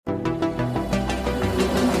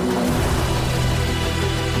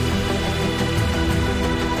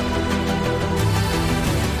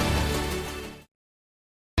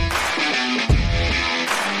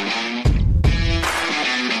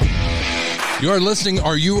You are listening,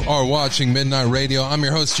 or you are watching Midnight Radio. I'm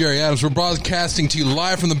your host, Jerry Adams. We're broadcasting to you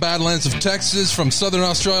live from the Badlands of Texas, from Southern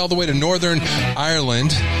Australia all the way to Northern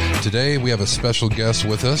Ireland. Today, we have a special guest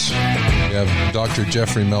with us. We have Dr.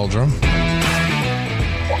 Jeffrey Meldrum.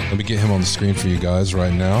 Let me get him on the screen for you guys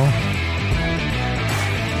right now.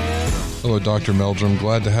 Hello, Dr. Meldrum.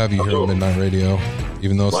 Glad to have you here on Midnight Radio,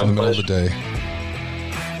 even though it's in the middle of the day.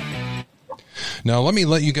 Now, let me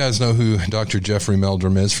let you guys know who Dr. Jeffrey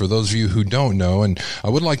Meldrum is, for those of you who don't know. And I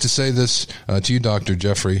would like to say this to you, Dr.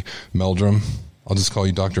 Jeffrey Meldrum. I'll just call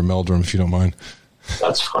you Dr. Meldrum if you don't mind.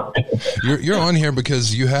 That's fine. You're on here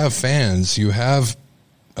because you have fans. You have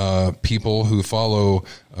people who follow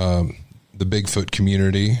the Bigfoot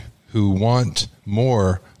community who want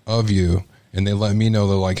more of you. And they let me know,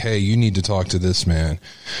 they're like, hey, you need to talk to this man.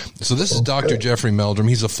 So this is Dr. Jeffrey Meldrum.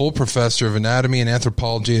 He's a full professor of anatomy and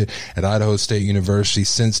anthropology at Idaho State University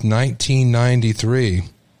since 1993.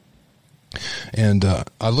 And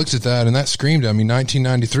I looked at that, and that screamed at me,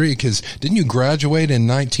 1993, because didn't you graduate in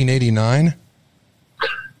 1989?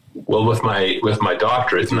 Well, with my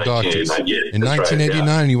doctorate in 1989. In 1989,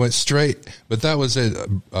 right, yeah. You went straight, but that was at,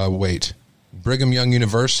 Brigham Young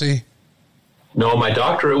University? No, my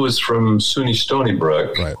doctorate was from SUNY Stony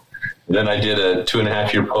Brook. Right. Then I did a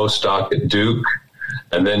 2.5-year postdoc at Duke,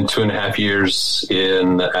 and then 2.5 years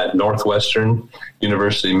at Northwestern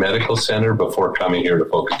University Medical Center before coming here to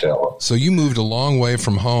Pocatello. So you moved a long way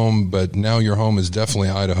from home, but now your home is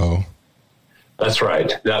definitely Idaho. That's right.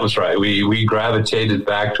 That was right. We gravitated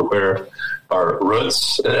back to where our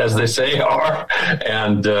roots, as they say, are,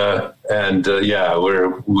 and yeah,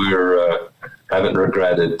 we're haven't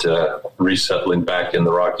regretted resettling back in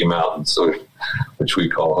the Rocky Mountains, which we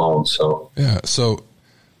call home. So yeah. So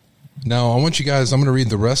now I want you guys, I'm going to read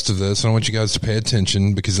the rest of this, and I want you guys to pay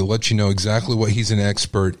attention because it lets you know exactly what he's an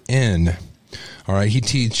expert in. All right. He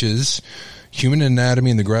teaches human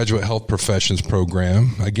anatomy in the Graduate Health Professions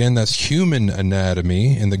program. Again, that's human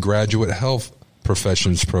anatomy in the Graduate Health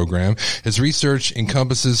Professions program. His research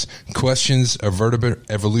encompasses questions of vertebrate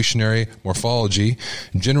evolutionary morphology,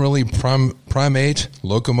 generally primate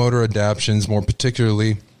locomotor adaptations, more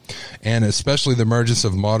particularly and especially the emergence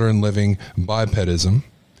of modern living bipedism.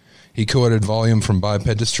 He co-edited volume From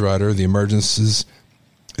Biped to Strider, the emergence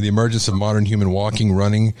of modern human walking,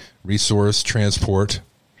 running, resource transport.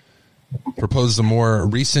 Proposes a more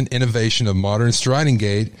recent innovation of modern striding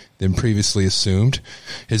gait than previously assumed.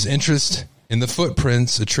 His interest in the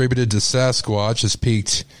footprints attributed to Sasquatch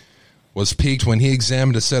was piqued when he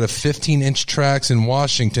examined a set of 15-inch tracks in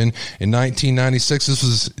Washington in 1996. This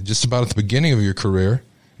was just about at the beginning of your career.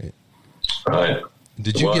 Right.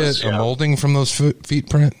 Did you get a molding from those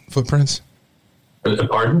footprints?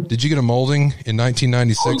 Pardon? Did you get a molding in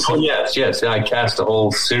 1996? Oh, yes. Yeah, I cast a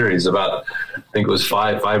whole series about, I think it was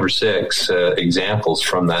five or six examples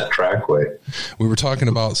from that trackway. We were talking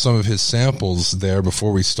about some of his samples there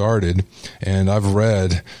before we started, and I've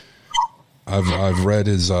read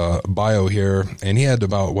his bio here, and he had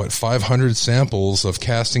about 500 samples of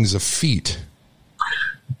castings of feet.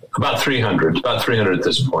 About 300 at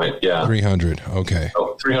this point. Yeah, 300. Okay.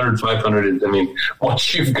 Oh, 300, 500. I mean,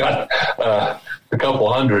 once you've got a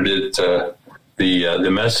couple hundred, the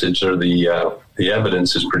message or the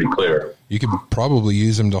evidence is pretty clear. You could probably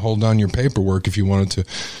use them to hold down your paperwork if you wanted to.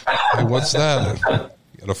 Hey, what's that?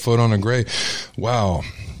 Got a foot on a grave. Wow.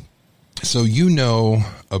 So you know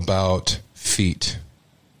about feet.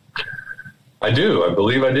 I do. I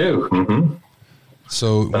believe I do. Mm-hmm.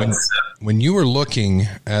 So when you were looking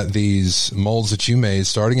at these molds that you made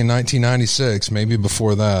starting in 1996, maybe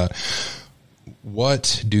before that,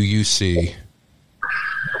 what do you see?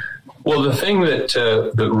 Well, the thing that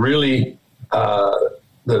really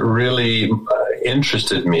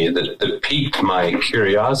interested me, that piqued my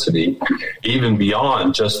curiosity, even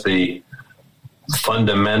beyond just the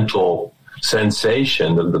fundamental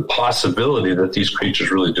sensation of the possibility that these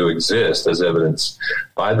creatures really do exist, as evidenced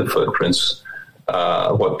by the footprints,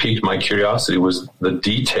 what piqued my curiosity was the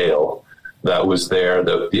detail that was there,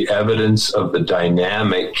 the evidence of the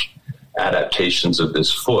dynamic adaptations of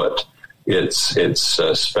this foot. It's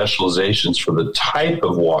specializations for the type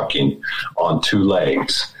of walking on two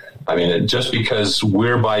legs. I mean, just because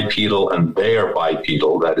we're bipedal and they are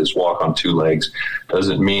bipedal, that is walk on two legs,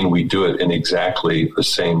 doesn't mean we do it in exactly the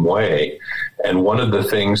same way. And one of the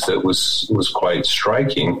things that was quite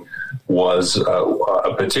striking was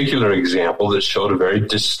a particular example that showed a very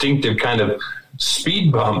distinctive kind of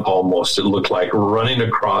speed bump almost, it looked like, running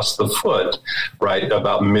across the foot, right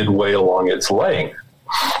about midway along its length.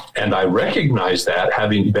 And I recognized that,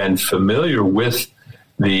 having been familiar with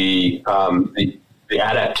the the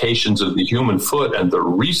adaptations of the human foot and the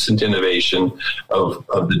recent innovation of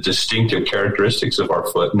the distinctive characteristics of our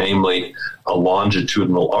foot, namely a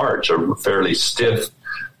longitudinal arch, a fairly stiff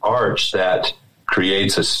arch that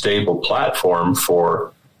creates a stable platform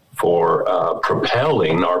for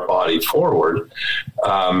propelling our body forward.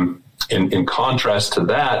 In contrast to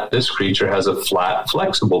that, this creature has a flat,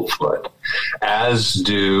 flexible foot, as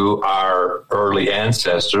do our early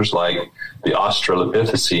ancestors, like the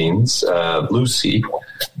Australopithecines. Lucy,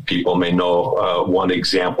 people may know one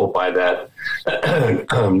example by that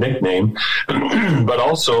nickname, but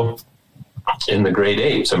also in the great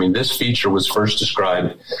apes. I mean, this feature was first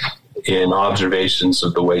described in observations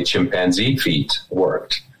of the way chimpanzee feet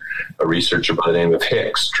worked. A researcher by the name of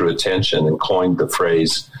Hicks drew attention and coined the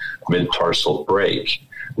phrase mid-tarsal break.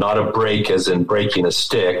 Not a break as in breaking a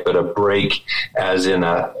stick, but a break as in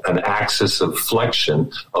an axis of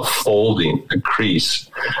flexion, of folding, a crease.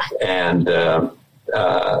 And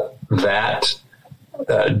that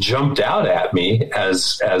jumped out at me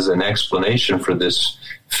as an explanation for this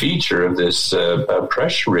feature of this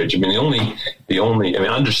pressure ridge. I mean, the only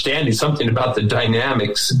understanding something about the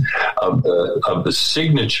dynamics of the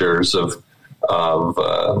signatures of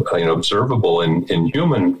observable in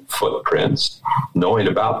human footprints, knowing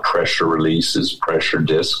about pressure releases, pressure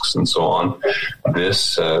discs, and so on.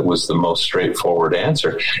 This was the most straightforward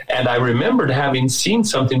answer. And I remembered having seen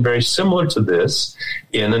something very similar to this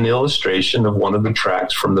in an illustration of one of the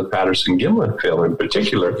tracks from the Patterson-Gimlin film, in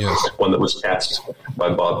particular, yes, one that was cast by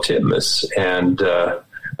Bob Titmus, and that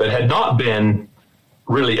had not been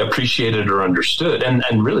really appreciated or understood,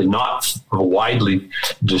 and really not widely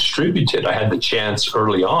distributed. I had the chance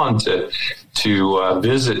early on to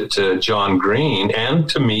visit John Green and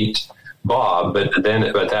to meet Bob, but then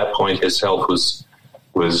at that point his health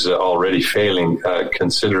was already failing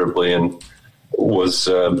considerably and was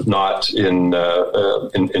not in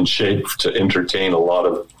shape to entertain a lot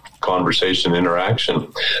of conversation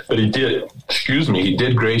interaction. But he did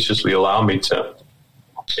graciously allow me to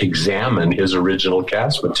examine his original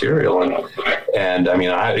cast material, and I mean,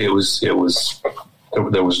 there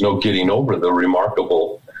was no getting over the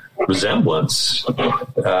remarkable resemblance.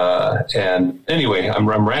 And anyway, I'm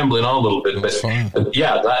rambling on a little bit, but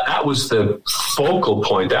yeah, that was the focal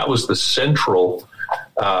point. That was the central,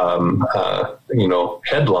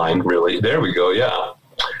 headline. Really, there we go. Yeah.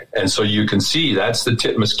 And so you can see that's the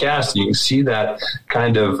Titmus cast. You can see that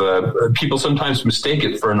kind of people sometimes mistake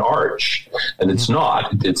it for an arch, and it's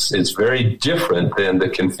not. It's very different than the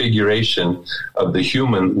configuration of the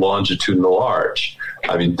human longitudinal arch.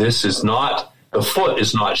 I mean, this is not, the foot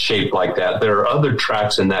is not shaped like that. There are other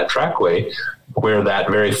tracks in that trackway where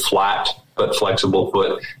that very flat but flexible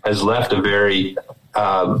foot has left a very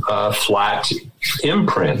flat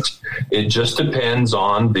imprint. It just depends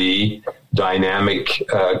on the dynamic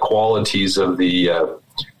qualities of the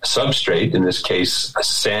substrate, in this case a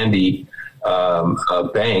sandy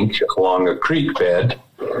bank along a creek bed,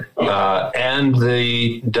 and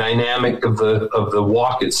the dynamic of the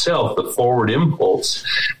walk itself, the forward impulse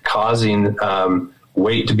causing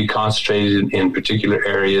weight to be concentrated in particular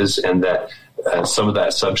areas, and that some of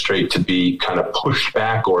that substrate to be kind of pushed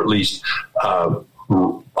back, or at least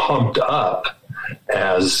humped up,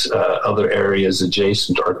 as other areas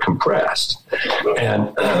adjacent are compressed.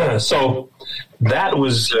 And so that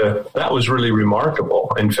was really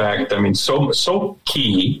remarkable. In fact, I mean, so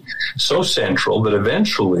key, so central, that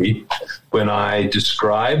eventually, when I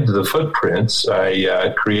described the footprints,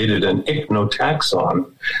 I created an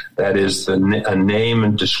ichnotaxon, that is a name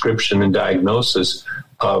and description and diagnosis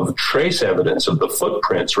of trace evidence of the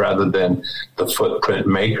footprints rather than the footprint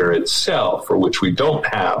maker itself, for which we don't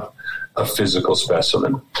have a physical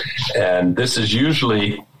specimen. And this is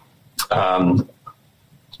usually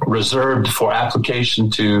reserved for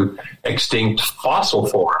application to extinct fossil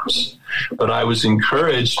forms. But I was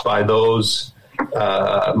encouraged by those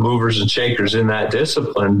movers and shakers in that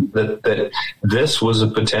discipline that this was a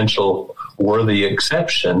potential worthy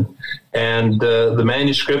exception. And the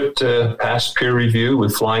manuscript passed peer review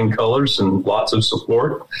with flying colors and lots of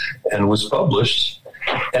support, and was published.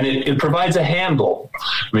 And it provides a handle.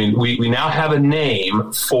 I mean, we now have a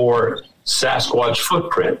name for Sasquatch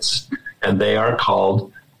footprints, and they are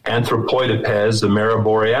called Anthropoidopes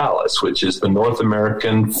ameriborealis, which is the North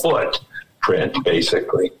American footprint,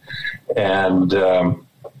 basically, and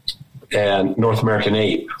North American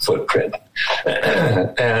ape footprint.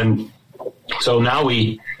 And so now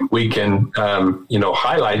we can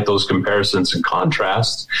highlight those comparisons and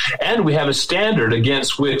contrasts, and we have a standard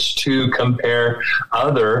against which to compare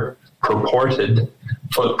other purported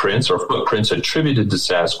footprints or footprints attributed to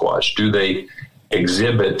Sasquatch. Do they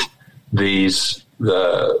exhibit these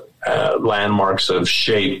the landmarks of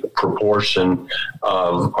shape, proportion,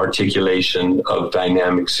 of articulation, of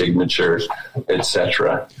dynamic signatures,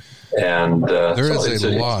 etc. And there is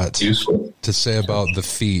a lot to say about the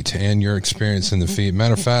feet and your experience in the feet.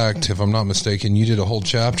 Matter of fact, if I'm not mistaken, you did a whole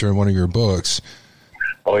chapter in one of your books.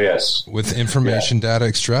 Oh, yes. With information data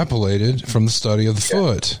extrapolated from the study of the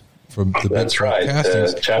foot. From the That's right.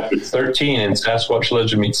 Chapter 13 in Sasquatch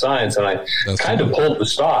Legend Meets Science. And I of pulled the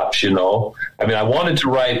stops, I mean, I wanted to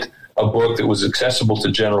write a book that was accessible to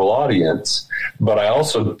general audience, but I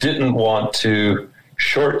also didn't want to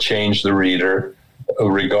shortchange the reader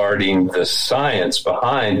regarding the science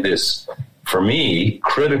behind this, for me,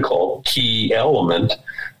 critical key element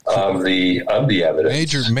of the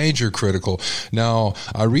evidence. Major critical. Now,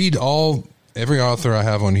 I read every author I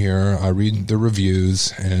have on here. I read the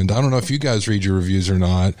reviews, and I don't know if you guys read your reviews or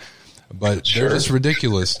not, but they're just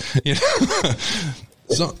ridiculous.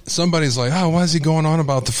 So somebody's like, "Oh, why is he going on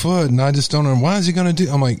about the foot?" And I just don't know, why is he going to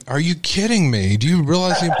do? I'm like, "Are you kidding me? Do you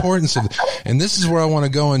realize the importance of it?" And this is where I want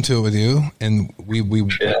to go into it with you. And we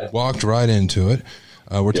walked right into it.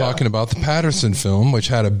 We're talking about the Patterson film, which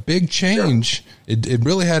had a big change. It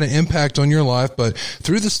really had an impact on your life, but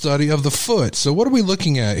through the study of the foot. So what are we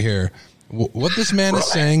looking at here? What this man is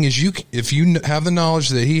saying is, if you have the knowledge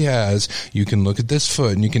that he has, you can look at this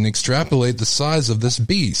foot and you can extrapolate the size of this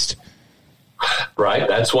beast. Right,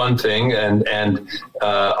 that's one thing, and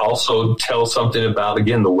also tell something about,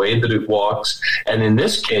 again, the way that it walks. And in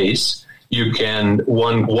this case,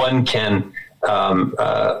 one can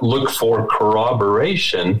look for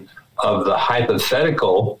corroboration of the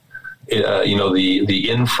hypothetical, the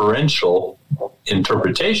inferential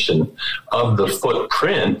interpretation of the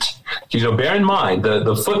footprint. Bear in mind,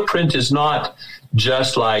 the footprint is not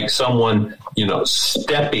just like someone,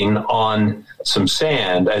 stepping on some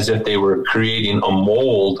sand as if they were creating a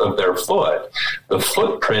mold of their foot. The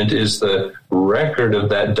footprint is the record of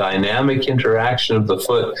that dynamic interaction of the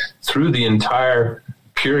foot through the entire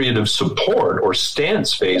period of support, or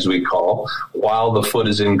stance phase we call, while the foot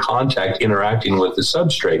is in contact interacting with the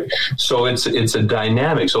substrate. So it's a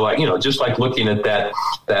dynamic. So just like looking at that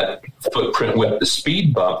footprint with the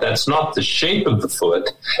speed bump, that's not the shape of the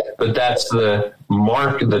foot, but that's the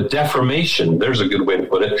mark, the deformation. There's a good way to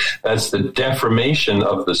put it. That's the deformation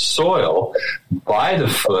of the soil by the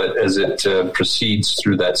foot as it proceeds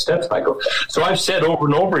through that step cycle. So I've said over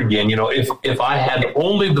and over again, if I had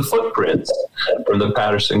only the footprints from the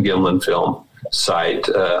Patterson-Gimlin film site,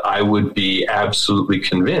 I would be absolutely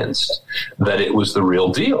convinced that it was the real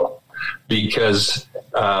deal, because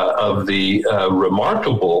of the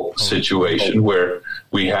remarkable situation where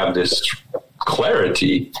we have this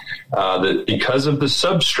clarity that because of the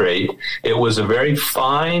substrate, it was a very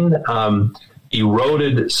fine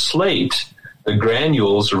eroded slate. The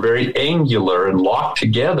granules are very angular and locked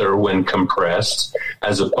together when compressed,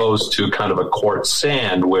 as opposed to kind of a quartz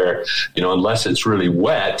sand where, unless it's really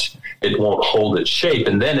wet, it won't hold its shape.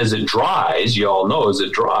 And then as it dries, you all know, as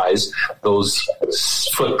it dries, those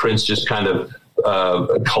footprints just kind of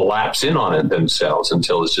collapse in on it themselves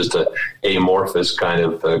until it's just a amorphous kind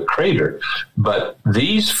of crater. But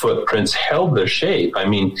these footprints held their shape. I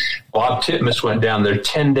mean, Bob Titmus went down there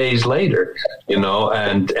 10 days later,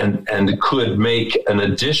 and could make an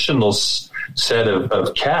additional set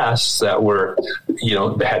of casts that were,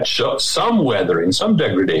 they had some weathering, some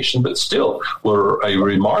degradation, but still were a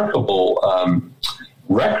remarkable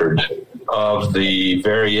record of the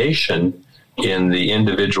variation in the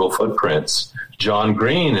individual footprints. John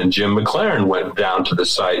Green and Jim McLaren went down to the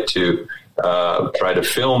site to try to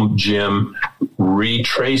film Jim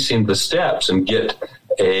retracing the steps and get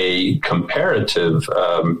a comparative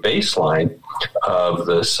baseline of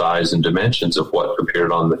the size and dimensions of what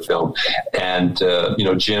appeared on the film. And,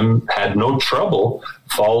 Jim had no trouble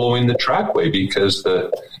following the trackway because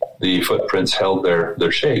the footprints held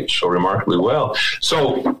their shape so remarkably well.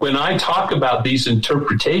 So when I talk about these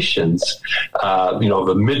interpretations,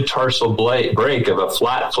 the mid-tarsal break of a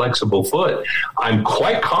flat, flexible foot, I'm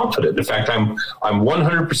quite confident. In fact, I'm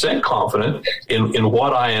 100% confident in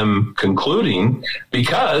what I am concluding,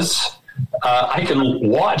 because I can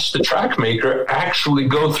watch the track maker actually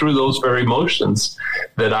go through those very motions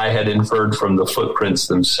that I had inferred from the footprints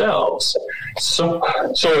themselves. So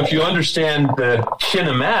if you understand the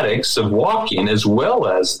kinematics of walking as well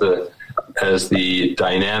as the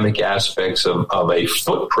dynamic aspects of a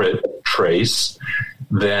footprint trace,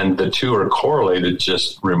 then the two are correlated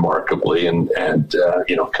just remarkably and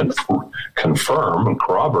confirm and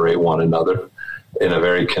corroborate one another in a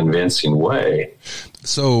very convincing way.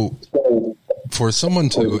 So for someone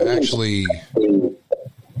to actually, let's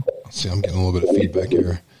see, I'm getting a little bit of feedback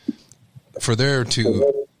here. for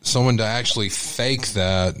someone to actually fake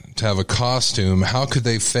that, to have a costume, how could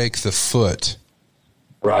they fake the foot?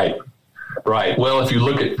 Right. Well, if you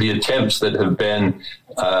look at the attempts that have been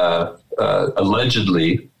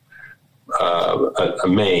allegedly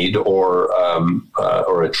made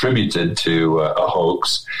or attributed to a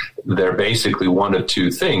hoax, they're basically one of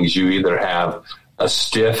two things. You either have a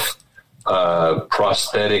stiff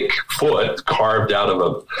prosthetic foot carved out of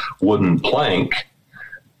a wooden plank,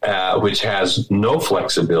 which has no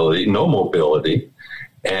flexibility, no mobility,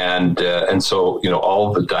 and so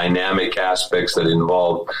all the dynamic aspects that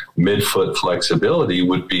involve midfoot flexibility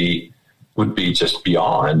would be just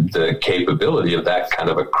beyond the capability of that kind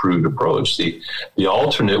of a crude approach. The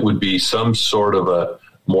alternate would be some sort of a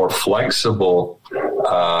more flexible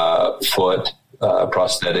foot,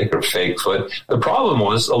 prosthetic or fake foot. The problem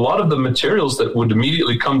was a lot of the materials that would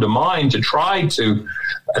immediately come to mind to try to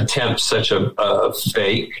attempt such a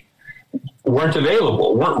fake weren't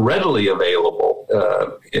readily available,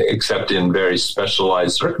 except in very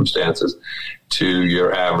specialized circumstances to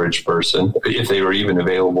your average person, if they were even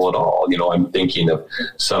available at all. I'm thinking of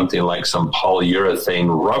something like some polyurethane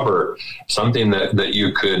rubber, something that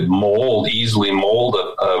you could easily mold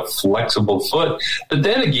a flexible foot. But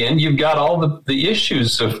then again, you've got all the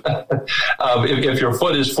issues of if your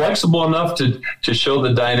foot is flexible enough to show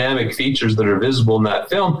the dynamic features that are visible in that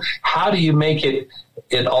film, how do you make it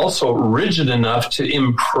also rigid enough to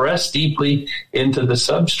impress deeply into the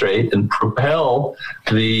substrate and propel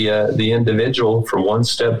the individual from one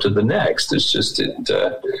step to the next? It's just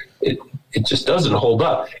it just doesn't hold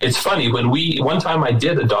up. It's funny, one time I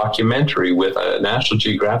did a documentary with a National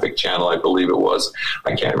Geographic channel, I believe it was.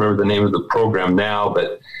 I can't remember the name of the program now,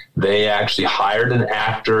 but they actually hired an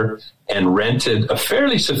actor and rented a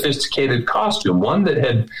fairly sophisticated costume, one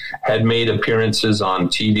that had made appearances on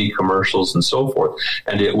TV commercials and so forth.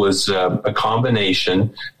 And it was a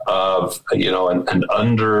combination of, an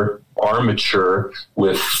under armature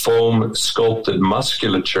with foam sculpted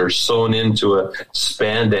musculature sewn into a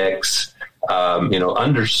spandex,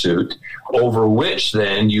 undersuit, over which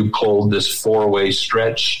then you pulled this 4-way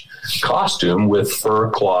stretch costume with fur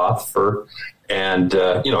cloth, and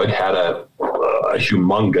it had a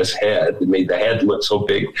humongous head. It made the head look so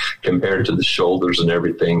big compared to the shoulders and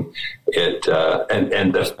everything.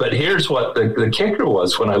 But here's what the kicker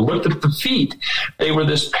was. When I looked at the feet, they were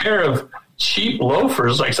this pair of cheap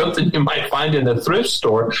loafers, like something you might find in a thrift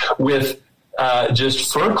store, with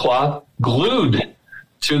just fur cloth glued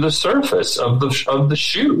to the surface of the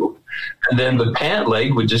shoe. And then the pant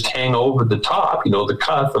leg would just hang over the top, the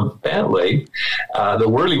cuff of the pant leg. There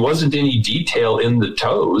really wasn't any detail in the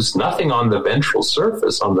toes, nothing on the ventral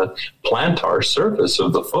surface, on the plantar surface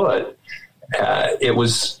of the foot. It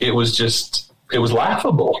was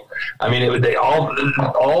laughable. I mean,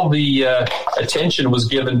 all the attention was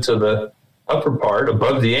given to the upper part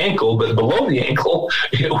above the ankle, but below the ankle,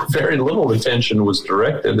 very little attention was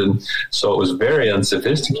directed, and so it was very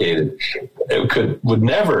unsophisticated. It would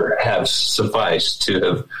never have sufficed to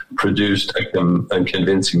have produced a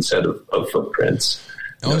convincing set of footprints.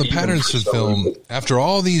 On the patterns of film, after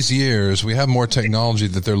all these years, we have more technology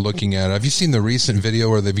that they're looking at. Have you seen the recent video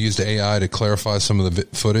where they've used AI to clarify some of the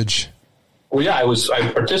footage? Well, yeah, I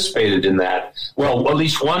participated in that. Well, at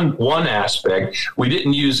least one aspect. We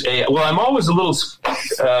didn't use AI. Well, I'm always a little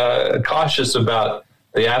cautious about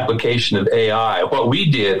the application of AI. What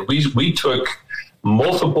we did, we took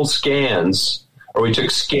multiple scans, or we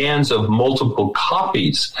took scans of multiple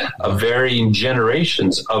copies of varying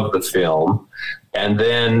generations of the film, and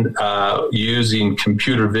then using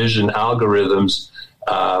computer vision algorithms,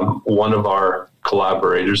 one of our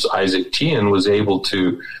collaborators, Isaac Tian, was able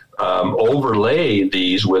to overlay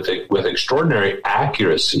these with extraordinary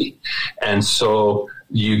accuracy. And so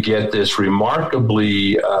you get this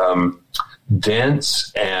remarkably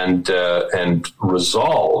dense and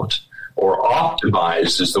resolved, or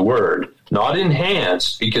optimized is the word, not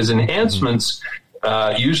enhanced, because enhancements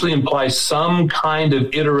usually imply some kind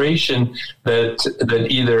of iteration that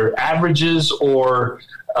either averages or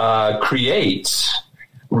creates,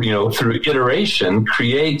 through iteration,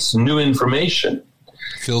 creates new information.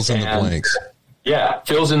 Fills in the blanks. Yeah,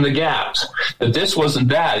 fills in the gaps. But this wasn't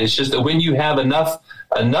that. It's just that when you have enough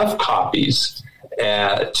copies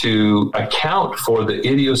to account for the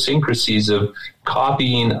idiosyncrasies of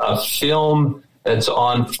copying a film that's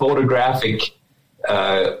on photographic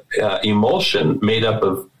emulsion made up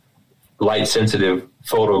of light-sensitive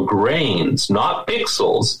photo grains, not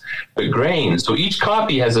pixels, but grains. So each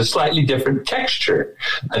copy has a slightly different texture,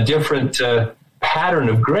 a different pattern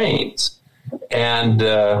of grains. And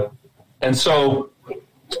so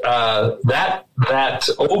that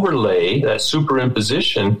overlay, that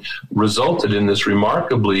superimposition, resulted in this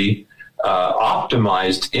remarkably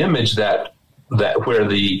optimized image that where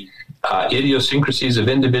the idiosyncrasies of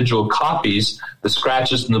individual copies, the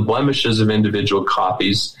scratches and the blemishes of individual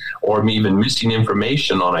copies, or even missing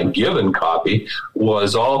information on a given copy,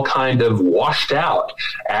 was all kind of washed out,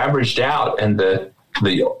 averaged out, and the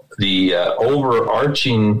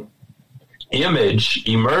overarching image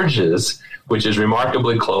emerges, which is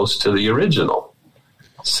remarkably close to the original.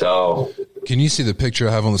 So, can you see the picture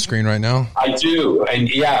I have on the screen right now? I do, and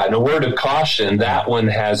yeah. And a word of caution: that one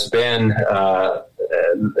has been.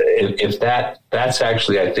 If that's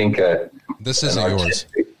actually, I think, this isn't yours.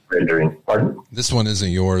 Rendering. Pardon? This one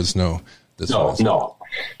isn't yours. No. No.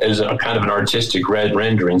 It's a kind of an artistic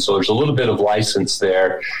rendering. So there's a little bit of license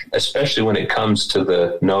there, especially when it comes to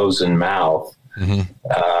the nose and mouth.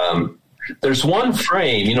 Mm-hmm. There's one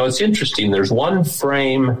frame. It's interesting. There's one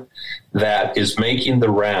frame that is making the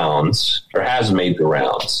rounds, or has made the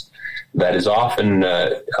rounds, that is often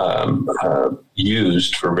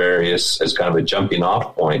used for various, as kind of a jumping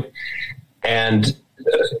off point. And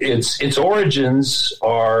its origins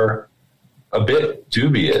are a bit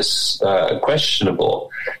dubious,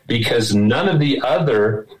 questionable, because none of the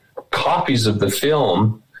other copies of the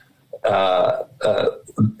film,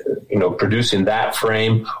 producing that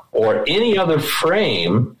frame or any other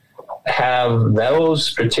frame, have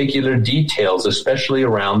those particular details, especially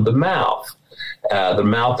around the mouth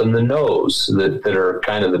and the nose, that are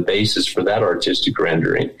kind of the basis for that artistic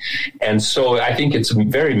rendering. And so I think it's a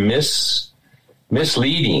very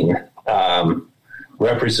misleading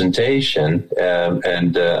representation,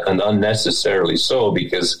 and unnecessarily so,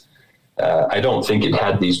 because I don't think it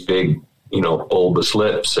had these big, bulbous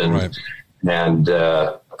lips and right.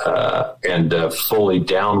 and fully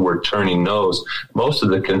downward turning nose. Most of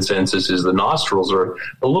the consensus is the nostrils are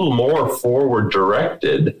a little more forward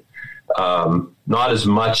directed. Not as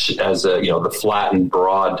much as the flattened,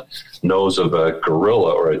 broad nose of a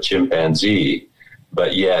gorilla or a chimpanzee,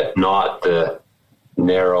 but yet not the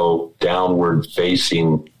narrow,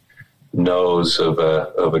 downward-facing nose of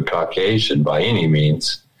a Caucasian by any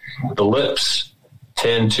means. The lips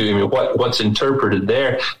tend to. What's interpreted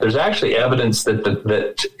there? There's actually evidence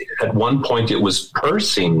that at one point it was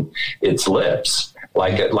pursing its lips,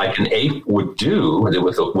 like an ape would do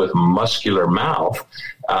with a muscular mouth,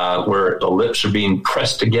 where the lips are being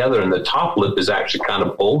pressed together and the top lip is actually kind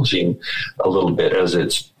of bulging a little bit as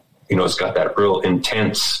it's got that real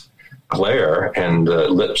intense glare, and the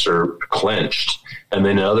lips are clenched. And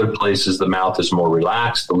then in other places the mouth is more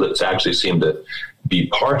relaxed. The lips actually seem to be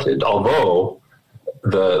parted, although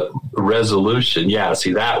the resolution,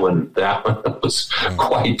 that one was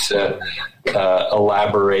quite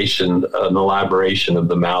elaboration of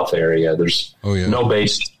the mouth area. There's no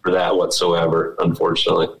basis for that whatsoever,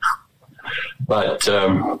 unfortunately. But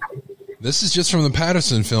this is just from the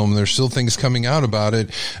Patterson film. There's still things coming out about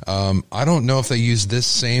it. I don't know if they use this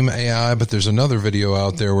same AI, but there's another video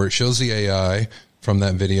out there where it shows the AI from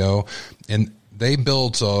that video, and they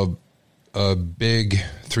built a big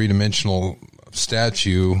three-dimensional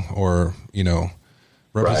statue, or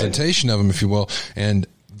representation of him, if you will. And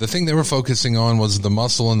the thing they were focusing on was the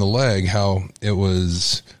muscle in the leg, how it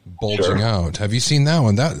was bulging out. Have you seen that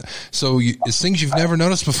one? It's things you've never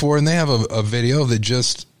noticed before, and they have a video that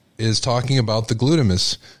just is talking about the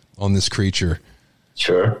glutamus on this creature.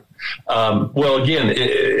 Sure. Well, again,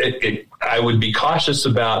 I would be cautious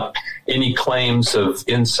about any claims of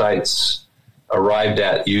insights arrived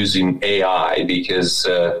at using AI, because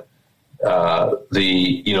the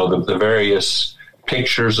various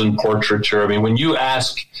pictures and portraiture. When you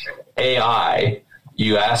ask AI,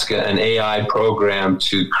 you ask an AI program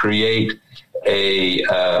to create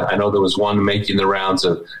I know there was one making the rounds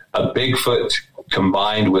of a Bigfoot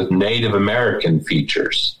combined with Native American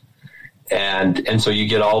features. And so you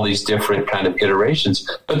get all these different kind of iterations,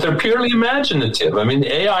 but they're purely imaginative. The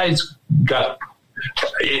AI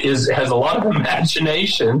has a lot of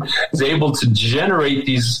imagination, is able to generate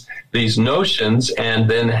these notions and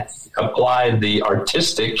then apply the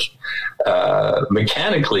artistic,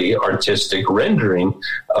 mechanically artistic rendering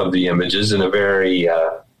of the images in a very,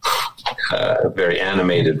 very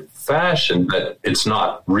animated fashion, but it's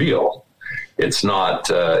not real. It's not,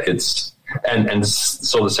 and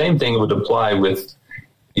so the same thing would apply with,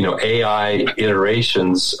 AI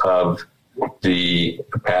iterations of the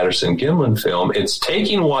Patterson-Gimlin film. It's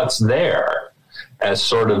taking what's there as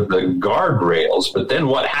sort of the guardrails, but then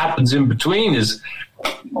what happens in between is,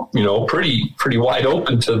 pretty wide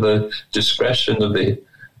open to the discretion of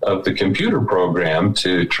the computer program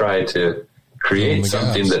to try to create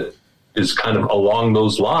something that is kind of along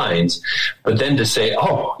those lines. But then to say,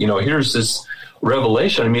 oh, here's this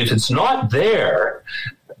revelation. I mean, if it's not there,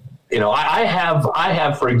 I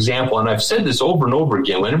have, for example, and I've said this over and over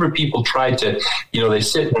again, whenever people try to, they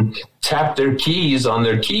sit and tap their keys on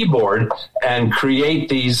their keyboard and create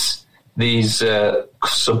these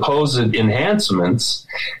supposed enhancements,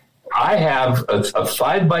 I have a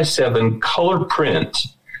 5x7 color print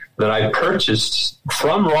that I purchased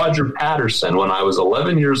from Roger Patterson when I was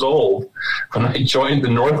 11 years old, when I joined the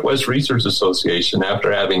Northwest Research Association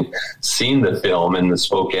after having seen the film in the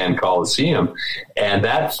Spokane Coliseum. And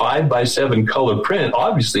that 5x7 color print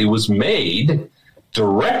obviously was made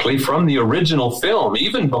directly from the original film,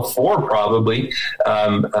 even before probably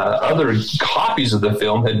other copies of the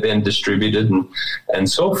film had been distributed and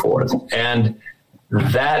so forth. And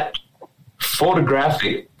that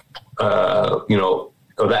photographic,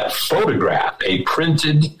 that photograph, a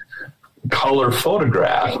printed color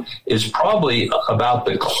photograph, is probably about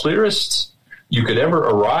the clearest you could ever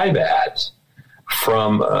arrive at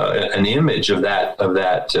from an image of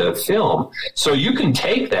that film. So you can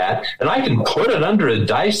take that, and I can put it under a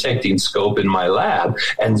dissecting scope in my lab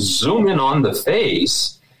and zoom in on the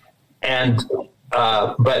face, and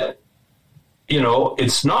but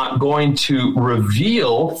it's not going to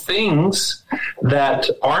reveal things that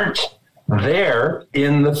aren't there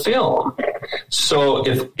in the film. So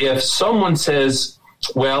if someone says,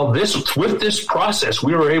 well, with this process,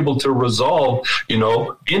 we were able to resolve,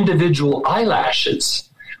 individual eyelashes.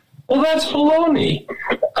 Well, that's baloney.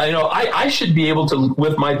 I should be able to,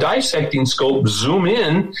 with my dissecting scope, zoom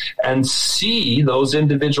in and see those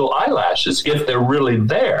individual eyelashes if they're really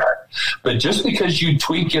there. But just because you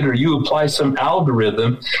tweak it or you apply some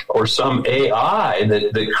algorithm or some AI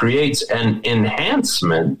that creates an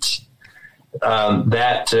enhancement,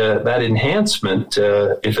 that enhancement,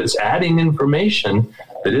 if it's adding information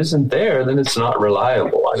that isn't there, then it's not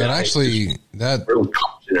reliable. And actually, that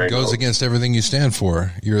goes against everything you stand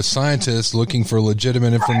for. You're a scientist looking for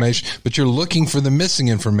legitimate information, but you're looking for the missing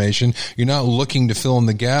information. You're not looking to fill in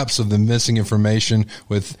the gaps of the missing information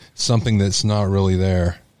with something that's not really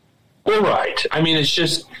there. Well, right. I mean, it's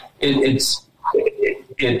just it's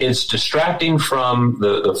distracting from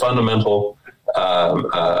the fundamental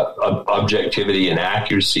objectivity and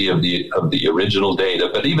accuracy of the original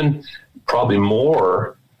data, but even probably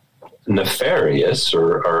more nefarious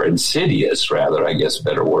or insidious, rather, I guess,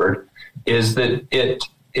 better word, is that it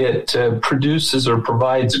produces or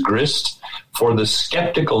provides grist for the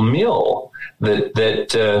skeptical mill that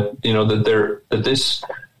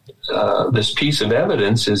this piece of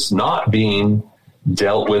evidence is not being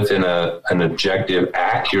dealt with in an objective,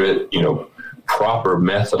 accurate, proper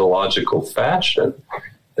methodological fashion.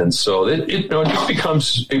 And so it just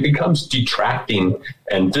becomes detracting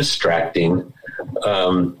and distracting,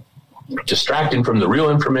 distracting from the real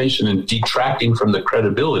information and detracting from the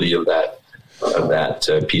credibility of that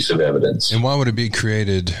piece of evidence. And why would it be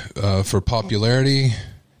created? For popularity?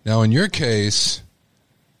 Now, in your case,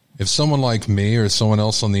 if someone like me or someone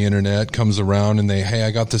else on the internet comes around and hey,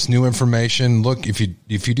 I got this new information. Look, if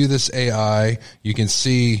you do this AI, you can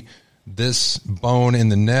see this bone in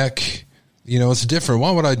the neck. It's different. Why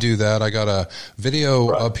would I do that? I got a video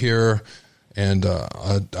up here, and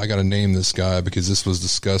I got to name this guy because this was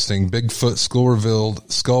disgusting. Bigfoot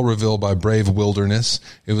skull revealed by Brave Wilderness.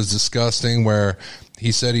 It was disgusting, where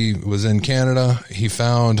he said he was in Canada. He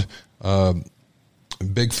found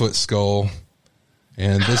Bigfoot skull,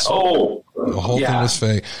 and the whole thing was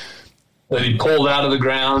fake. That he pulled out of the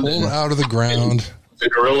ground. The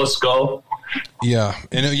gorilla skull. Yeah.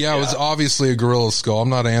 And it was obviously a gorilla skull. I'm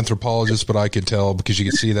not an anthropologist, but I could tell because you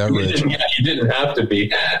could see that ridge. You didn't have to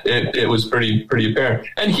be. It was pretty apparent.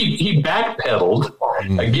 And he backpedaled.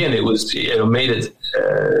 Again, it made it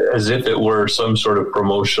as if it were some sort of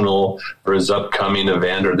promotional for his upcoming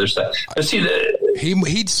event or this, that. But see,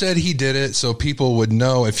 he said he did it so people would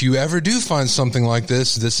know, if you ever do find something like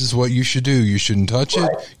this is what you should do. You shouldn't touch it.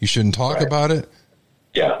 You shouldn't talk about it.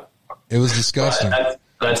 Yeah. It was disgusting.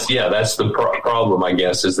 That's the problem, I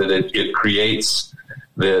guess, is that it creates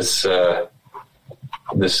this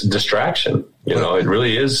distraction. It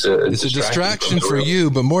really is. It's a distraction for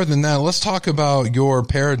you, but more than that, let's talk about your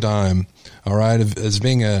paradigm. All right, as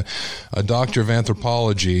being a doctor of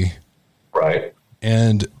anthropology, right,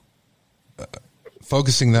 and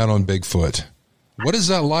focusing that on Bigfoot. What is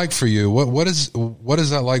that like for you? What is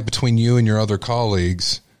that like between you and your other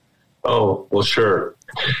colleagues? Oh, well, sure.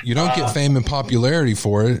 You don't get fame and popularity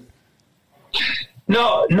for it.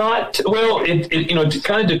 No, not well. It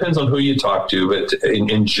kind of depends on who you talk to, but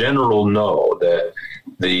in general, no. That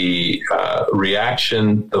the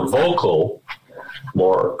reaction, the vocal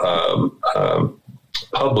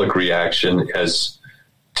public reaction has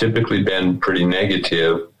typically been pretty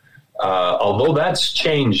negative, although that's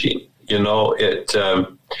changing.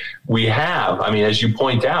 We have, as you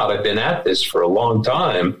point out, I've been at this for a long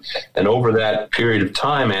time, and over that period of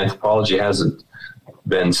time, anthropology hasn't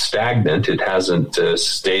been stagnant. It hasn't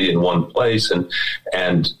stayed in one place,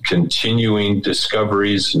 and continuing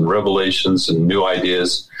discoveries and revelations and new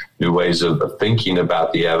ideas, new ways of thinking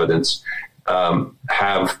about the evidence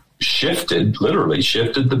have literally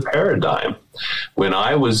shifted the paradigm. When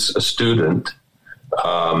I was a student,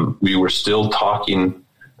 we were still talking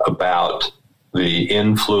about the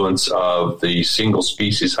influence of the single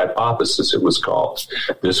species hypothesis, it was called.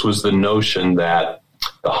 This was the notion that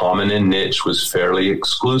the hominin niche was fairly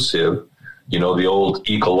exclusive. The old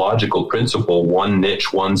ecological principle, one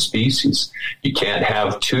niche, one species. You can't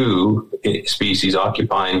have two species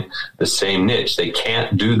occupying the same niche. They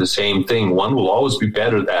can't do the same thing. One will always be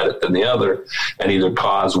better at it than the other, and either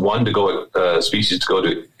cause one species to go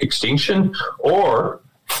to extinction, or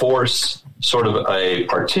force sort of a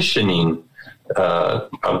partitioning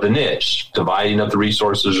of the niche, dividing up the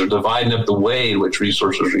resources or dividing up the way in which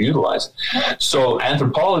resources are utilized. So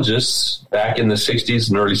anthropologists back in the 60s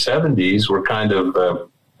and early 70s were kind of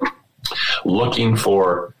looking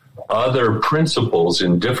for other principles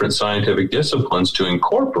in different scientific disciplines to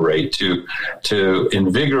incorporate, to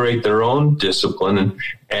invigorate their own discipline.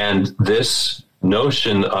 And this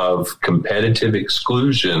notion of competitive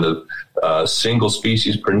exclusion of single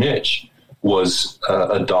species per niche was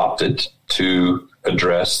adopted to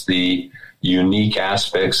address the unique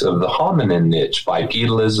aspects of the hominin niche,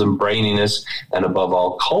 bipedalism, braininess, and above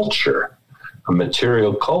all, culture, a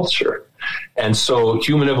material culture. And so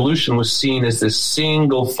human evolution was seen as this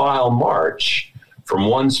single file march from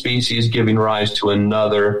one species giving rise to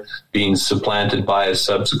another, being supplanted by a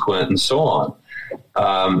subsequent, and so on.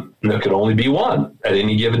 There could only be one at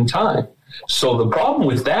any given time. So the problem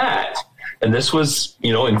with that, and this was,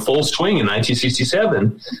 in full swing in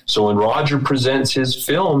 1967. So when Roger presents his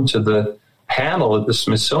film to the panel at the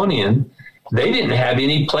Smithsonian, they didn't have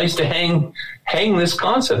any place to hang this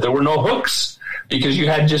concept. There were no hooks, because you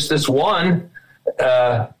had just this one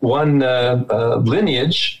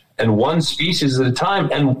lineage and one species at a time.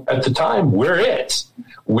 And at the time,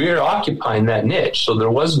 we're occupying that niche. So there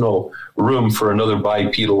was no room for another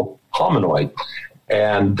bipedal hominoid.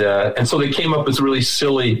 And so they came up with really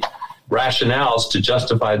silly rationales to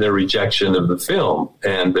justify their rejection of the film,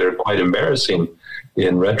 and they're quite embarrassing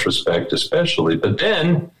in retrospect, especially. But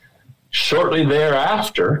then, shortly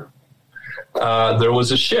thereafter, there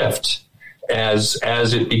was a shift as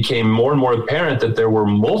it became more and more apparent that there were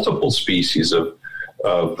multiple species of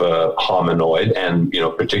hominoid, and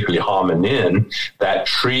particularly hominin. That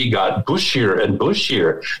tree got bushier and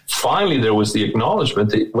bushier. Finally, there was the acknowledgement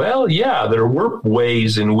that, there were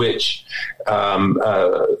ways in which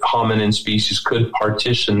hominin species could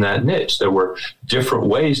partition that niche. There were different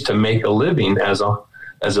ways to make a living as a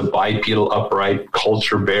bipedal, upright,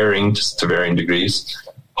 culture-bearing, just to varying degrees,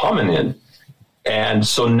 hominin. And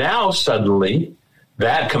so now suddenly,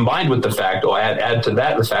 that combined with the fact, add to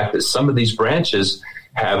that the fact that some of these branches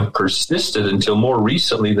have persisted until more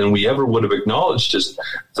recently than we ever would have acknowledged just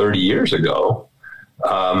 30 years ago,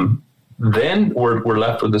 then we're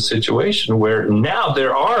left with a situation where now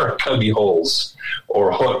there are cubby holes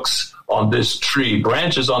or hooks on this tree,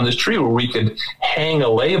 branches on this tree, where we could hang a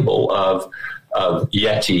label of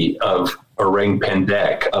Yeti, of Orang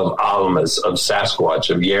Pendek, of Almas, of Sasquatch,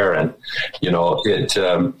 of Yeren.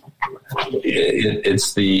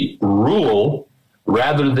 It's the rule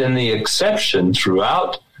rather than the exception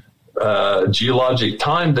throughout geologic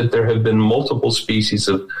time that there have been multiple species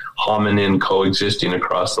of hominin coexisting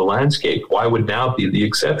across the landscape. Why would now be the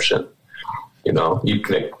exception?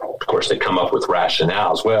 Of course, they come up with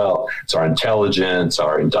rationales. Well, it's our intelligence,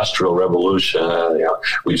 our industrial revolution.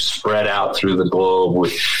 We've spread out through the globe.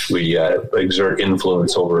 We exert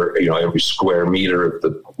influence over every square meter of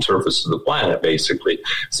the surface of the planet. Basically,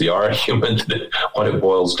 it's the argument that what it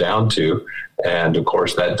boils down to, and of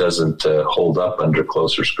course, that doesn't hold up under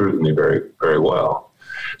closer scrutiny very, very well.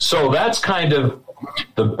 So that's kind of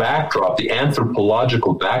the backdrop, the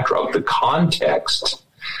anthropological backdrop, the context.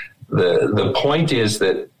 The point is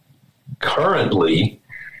that currently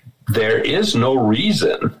there is no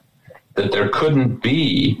reason that there couldn't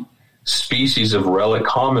be species of relic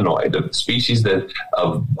hominoid, of species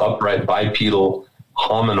of upright bipedal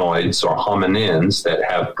hominoids or hominins that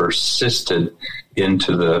have persisted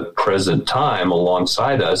into the present time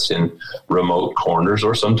alongside us in remote corners,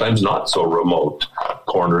 or sometimes not so remote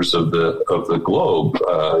corners of the globe,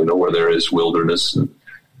 where there is wilderness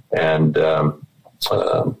and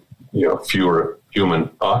fewer human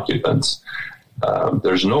occupants.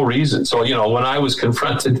 There's no reason. So, when I was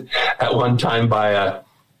confronted at one time by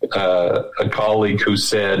a colleague who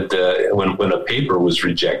said when a paper was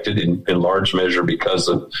rejected in large measure because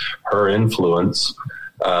of her influence,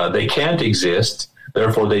 they can't exist,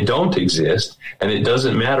 therefore they don't exist, and it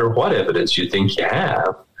doesn't matter what evidence you think you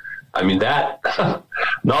have. I mean, that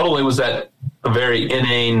not only was that a very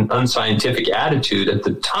inane, unscientific attitude at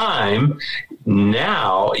the time,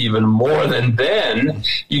 now, even more than then,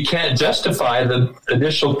 you can't justify the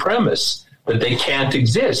initial premise that they can't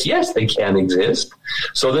exist. Yes, they can exist.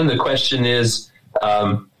 So then the question is,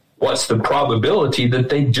 what's the probability that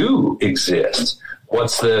they do exist?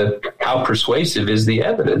 How persuasive is the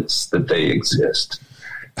evidence that they exist?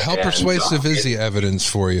 How persuasive is the evidence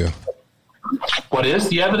for you? What is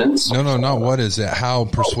the evidence? No, not what is it. How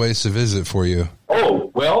persuasive is it for you?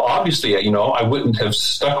 Oh, well, obviously, I wouldn't have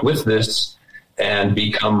stuck with this and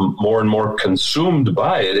become more and more consumed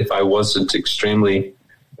by it if I wasn't extremely,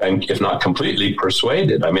 and if not completely,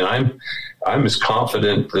 persuaded. I mean, I'm as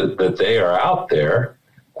confident that they are out there.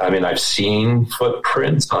 I mean, I've seen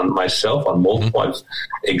footprints on myself on multiple. I've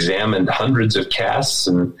examined hundreds of casts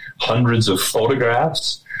and hundreds of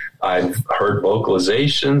photographs. I've heard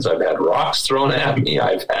vocalizations. I've had rocks thrown at me.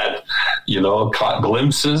 I've had, caught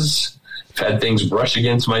glimpses. I've had things brush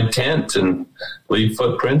against my tent and leave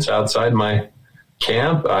footprints outside my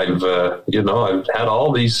camp. I've had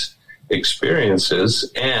all these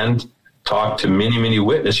experiences and talked to many, many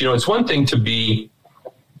witnesses. It's one thing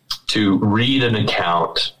to read an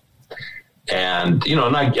account and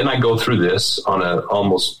I go through this on a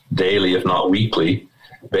almost daily, if not weekly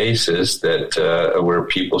basis that where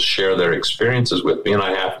people share their experiences with me, and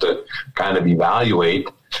I have to kind of evaluate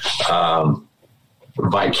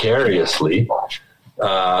vicariously.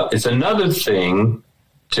 It's another thing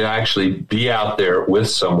to actually be out there with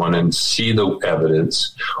someone and see the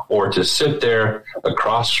evidence, or to sit there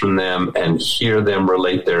across from them and hear them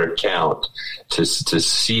relate their account, to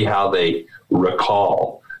see how they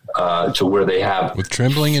recall, to where they have with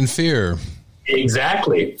trembling and fear.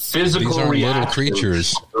 Exactly. Physical These aren't reaction, little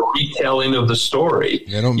creatures. The retelling of the story.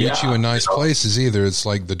 They don't meet you in nice places either. It's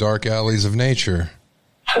like the dark alleys of nature.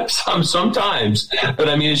 Sometimes. But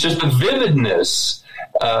I mean, it's just the vividness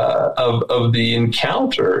of the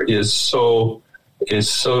encounter is so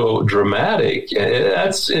dramatic.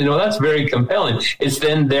 That's very compelling. It's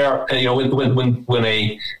then there, when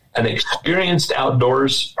an experienced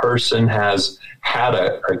outdoors person has had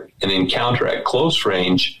an encounter at close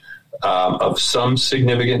range of some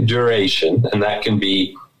significant duration, and that can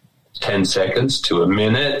be 10 seconds to a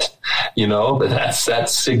minute,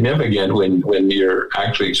 that's significant when you're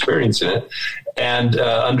actually experiencing it, and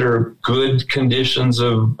under good conditions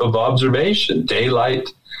of observation, daylight.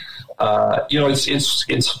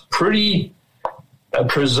 It's pretty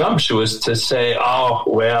presumptuous to say, oh,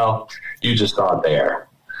 well, you just aren't there.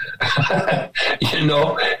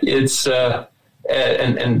 It's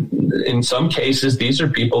and in some cases, these are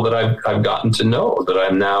people that I've gotten to know, that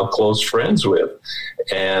I'm now close friends with,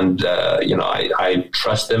 and I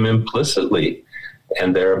trust them implicitly,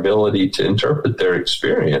 and their ability to interpret their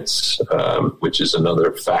experience, which is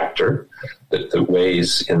another factor that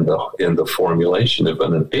weighs in the formulation of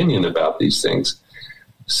an opinion about these things.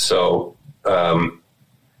 So,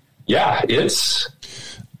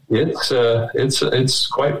 it's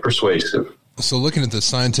quite persuasive. So looking at the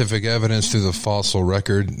scientific evidence through the fossil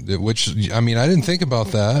record, which, I mean, I didn't think about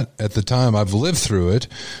that at the time. I've lived through it,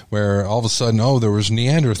 where all of a sudden, there was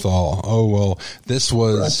Neanderthal. Oh, well, this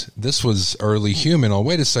was early human. Oh,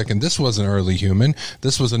 wait a second. This wasn't early human.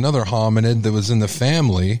 This was another hominid that was in the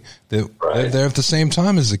family that lived there at the same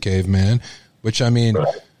time as the caveman, which, I mean,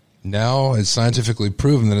 now it's scientifically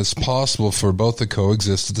proven that it's possible for both to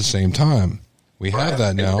coexist at the same time. We have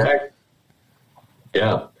that now. Exactly.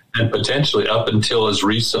 Yeah. And potentially up until as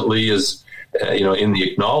recently as, in the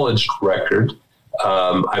acknowledged record,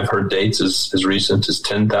 I've heard dates as recent as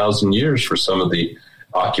 10,000 years for some of the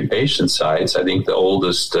occupation sites. I think the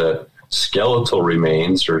oldest skeletal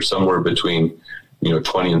remains are somewhere between,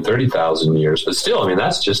 20 and 30,000 years. But still, I mean,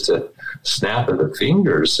 that's just a snap of the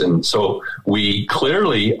fingers. And so we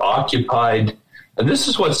clearly occupied. And this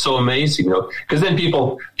is what's so amazing, because then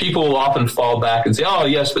people will often fall back and say, oh,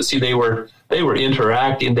 yes, but see, they were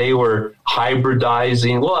interacting, they were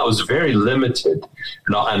hybridizing. Well, that was very limited,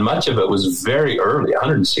 and much of it was very early,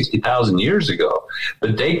 160,000 years ago.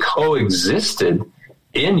 But they coexisted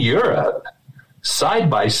in Europe side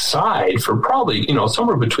by side for probably,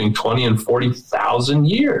 somewhere between 20 and 40,000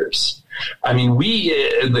 years. I mean,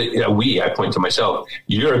 I point to myself,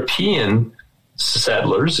 European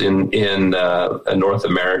settlers in North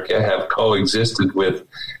America have coexisted with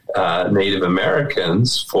Native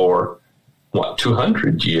Americans for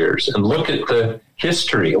 200 years, and look at the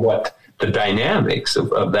history, the dynamics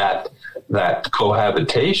of that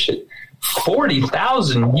cohabitation.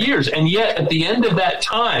 40,000 years, and yet at the end of that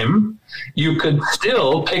time, you could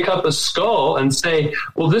still pick up a skull and say,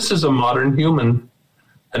 well, this is a modern human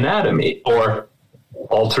anatomy, or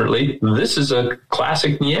alternately, this is a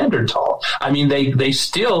classic Neanderthal. I mean, they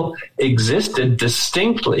still existed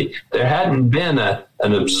distinctly. There hadn't been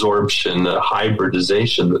an absorption, a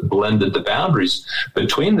hybridization that blended the boundaries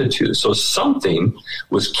between the two. So something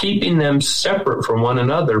was keeping them separate from one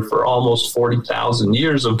another for almost 40,000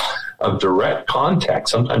 years of direct contact,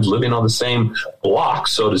 sometimes living on the same block,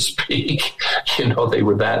 so to speak. They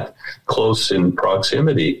were that close in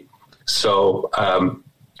proximity. So,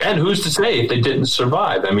 and who's to say if they didn't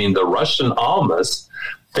survive? I mean, the Russian almas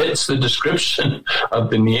fits the description of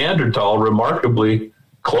the Neanderthal remarkably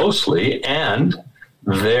closely, and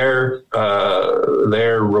their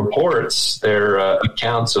reports, their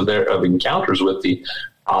accounts of encounters with the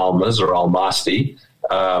almas or almasti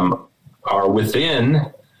are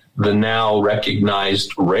within the now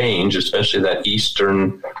recognized range, especially that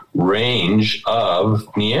eastern range of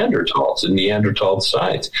Neanderthals and Neanderthal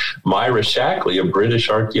sites. Myra Shackley, a British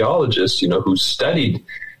archaeologist, who studied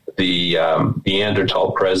the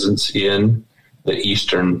Neanderthal presence in the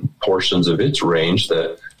eastern portions of its range,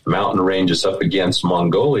 the mountain ranges up against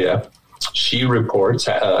Mongolia, she reports,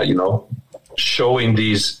 showing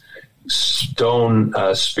these stone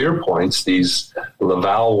spear points, these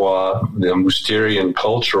Levallois, the Mousterian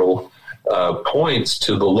cultural points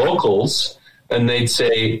to the locals, and they'd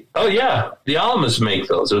say, oh yeah, the Almas make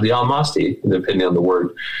those, or the Almasti, depending on the word,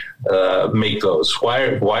 make those.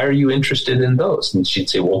 Why are you interested in those? And she'd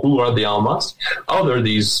say, well, who are the Almasti? Oh, they're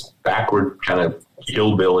these backward kind of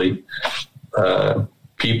hillbilly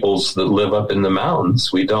peoples that live up in the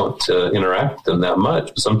mountains. We don't interact with them that much,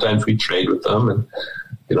 but sometimes we trade with them, and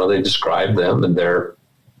they describe them and their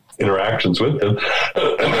interactions with them.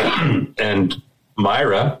 And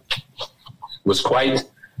Myra was quite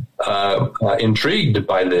intrigued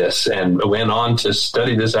by this and went on to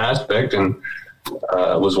study this aspect, and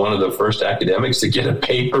was one of the first academics to get a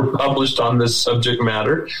paper published on this subject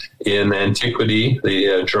matter in Antiquity,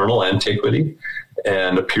 the journal Antiquity,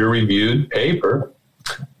 and a peer-reviewed paper.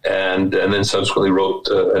 And then subsequently wrote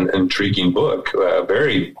an intriguing book, a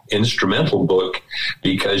very instrumental book,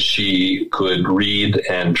 because she could read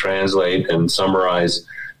and translate and summarize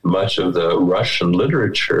much of the Russian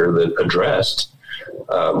literature that addressed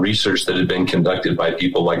research that had been conducted by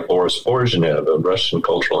people like Boris Borzhenev, a Russian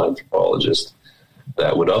cultural anthropologist,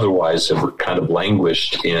 that would otherwise have kind of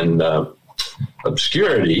languished in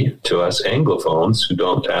obscurity to us Anglophones who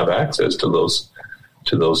don't have access to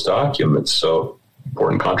those documents. So,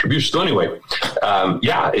 important contribution. So anyway,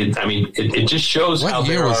 it just shows what how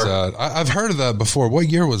year was that? I've heard of that before. What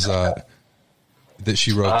year was that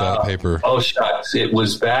she wrote that paper? Oh, shucks. It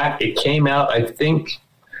was back. It came out, I think,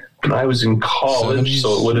 when I was in college. 70s?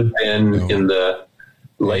 So it would have been in the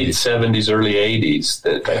late 70s, early 80s.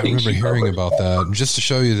 I remember hearing about that. Just to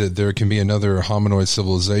show you that there can be another hominoid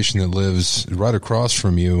civilization that lives right across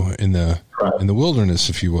from you in the wilderness,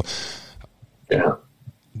 if you will. Yeah.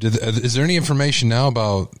 Is there any information now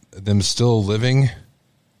about them still living?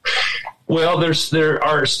 Well, there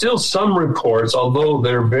are still some reports, although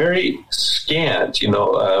they're very scant.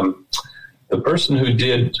 The person who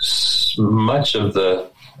did much of the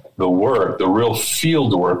work, the real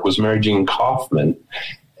field work, was Mary Jean Kaufman,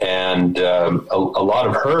 and a lot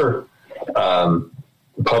of her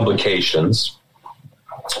publications,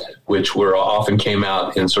 which often came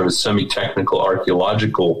out in sort of semi-technical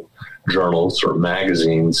archaeological journals or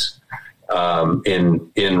magazines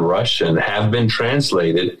in Russian, have been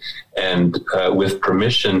translated and with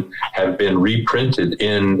permission have been reprinted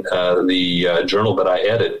in the journal that I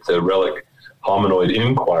edit, the Relic Hominoid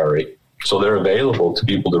Inquiry. So they're available to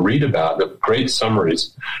people to read about. The great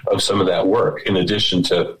summaries of some of that work, in addition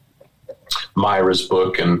to Myra's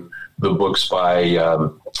book and the books by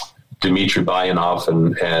Dmitry Bayanov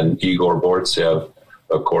and Igor Bortsev,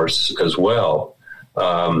 of course, as well.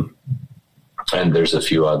 And there's a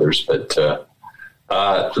few others, but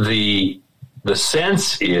the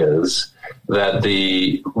sense is that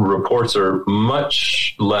the reports are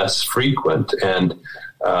much less frequent, and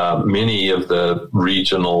many of the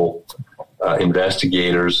regional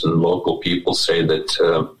investigators and local people say that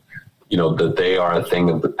that they are a thing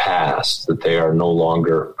of the past, that they are no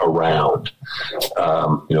longer around.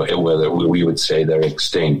 Whether we would say they're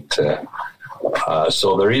extinct.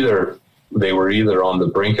 So they're either they were either on the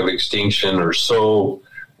brink of extinction or so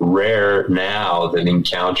rare now that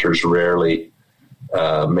encounters rarely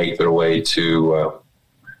make their way to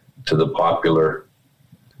the popular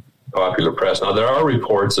press. Now, there are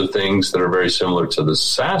reports of things that are very similar to the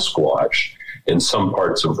Sasquatch in some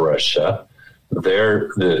parts of Russia.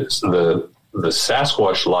 The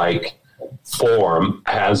Sasquatch-like form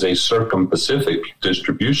has a circum-Pacific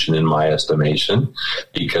distribution, in my estimation,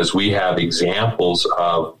 because we have examples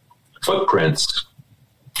of footprints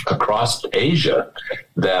across Asia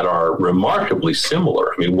that are remarkably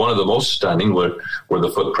similar. I mean, one of the most stunning were the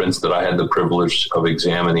footprints that I had the privilege of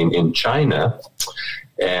examining in China,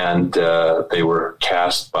 and they were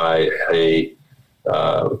cast by a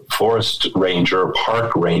forest ranger,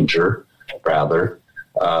 park ranger, rather,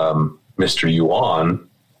 Mr. Yuan,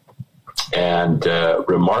 and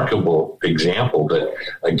remarkable example that,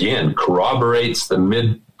 again, corroborates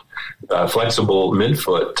the flexible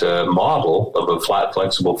midfoot model of a flat,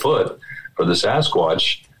 flexible foot for the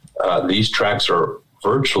Sasquatch. These tracks are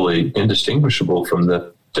virtually indistinguishable from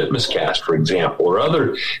the titmus cast, for example, or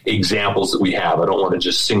other examples that we have. I don't want to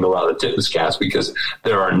just single out the titmus cast because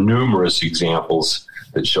there are numerous examples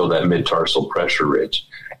that show that mid-tarsal pressure ridge.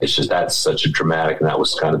 It's just that's such a dramatic, and that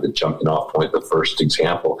was kind of the jumping off point, the first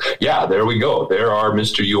example. Yeah, there we go. There are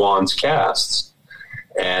Mr. Yuan's casts,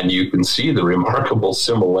 and you can see the remarkable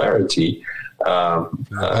similarity.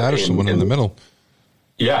 Patterson one in the middle.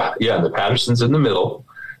 Yeah, the Patterson's in the middle.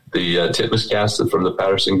 The titmus cast from the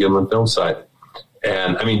Patterson-Gimlin film site.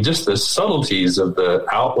 And, I mean, just the subtleties of the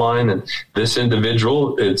outline, and this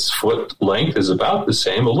individual, its foot length is about the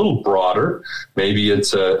same, a little broader. Maybe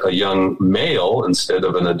it's a young male instead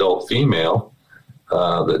of an adult female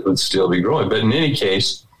that would still be growing. But in any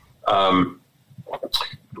case, one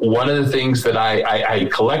of the things that I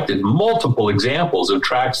collected multiple examples of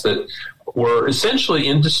tracks that were essentially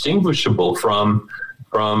indistinguishable from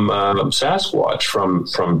Sasquatch,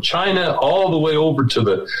 from China all the way over to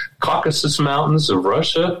the Caucasus Mountains of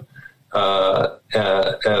Russia,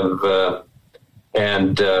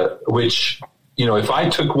 which, you know, if I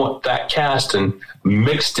took that cast and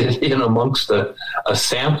mixed it in amongst a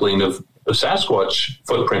sampling of Sasquatch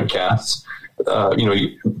footprint casts,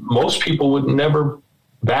 most people would never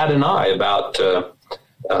bat an eye about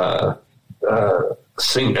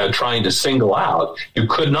trying to single out. You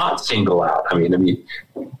could not single out. I mean,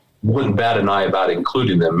 wouldn't bat an eye about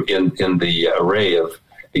including them in the array of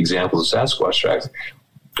examples of Sasquatch tracks.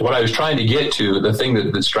 What I was trying to get to, the thing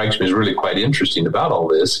that strikes me as really quite interesting about all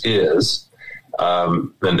this is,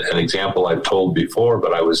 an example I've told before,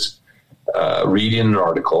 but I was reading an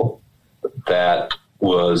article that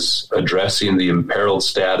was addressing the imperiled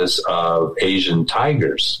status of Asian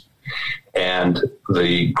tigers. And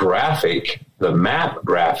the map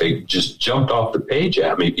graphic just jumped off the page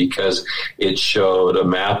at me because it showed a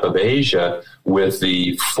map of Asia with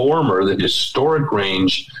the historic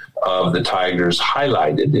range of the tigers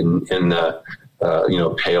highlighted in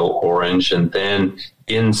pale orange, and then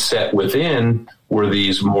inset within were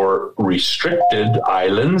these more restricted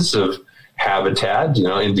islands of habitat,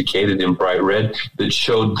 indicated in bright red, that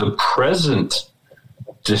showed the present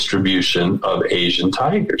distribution of Asian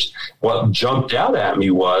tigers. What jumped out at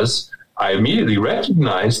me was I immediately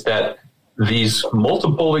recognized that these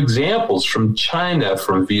multiple examples from China,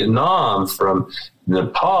 from Vietnam, from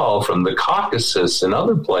Nepal, from the Caucasus and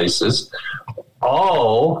other places,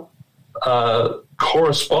 all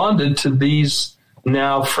corresponded to these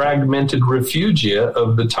now fragmented refugia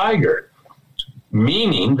of the tiger,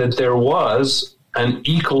 meaning that there was an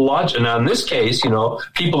ecological. Now, in this case,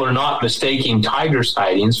 people are not mistaking tiger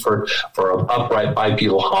sightings for an upright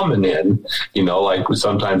bipedal hominin, like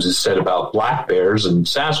sometimes is said about black bears and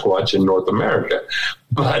Sasquatch in North America.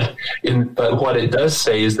 But what it does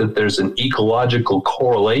say is that there's an ecological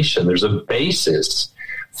correlation. There's a basis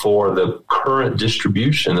for the current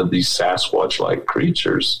distribution of these Sasquatch-like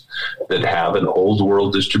creatures that have an old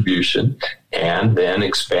world distribution and then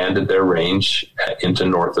expanded their range into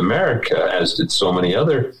North America, as did so many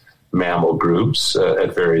other mammal groups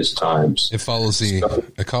at various times. It follows the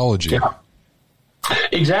ecology. Yeah.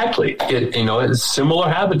 Exactly. It's similar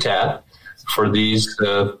habitat for these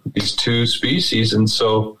two species, and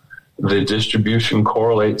so the distribution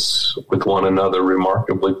correlates with one another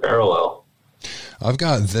remarkably parallel. I've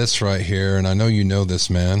got this right here, and I know you know this,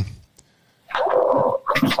 man.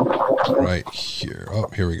 Right here. Oh,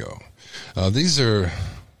 here we go. What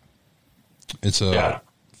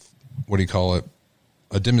do you call it?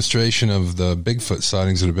 A demonstration of the Bigfoot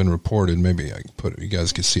sightings that have been reported. Maybe I can put it, you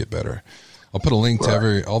guys can see it better. I'll put a link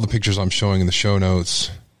to all the pictures I'm showing in the show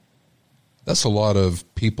notes. That's a lot of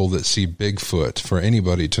people that see Bigfoot for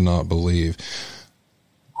anybody to not believe.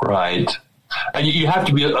 Right. And you have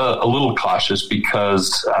to be a little cautious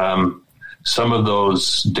because some of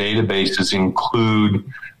those databases include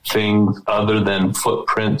things other than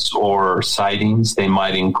footprints or sightings. They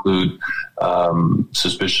might include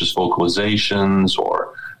suspicious vocalizations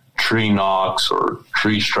or tree knocks or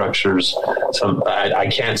tree structures. I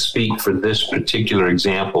can't speak for this particular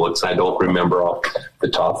example because I don't remember off the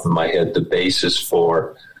top of my head the basis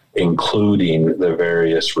for including the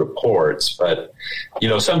various reports. But,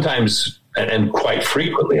 sometimes, and quite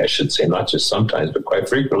frequently, I should say, not just sometimes, but quite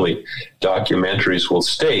frequently, documentaries will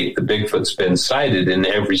state the Bigfoot's been sighted in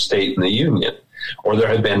every state in the Union, or there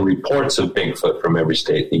have been reports of Bigfoot from every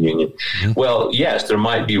state in the Union. Mm-hmm. Well, yes, there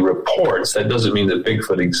might be reports. That doesn't mean that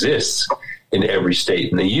Bigfoot exists in every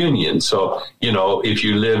state in the Union. So, if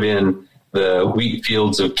you live in the wheat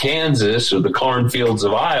fields of Kansas or the cornfields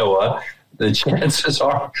of Iowa, the chances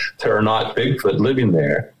are there are not Bigfoot living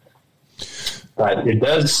there. But it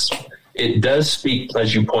does speak,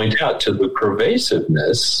 as you point out, to the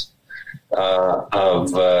pervasiveness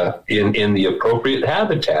in the appropriate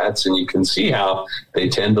habitats, and you can see how they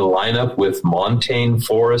tend to line up with montane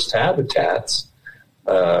forest habitats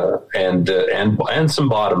and some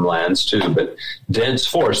bottomlands too. But dense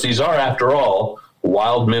forest. These are, after all,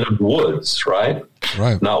 wild men of the woods, right?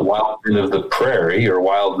 Right. Not wild men of the prairie or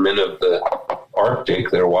wild men of the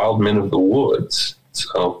Arctic. They're wild men of the woods.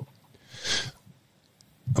 So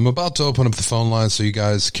I'm about to open up the phone line so you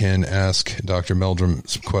guys can ask Dr. Meldrum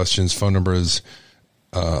some questions. Phone number is,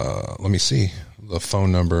 let me see the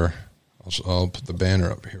phone number. I'll put the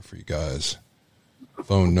banner up here for you guys.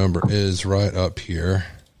 Phone number is right up here.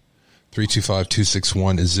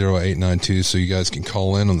 325-261-0892. So you guys can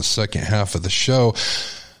call in on the second half of the show.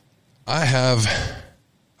 I have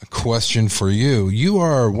a question for you. You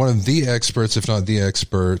are one of the experts, if not the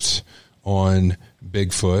experts, on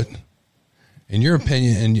Bigfoot. In your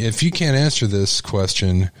opinion, and if you can't answer this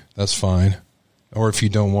question, that's fine. Or if you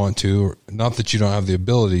don't want to, not that you don't have the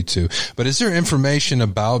ability to, but is there information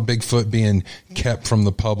about Bigfoot being kept from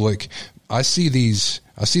the public? I see this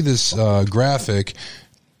graphic,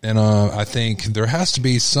 and I think there has to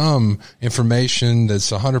be some information that's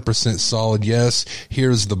 100% solid. Yes,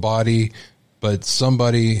 here's the body, but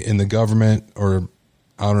somebody in the government, or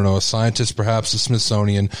I don't know, a scientist, perhaps the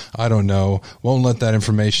Smithsonian, I don't know, won't let that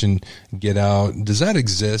information get out. Does that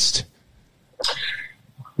exist?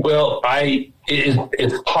 Well,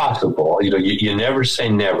 it's possible. You never say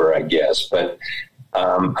never, I guess, but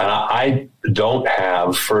and I don't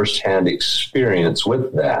have firsthand experience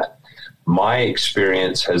with that. My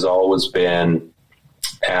experience has always been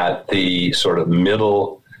at the sort of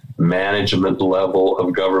middle management level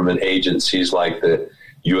of government agencies like the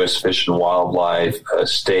U.S. Fish and Wildlife,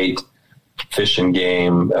 State Fish and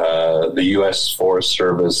Game, the U.S. Forest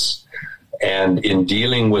Service. And in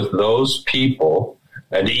dealing with those people,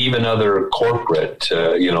 and even other corporate,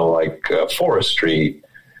 like forestry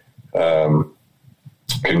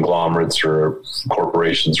conglomerates or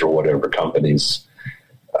corporations or whatever, companies,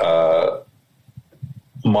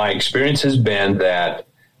 my experience has been that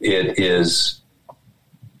it is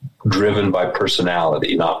driven by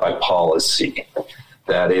personality, not by policy.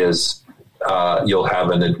 That is, you'll have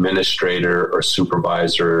an administrator or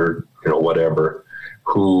supervisor, whatever,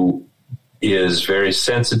 who is very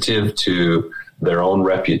sensitive to their own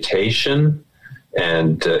reputation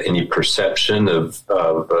and any perception of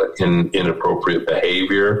inappropriate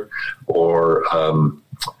behavior or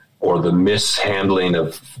the mishandling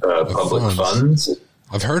of public funds.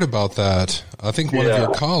 I've heard about that. I think one of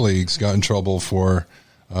your colleagues got in trouble for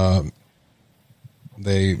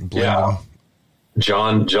they blamed him.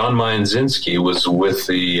 John Myanzinski was with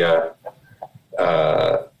the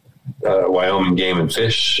Wyoming Game and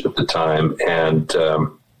Fish at the time, and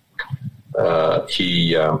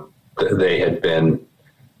they had been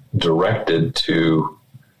directed to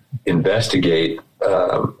investigate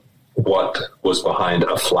what was behind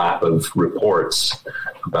a flap of reports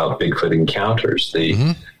about Bigfoot encounters.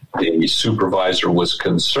 The supervisor was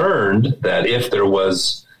concerned that if there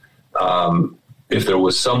was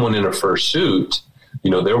someone in a fursuit,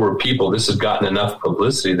 there were people, this has gotten enough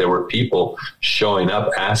publicity, there were people showing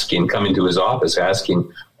up coming to his office asking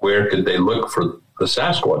where could they look for the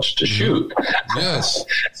Sasquatch to shoot. Yes.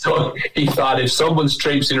 So he thought, if someone's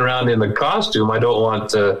traipsing around in the costume, I don't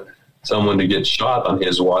want someone to get shot on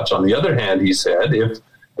his watch. On the other hand, he said, if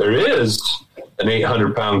there is an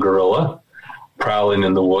 800-pound gorilla prowling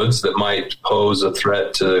in the woods that might pose a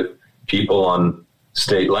threat to people on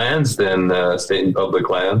state lands, then state and public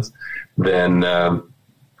lands, then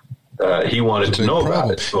he wanted to know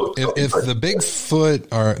about it. So, if the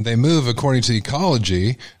Bigfoot they move according to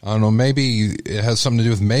ecology, I don't know, maybe it has something to do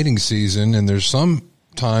with mating season, and there's some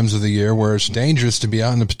times of the year where it's dangerous to be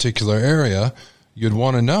out in a particular area. You'd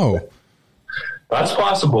want to know. That's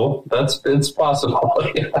possible. It's possible.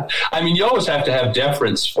 I mean, you always have to have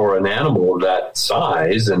deference for an animal of that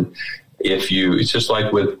size, and it's just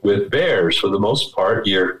like with bears. For the most part,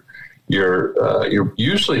 you're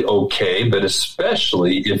usually okay, but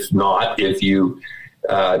especially if you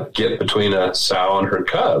get between a sow and her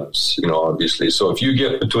cubs, obviously. So if you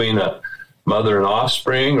get between a mother and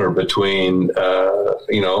offspring, or between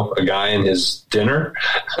a guy and his dinner,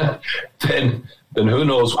 then who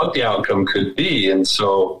knows what the outcome could be. And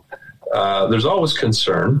so there's always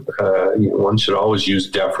concern. One should always use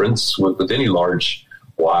deference with any large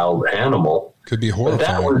wild animal. Could be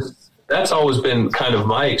horrifying. But that's always been kind of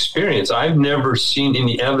my experience. I've never seen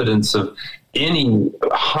any evidence of any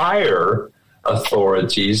higher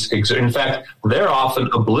authorities. In fact, they're often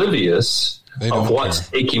oblivious of what's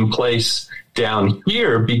taking place down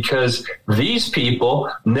here, because these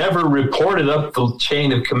people never reported up the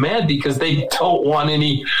chain of command, because they don't want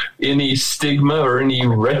any stigma or any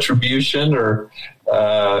retribution, or they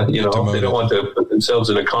don't want to put themselves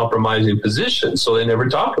in a compromising position, so they never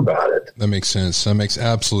talk about it. That makes sense. That makes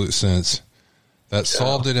absolute sense. That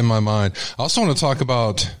solved it in my mind. I also want to talk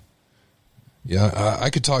about, I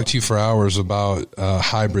could talk to you for hours about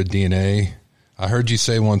hybrid DNA. I heard you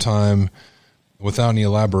say one time, without any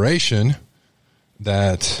elaboration,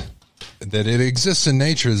 that it exists in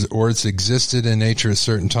nature, or it's existed in nature at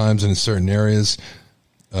certain times and in certain areas,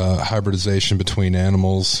 hybridization between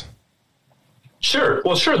animals. Sure.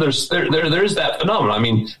 Well, sure. There's that phenomenon. I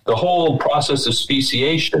mean, the whole process of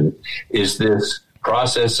speciation is this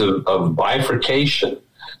process of bifurcation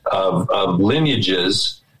of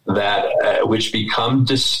lineages that which become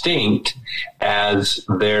distinct as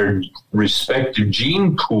their respective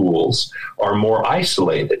gene pools are more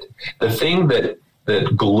isolated. The thing that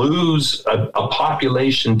glues a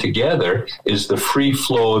population together is the free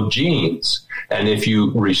flow of genes. And if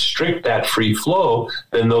you restrict that free flow,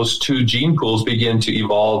 then those two gene pools begin to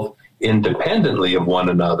evolve independently of one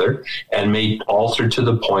another and may alter to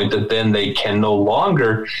the point that then they can no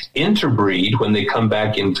longer interbreed when they come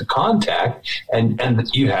back into contact, and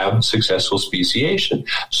you have successful speciation.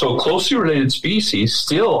 So closely related species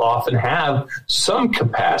still often have some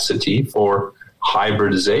capacity for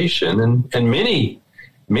hybridization, and many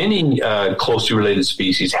closely related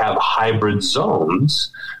species have hybrid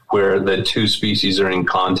zones where the two species are in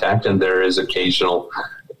contact, and there is occasional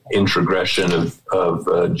introgression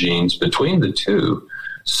of genes between the two.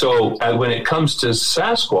 So when it comes to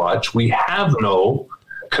Sasquatch, we have no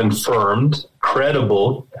confirmed,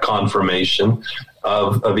 credible confirmation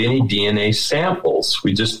of any DNA samples.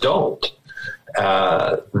 We just don't.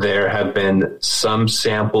 There have been some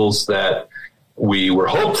samples that we were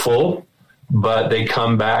hopeful, but they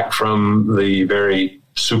come back from the very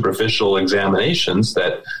superficial examinations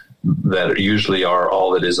that usually are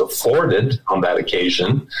all that is afforded on that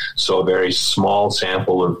occasion. So a very small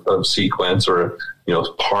sample of sequence, or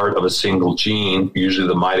part of a single gene, usually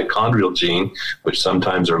the mitochondrial gene, which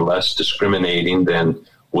sometimes are less discriminating than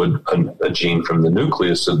would a gene from the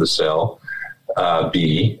nucleus of the cell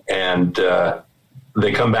be, and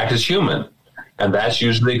they come back as human. And that's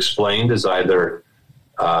usually explained as either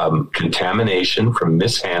contamination from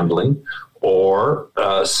mishandling, or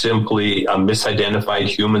simply a misidentified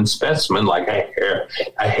human specimen, like a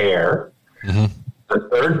hair. Mm-hmm. The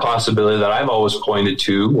third possibility that I've always pointed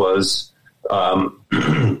to was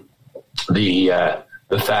the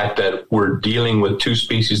fact that we're dealing with two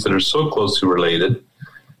species that are so closely related,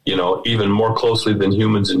 even more closely than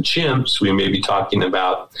humans and chimps. We may be talking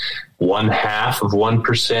about 0.5% of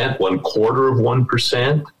 1%, 1/4 of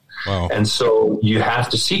 1%. Wow. And so you have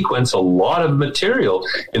to sequence a lot of material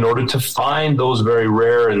in order to find those very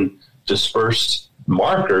rare and dispersed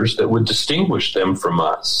markers that would distinguish them from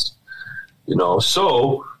us.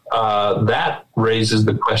 So that raises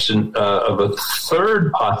the question of a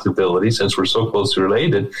third possibility, since we're so closely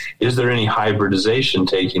related. Is there any hybridization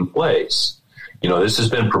taking place? This has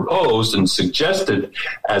been proposed and suggested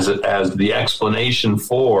as the explanation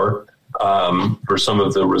for some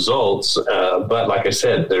of the results. But like I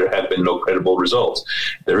said, there have been no credible results.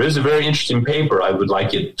 There is a very interesting paper I would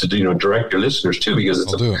like it to direct your listeners to, because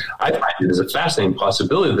I find it is a fascinating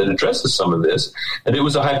possibility that addresses some of this. And it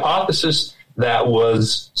was a hypothesis that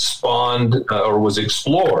was spawned or was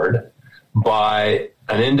explored by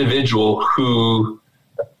an individual who,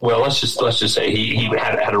 well, let's just say he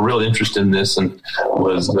had a real interest in this and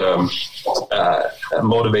was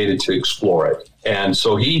motivated to explore it. And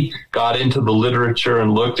so he got into the literature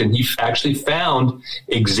and looked, and he actually found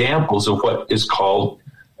examples of what is called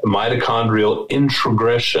mitochondrial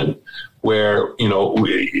introgression, where,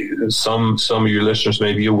 some of your listeners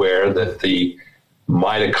may be aware that the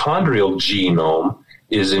mitochondrial genome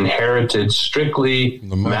is inherited strictly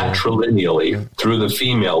matrilineally through the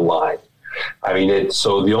female line. I mean,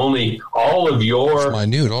 all of your... It's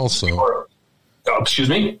minute also. Excuse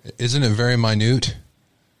me? Isn't it very minute?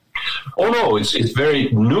 Oh, no, it's very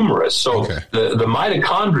numerous. So the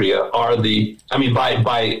mitochondria are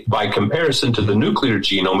by comparison to the nuclear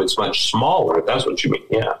genome, it's much smaller, if that's what you mean.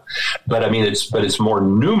 Yeah. But it's more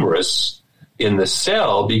numerous in the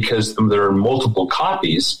cell because there are multiple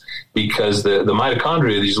copies, because the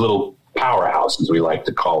mitochondria are these little powerhouses, we like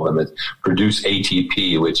to call them, that produce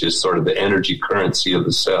ATP, which is sort of the energy currency of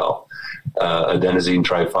the cell, adenosine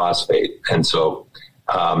triphosphate. And so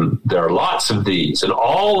there are lots of these, and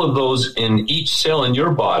all of those in each cell in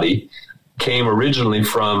your body came originally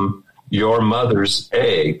from your mother's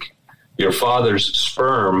egg. Your father's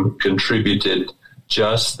sperm contributed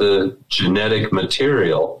just the genetic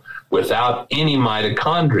material without any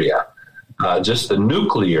mitochondria, just the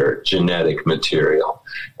nuclear genetic material.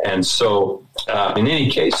 And so, in any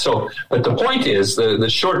case, but the point is, the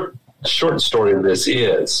short story of this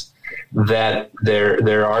is that there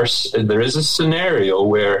is a scenario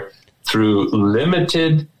where, through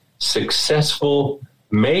limited successful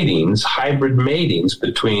matings, hybrid matings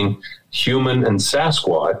between human and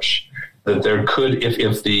Sasquatch, that there could,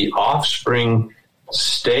 if the offspring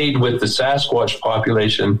stayed with the Sasquatch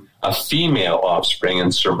population, a female offspring,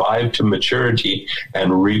 and survived to maturity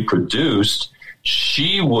and reproduced,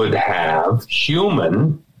 she would have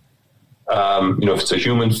human, if it's a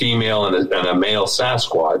human female and a male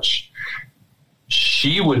Sasquatch,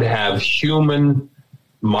 she would have human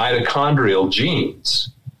mitochondrial genes.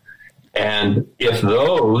 And if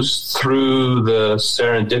those, through the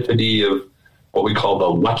serendipity of what we call the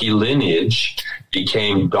lucky lineage,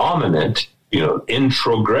 became dominant,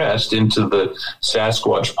 introgressed into the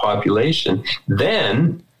Sasquatch population,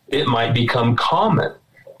 then it might become common.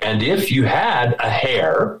 And if you had a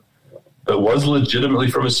hair that was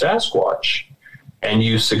legitimately from a Sasquatch, and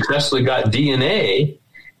you successfully got DNA,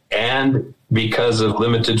 and because of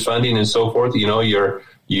limited funding and so forth,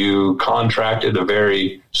 you contracted a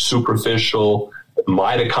very superficial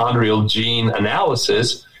mitochondrial gene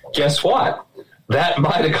analysis, guess what? That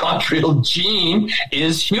mitochondrial gene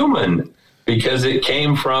is human, because it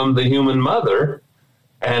came from the human mother,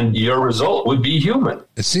 and your result would be human.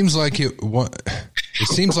 It seems like it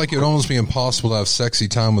would almost be impossible to have sexy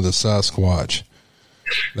time with a Sasquatch.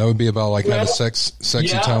 That would be about having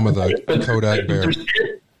sexy time with a Kodak bear.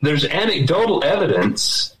 There's anecdotal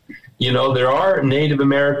evidence. There are Native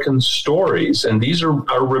American stories, and these are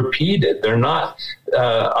repeated. They're not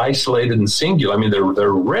isolated and singular. I mean, they're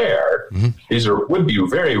rare. Mm-hmm. These would be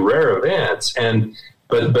very rare events,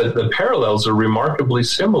 but the parallels are remarkably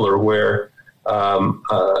similar. Where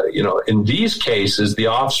in these cases, the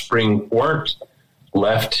offspring weren't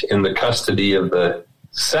left in the custody of the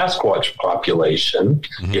Sasquatch population,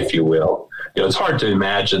 mm-hmm. if you will. It's hard to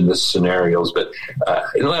imagine the scenarios, but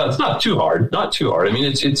it's not too hard. I mean,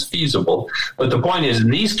 it's feasible. But the point is, in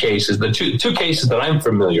these cases, the two cases that I'm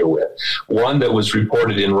familiar with, one that was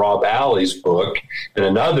reported in Rob Alley's book, and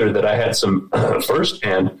another that I had some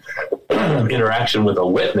firsthand interaction with a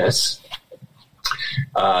witness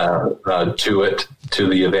to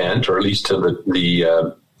the event, or at least to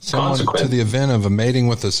the consequence. To the event of a mating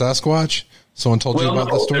with a Sasquatch? Someone told you about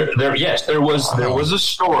the story? There was a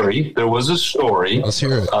story. There was a story. Let's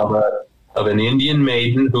hear it. Of an Indian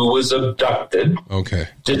maiden who was abducted. Okay.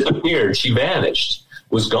 Disappeared. She vanished.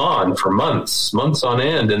 Was gone for months on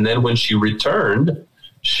end. And then when she returned,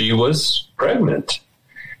 she was pregnant.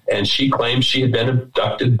 And she claimed she had been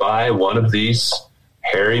abducted by one of these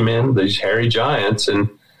hairy men, these hairy giants, and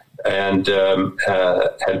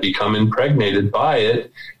had become impregnated by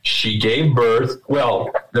it. She gave birth.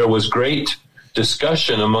 Well, there was great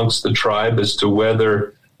discussion amongst the tribe as to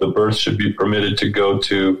whether the birth should be permitted to go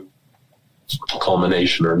to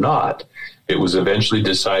culmination or not. It was eventually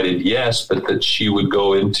decided yes, but that she would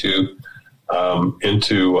go into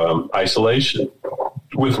isolation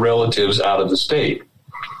with relatives out of the state.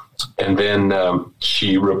 And then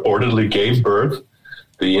she reportedly gave birth.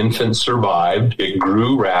 The infant survived. It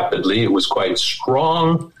grew rapidly. It was quite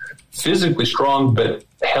strong, physically strong, but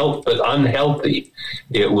unhealthy.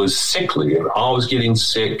 It was sickly and always getting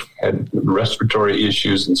sick, had respiratory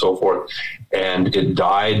issues and so forth. And it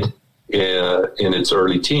died in its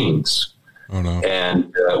early teens. Oh, no.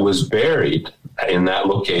 And was buried in that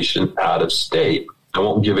location out of state. I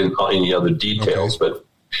won't give in any other details, but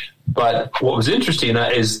what was interesting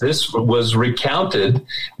is this was recounted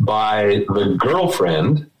by the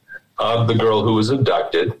girlfriend of the girl who was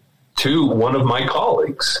abducted to one of my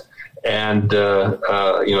colleagues. And,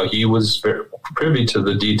 he was very privy to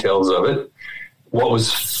the details of it.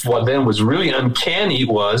 What then was really uncanny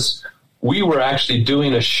was we were actually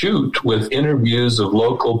doing a shoot with interviews of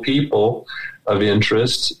local people of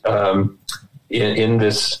interest in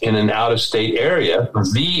an out-of-state area,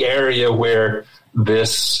 the area where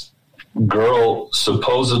this girl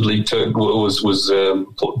supposedly was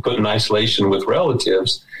put in isolation with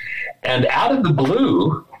relatives. And out of the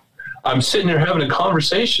blue, I'm sitting there having a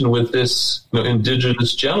conversation with this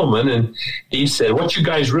indigenous gentleman, and he said, what you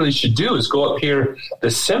guys really should do is go up here, the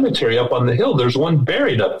cemetery up on the hill. There's one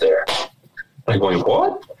buried up there. I'm going,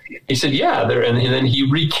 what? He said, yeah, there. And then he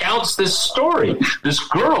recounts this story. This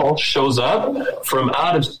girl shows up from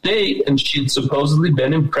out of state, and she'd supposedly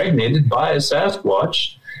been impregnated by a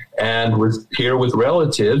Sasquatch and was here with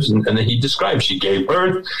relatives. And then he described, she gave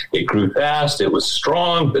birth, it grew fast, it was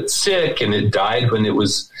strong but sick, and it died when it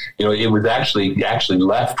was, it was actually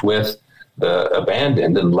left with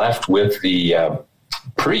abandoned and left with the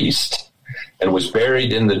priest, and was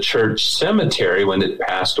buried in the church cemetery when it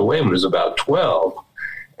passed away when it was about 12.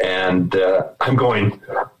 And I'm going,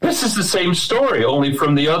 this is the same story, only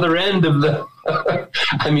from the other end of the...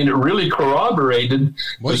 it really corroborated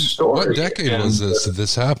the story. What decade was this that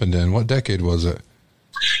this happened in? What decade was it?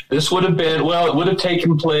 This would have been, it would have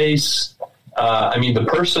taken place...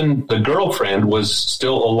 the girlfriend was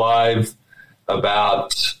still alive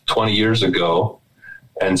about 20 years ago.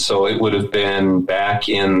 And so it would have been back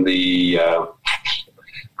in the...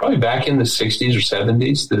 probably back in the 60s or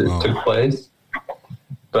 70s that it took place.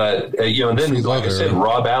 But, and then, like I said,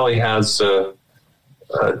 Rob Alley has a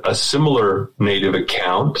similar native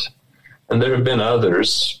account, and there have been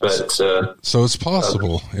others. But so it's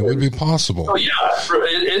possible. It would be possible. Oh, yeah,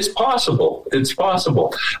 it's possible. It's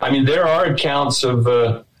possible. There are accounts of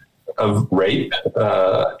rape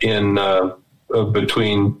in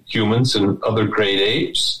between humans and other great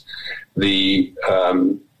apes. The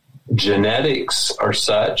genetics are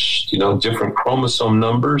such, different chromosome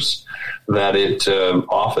numbers, that it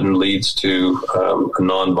often leads to a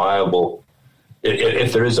non-viable,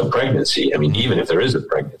 if there is a pregnancy, even if there is a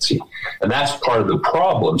pregnancy. And that's part of the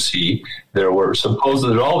problem. See, there were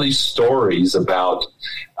supposedly all these stories about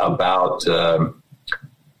World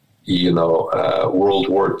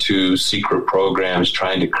War II secret programs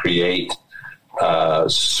trying to create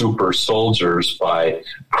super soldiers by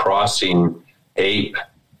crossing ape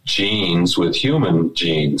genes with human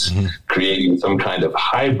genes, creating some kind of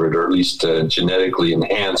hybrid, or at least genetically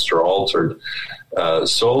enhanced or altered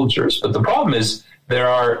soldiers. But the problem is there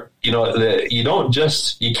are, you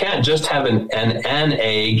can't just have an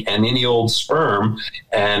egg and any old sperm,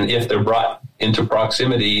 and if they're brought into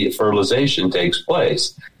proximity, fertilization takes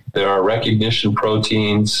place. There are recognition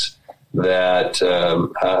proteins that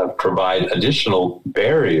provide additional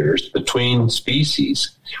barriers between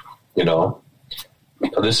species,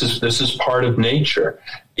 This is part of nature.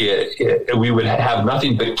 We would have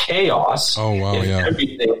nothing but chaos if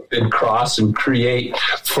everything could cross and create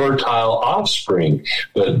fertile offspring.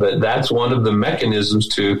 But that's one of the mechanisms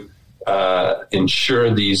to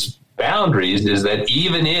ensure these boundaries, is that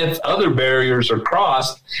even if other barriers are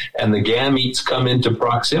crossed and the gametes come into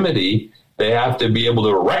proximity, they have to be able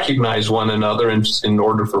to recognize one another in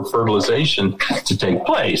order for fertilization to take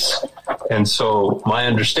place. And so my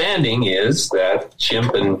understanding is that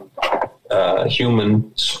chimp and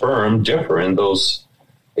human sperm differ in those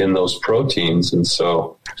proteins, and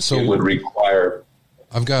so it would require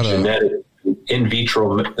genetic in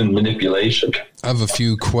vitro manipulation. I have a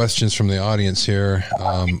few questions from the audience here.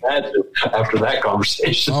 After that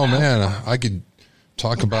conversation, oh man, I could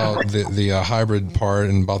talk about the hybrid part,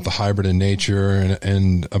 and about the hybrid in nature,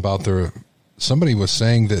 and about somebody was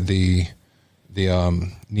saying that the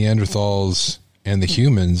Neanderthals and the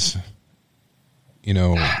humans,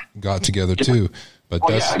 got together too. But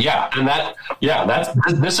this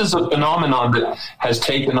is a phenomenon that has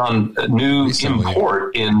taken on new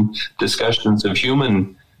import in discussions of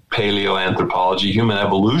human paleoanthropology, human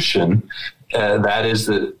evolution. That is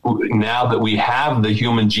that now that we have the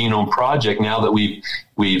Human Genome Project, now that we've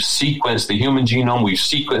sequenced the human genome, we've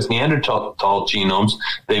sequenced Neanderthal genomes,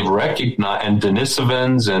 they've recognized, and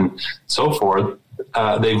Denisovans and so forth,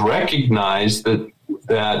 they've recognized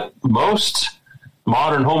that most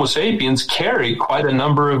modern Homo sapiens carry quite a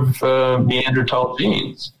number of Neanderthal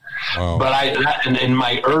genes. Wow. But in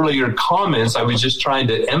my earlier comments, I was just trying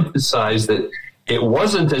to emphasize that it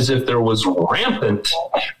wasn't as if there was rampant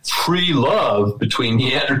free love between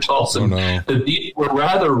Neanderthals and that these were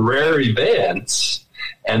rather rare events.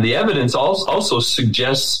 And the evidence also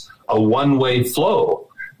suggests a one-way flow.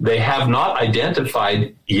 They have not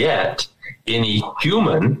identified yet any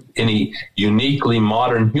uniquely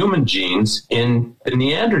modern human genes in the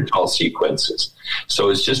Neanderthal sequences. So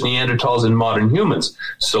it's just Neanderthals and modern humans.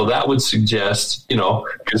 So that would suggest,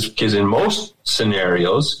 because in most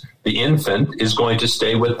scenarios, the infant is going to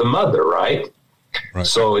stay with the mother, right?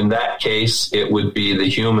 So in that case, it would be the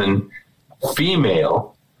human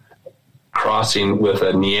female crossing with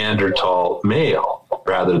a Neanderthal male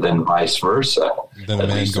rather than vice versa. Then a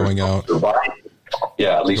man going out.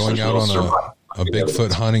 Yeah, at least going out on a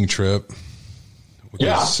Bigfoot hunting trip with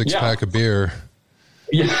a six-pack of beer.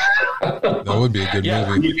 Yeah. That would be a good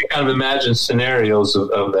movie. You can kind of imagine scenarios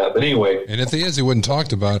of that. But anyway. And if he is, he wouldn't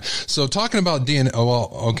talk about it. So talking about DNA,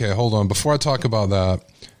 okay, hold on. Before I talk about that,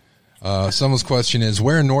 someone's question is,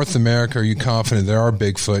 where in North America are you confident there are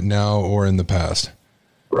Bigfoot now or in the past?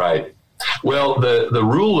 Right. Well, the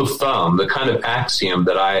rule of thumb, the kind of axiom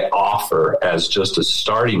that I offer as just a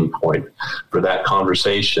starting point for that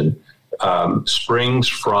conversation springs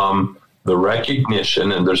from the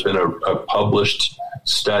recognition, and there's been a published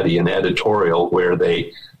study, an editorial, where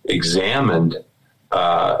they examined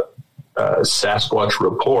Sasquatch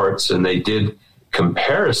reports, and they did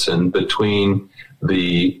comparison between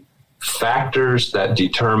the factors that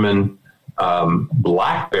determine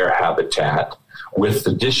black bear habitat with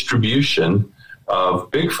the distribution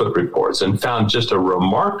of Bigfoot reports, and found just a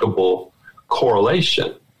remarkable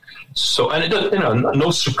correlation. So, and it does,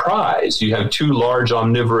 no surprise, you have two large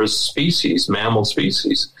omnivorous species, mammal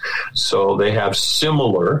species. So they have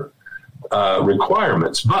similar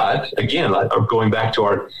requirements. But again, going back to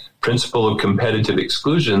our principle of competitive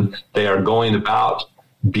exclusion, they are going about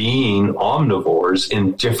being omnivores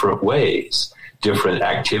in different ways. Different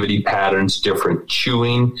activity patterns, different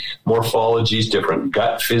chewing morphologies, different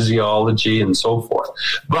gut physiology, and so forth.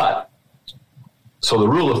 But, so the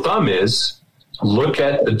rule of thumb is, look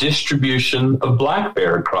at the distribution of black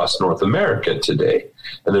bear across North America today.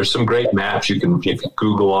 And there's some great maps. If you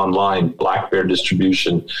Google online black bear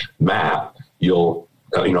distribution map, you'll,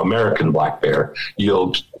 American black bear,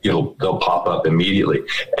 they'll pop up immediately.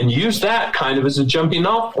 And use that kind of as a jumping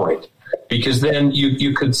off point. Because then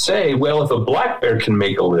you could say, well, if a black bear can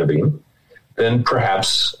make a living, then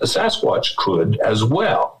perhaps a Sasquatch could as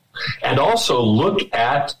well. And also look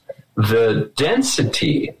at the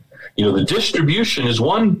density. The distribution is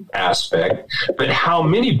one aspect, but how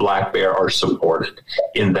many black bear are supported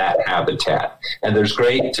in that habitat? And there's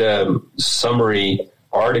great summary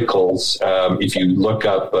articles. If you look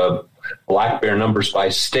up black bear numbers by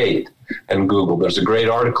state, and Google, there's a great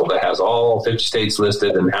article that has all 50 states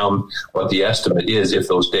listed and what the estimate is if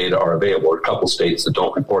those data are available. Or a couple states that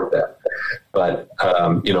don't report that. But,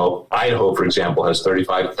 Idaho, for example, has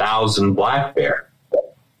 35,000 black bear.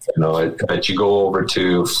 But you go over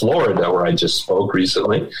to Florida, where I just spoke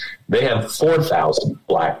recently, they have 4,000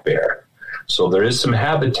 black bear. So there is some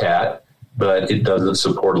habitat, but it doesn't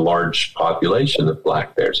support a large population of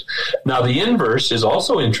black bears. Now, the inverse is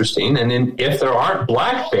also interesting. And if there aren't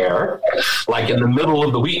black bear, like in the middle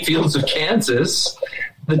of the wheat fields of Kansas,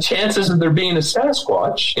 the chances of there being a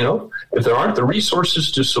Sasquatch, if there aren't the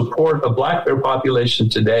resources to support a black bear population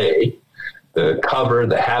today, the cover,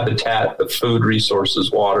 the habitat, the food resources,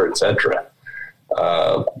 water, etc.,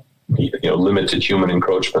 limited human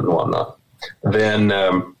encroachment and whatnot, then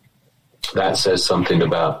that says something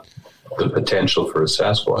about the potential for a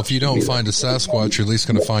Sasquatch. If you don't find a Sasquatch, you're at least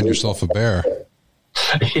going to find yourself a bear.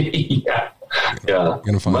 Yeah, you're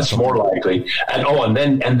going to find much something more likely. And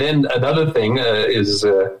then another thing is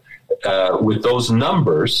with those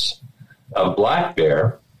numbers of black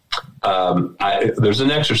bear. There's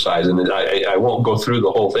an exercise, and I won't go through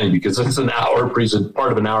the whole thing because it's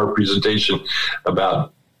part of an hour presentation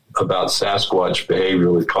about Sasquatch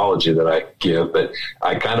behavioral ecology that I give, but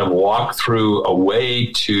I kind of walk through a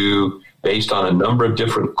way to, based on a number of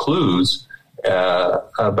different clues,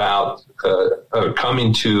 about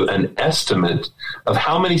coming to an estimate of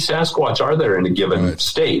how many Sasquatch are there in a given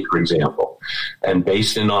state, for example, and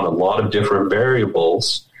based on a lot of different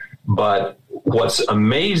variables. But what's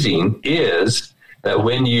amazing is that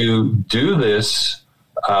when you do this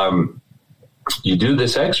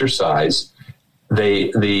exercise,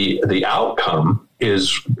 the outcome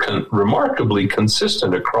is remarkably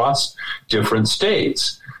consistent across different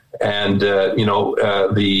states, and the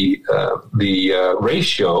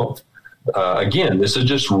ratio. Again, this is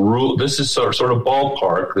just rule. This is sort of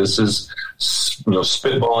ballpark. This is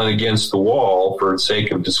spitballing against the wall for the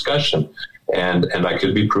sake of discussion. and I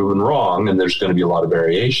could be proven wrong, and there's going to be a lot of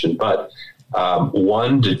variation, but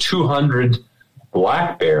 1 to 200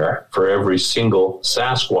 black bear for every single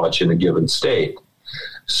Sasquatch in a given state.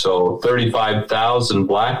 So 35,000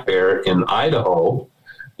 black bear in Idaho,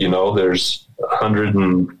 there's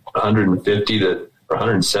 150 to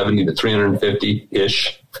 170 to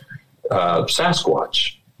 350-ish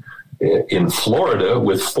Sasquatch. In Florida,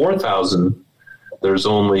 with 4,000, there's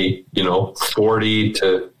only, 40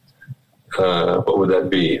 to, what would that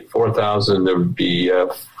be? 4,000, there would be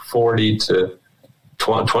 40 to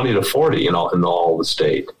 20 to 40 in all the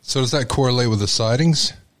state. So does that correlate with the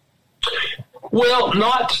sightings? Well,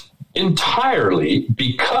 not entirely,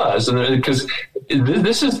 because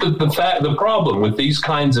this is the problem with these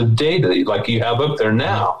kinds of data, like you have up there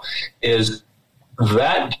now, is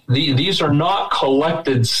that these are not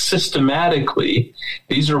collected systematically.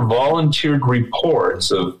 These are volunteered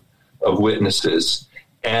reports of witnesses.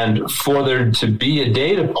 And for there to be a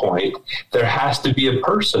data point, there has to be a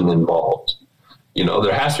person involved.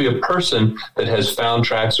 There has to be a person that has found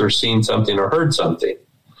tracks or seen something or heard something.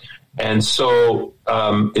 And so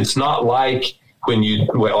it's not like when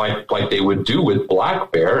like they would do with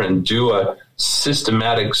black bear and do a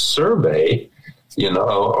systematic survey,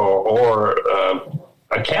 or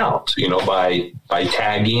account, by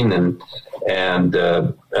tagging and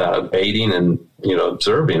baiting and,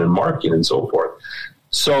 observing and marking and so forth.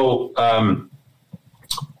 So,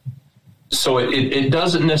 it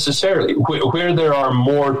doesn't necessarily, where there are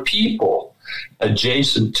more people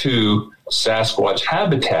adjacent to Sasquatch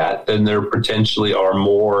habitat, then there potentially are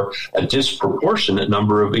a disproportionate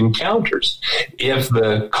number of encounters. If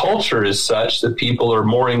the culture is such that people are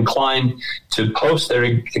more inclined to post their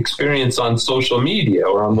experience on social media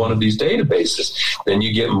or on one of these databases, then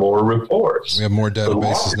you get more reports. We have more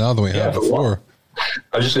databases now than we had before.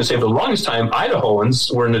 I was just going to say, for the longest time,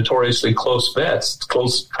 Idahoans were notoriously close vests,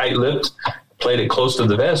 close, tight-lipped, played it close to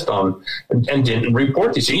the vest and didn't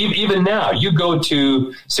report these. Even now, you go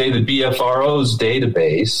to, say, the BFRO's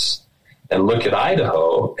database and look at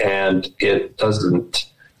Idaho, and it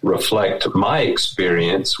doesn't reflect my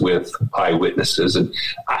experience with eyewitnesses. And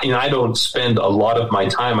I don't spend a lot of my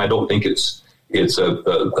time. I don't think it's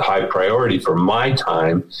a high priority for my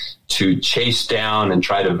time to chase down and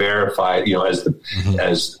try to verify,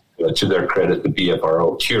 as to their credit, the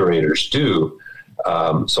BFRO curators do.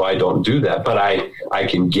 So I don't do that, but I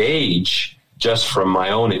can gauge just from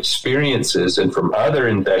my own experiences and from other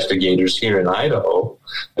investigators here in Idaho.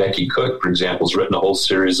 Becky Cook, for example, has written a whole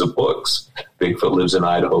series of books. Bigfoot lives in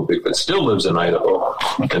Idaho. Bigfoot still lives in Idaho,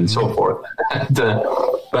 and so forth.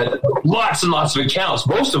 But lots and lots of accounts,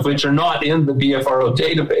 most of which are not in the BFRO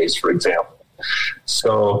database, for example.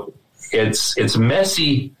 So it's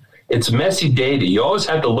messy. It's messy data. You always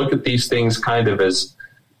have to look at these things kind of as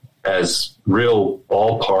real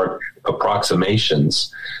ballpark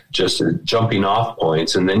approximations, just jumping off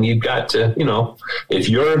points. And then you've got to, if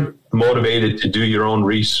you're motivated to do your own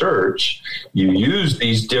research, you use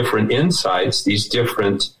these different insights, these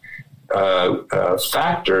different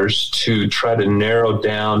factors to try to narrow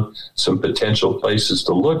down some potential places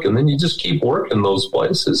to look. And then you just keep working those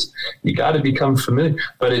places. You got to become familiar.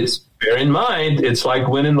 But bear in mind, it's like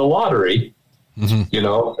winning the lottery. Mm-hmm.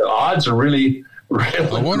 The odds are really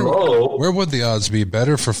low. Where would the odds be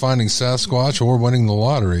better for finding Sasquatch or winning the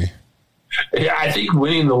lottery? Yeah, I think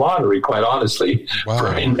winning the lottery, quite honestly, wow.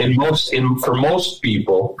 for most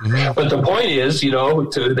people. Mm-hmm. But the point is,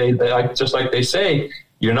 just like they say,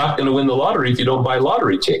 you're not going to win the lottery if you don't buy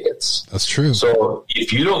lottery tickets. That's true. So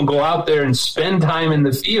if you don't go out there and spend time in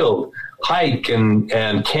the field, hike and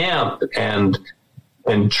camp and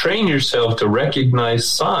train yourself to recognize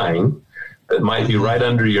sign that might be right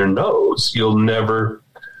under your nose, you'll never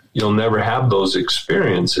have those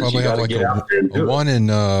experiences. Probably have like a 1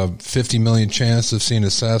 in 50 million chance of seeing a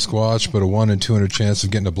Sasquatch, but a 1 in 200 chance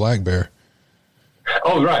of getting a black bear.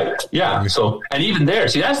 Oh, right. Yeah. So, and even there,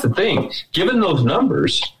 see, that's the thing. Given those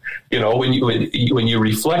numbers, when you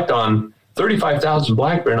reflect on 35,000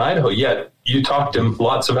 black bear in Idaho, yet you talk to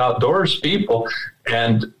lots of outdoors people,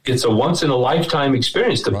 and it's a once in a lifetime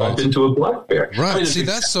experience to bump into a black bear. Right. See,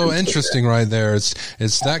 that's so interesting right there.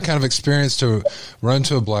 It's that kind of experience to run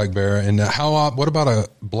to a black bear. And what about a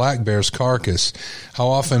black bear's carcass? How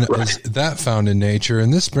often is that found in nature?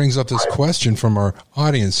 And this brings up this question from our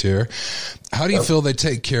audience here. How do you feel they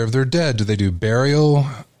take care of their dead? Do they do burial?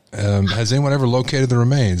 Has anyone ever located the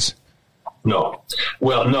remains? No.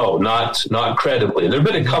 Well, no, not credibly. There have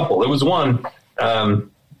been a couple. There was one, I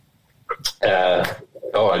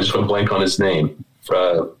just went blank on his name.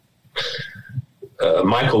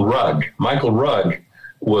 Michael Rugg. Michael Rugg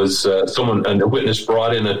was a witness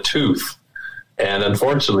brought in a tooth And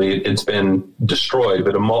unfortunately, it's been destroyed,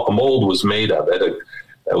 but a mold was made of it.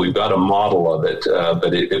 We've got a model of it,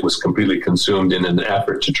 but it was completely consumed in an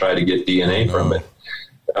effort to try to get DNA from it.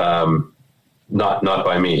 Not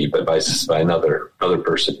by me, but by another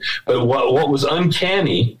person. But what was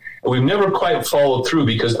uncanny, we've never quite followed through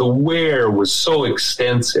because the wear was so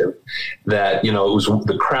extensive that,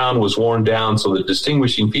 the crown was worn down, so the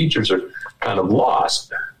distinguishing features are kind of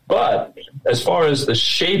lost. But as far as the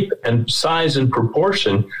shape and size and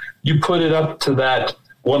proportion, you put it up to that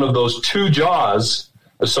one of those two jaws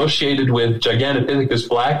associated with Gigantopithecus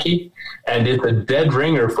blacki, and it's a dead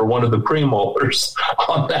ringer for one of the premolars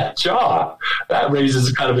on that jaw. That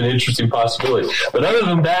raises kind of an interesting possibility. But other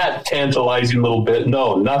than that tantalizing little bit,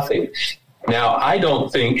 no, nothing. Now, I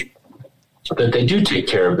don't think that they do take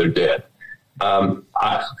care of their dead.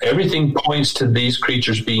 Everything points to these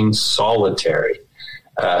creatures being solitary.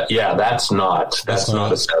 That's not a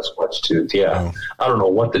Sasquatch tooth. Yeah. No. I don't know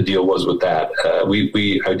what the deal was with that.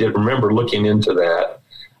 I did remember looking into that.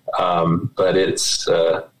 But it's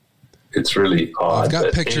really odd. I've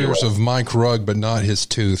got pictures of Mike Rugg, but not his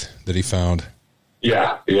tooth that he found.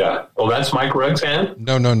 Yeah. Oh, that's Mike Rugg's hand?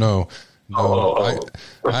 No.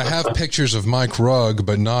 I have pictures of Mike Rugg,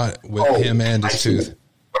 but not with him and his tooth.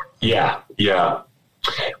 Yeah.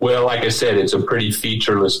 Well, like I said, it's a pretty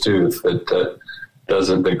featureless tooth that the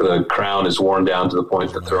crown is worn down to the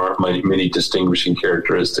point that there aren't many distinguishing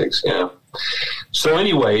characteristics. Yeah. So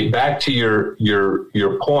anyway, back to your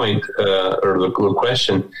point or the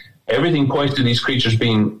question. Everything points to these creatures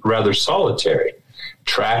being rather solitary.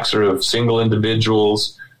 Tracks are of single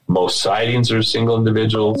individuals. Most sightings are single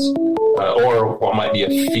individuals, or what might be a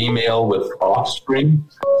female with offspring.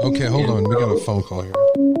 Okay, hold on. We got a phone call here.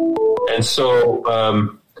 And so,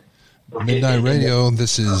 Midnight Radio.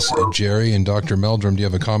 This is Jerry and Dr. Meldrum. Do you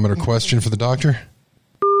have a comment or question for the doctor?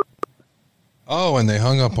 Oh, and they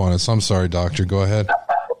hung up on us. I'm sorry, doctor. Go ahead.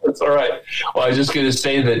 That's all right. Well, I was just going to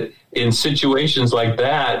say that in situations like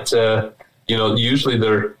that, usually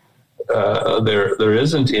there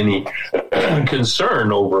isn't any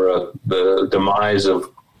concern over the demise of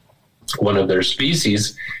one of their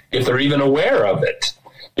species if they're even aware of it.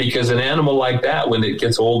 Because an animal like that, when it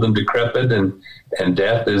gets old and decrepit and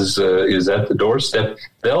death is at the doorstep,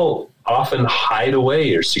 they'll often hide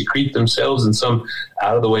away or secrete themselves in some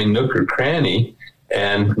out-of-the-way nook or cranny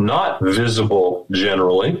and not visible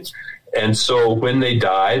generally. And so when they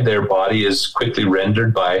die, their body is quickly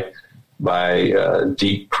rendered by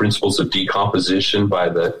principles of decomposition, by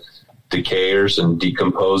the decayers and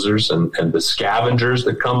decomposers and the scavengers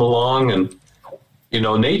that come along. And,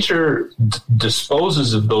 nature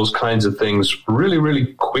disposes of those kinds of things really,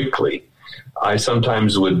 really quickly. I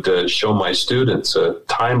sometimes would show my students a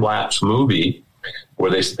time-lapse movie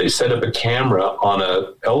where they set up a camera on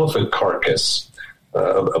an elephant carcass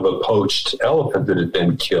of a poached elephant that had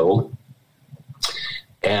been killed.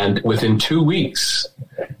 And within 2 weeks,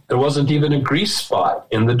 there wasn't even a grease spot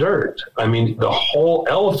in the dirt. I mean, the whole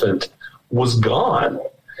elephant was gone,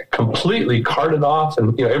 completely carted off,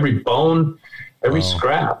 and every bone, every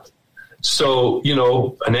scrap. So,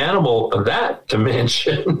 an animal of that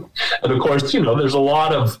dimension, and of course, there's a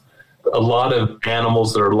lot of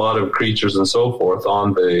animals, there are a lot of creatures and so forth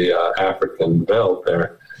on the African belt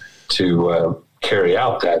there to carry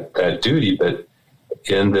out that duty. But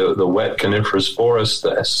in the wet coniferous forest,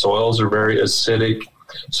 the soils are very acidic.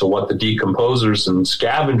 So what the decomposers and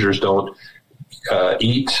scavengers don't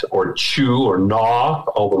eat or chew or gnaw,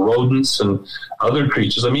 all the rodents and other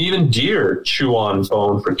creatures. I mean, even deer chew on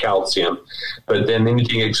bone for calcium, but then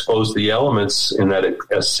anything exposed to the elements in that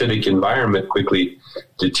acidic environment quickly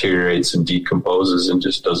deteriorates and decomposes and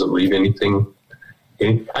just doesn't leave anything.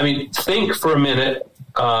 I mean, think for a minute,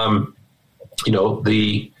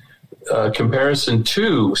 the comparison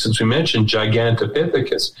to, since we mentioned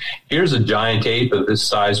Gigantopithecus, here's a giant ape of this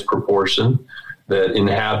size proportion that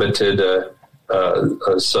inhabited a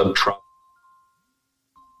subtropical.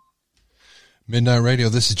 Midnight Radio,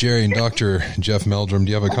 this is Jerry and Dr. Jeff Meldrum.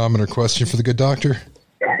 Do you have a comment or question for the good doctor?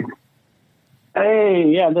 Hey,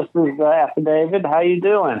 yeah, this is David. How you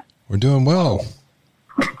doing? We're doing well.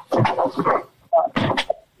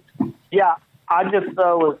 Yeah, I just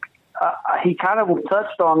was, he kind of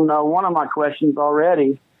touched on one of my questions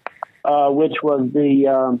already, which was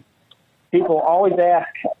the people always ask,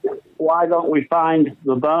 why don't we find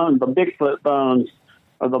the Bigfoot bones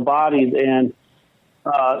or the bodies? And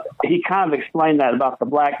he kind of explained that about the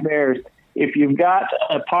black bears. If you've got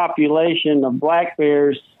a population of black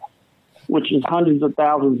bears, which is hundreds of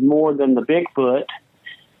thousands more than the Bigfoot,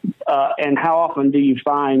 and how often do you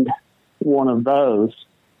find one of those?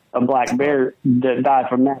 a black bear that died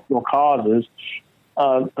from natural causes.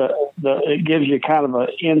 It gives you kind of an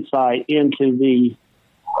insight into the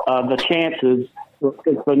chances.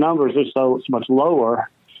 If the numbers are so much lower,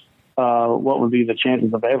 what would be the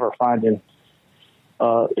chances of ever finding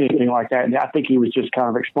anything like that? And I think he was just kind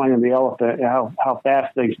of explaining the elephant and how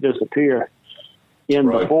fast things disappear in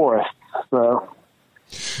the forest. So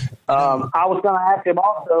I was going to ask him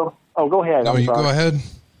also. Oh, go ahead. No, you go ahead.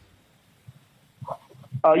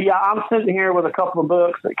 Yeah, I'm sitting here with a couple of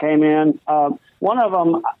books that came in. One of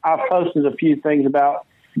them I've posted a few things about.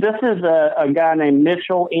 This is a guy named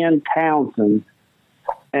Mitchell N. Townsend,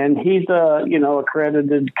 and he's a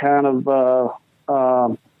accredited kind of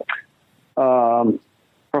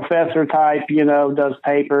professor type. Does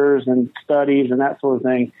papers and studies and that sort of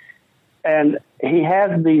thing. And he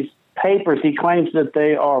has these papers. He claims that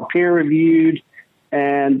they are peer reviewed,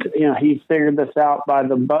 and he's figured this out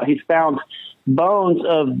he's found bones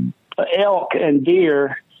of elk and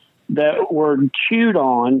deer that were chewed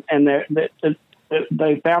on, and they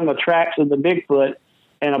found the tracks of the Bigfoot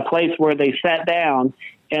in a place where they sat down,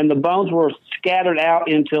 and the bones were scattered out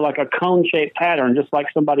into like a cone-shaped pattern, just like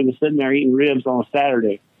somebody was sitting there eating ribs on a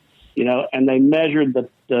Saturday, and they measured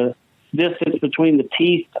the distance between the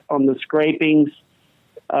teeth on the scrapings.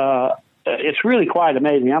 It's really quite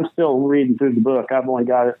amazing. I'm still reading through the book. I've only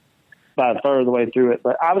got it about a third of the way through it,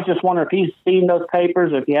 but I was just wondering if he's seen those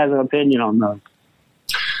papers, if he has an opinion on those.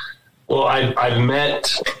 Well, I've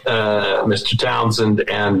met Mr. Townsend,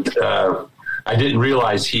 and I didn't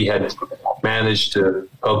realize he had managed to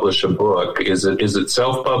publish a book. Is it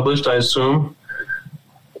self-published, I assume?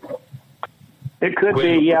 It could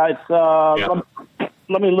be, yeah. It's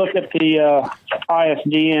let me look at the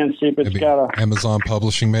ISDN, see if it's got a Amazon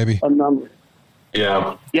Publishing, maybe a number.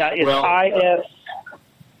 Yeah. Yeah, it's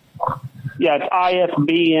it's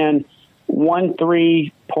ISBN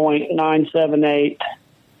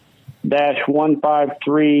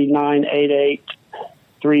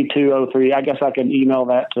 13.978-153-988-3203. I guess I can email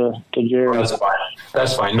that to Jerry.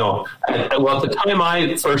 That's fine. No. Well, at the time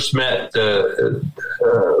I first met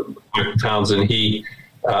Michael Townsend, he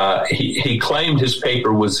claimed his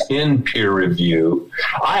paper was in peer review.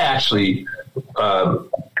 I actually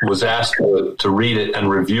was asked to read it and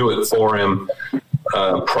review it for him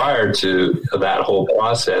prior to that whole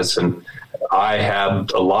process, and I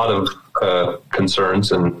had a lot of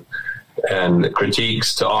concerns and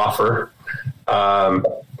critiques to offer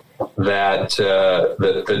that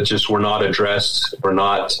just were not addressed, were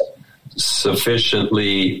not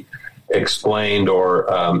sufficiently explained or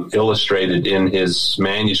illustrated in his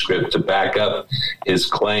manuscript to back up his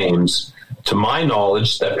claims. To my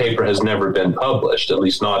knowledge, that paper has never been published, at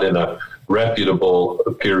least not in a reputable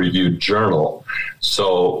peer-reviewed journal.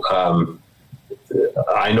 So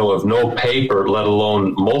I know of no paper, let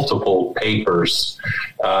alone multiple papers.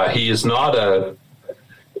 He's not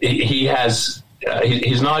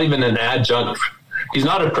even an adjunct. He's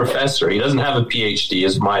not a professor. He doesn't have a PhD,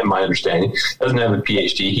 is my understanding. He doesn't have a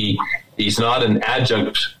PhD. He's not an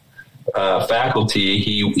adjunct faculty.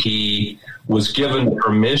 He was given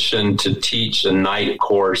permission to teach a night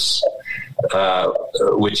course,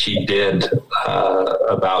 which he did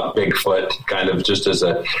about Bigfoot, kind of just as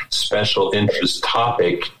a special interest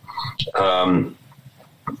topic.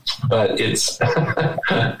 But it's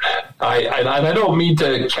I don't mean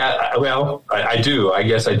to I do. I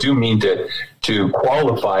guess I do mean to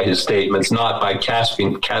qualify his statements, not by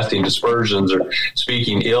casting dispersions or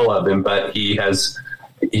speaking ill of him, but he has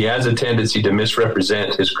a tendency to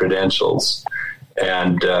misrepresent his credentials,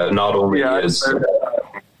 and not only his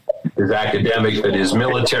academic, but his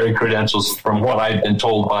military credentials, from what I've been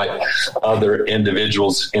told by other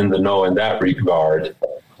individuals in the know in that regard.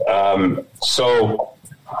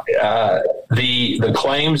 The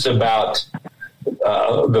claims about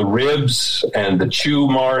the ribs and the chew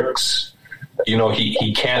marks,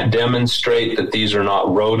 he can't demonstrate that these are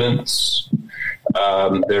not rodents.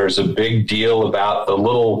 There's a big deal about the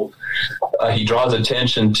little, he draws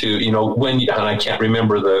attention to, and I can't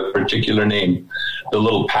remember the particular name, the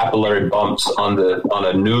little papillary bumps on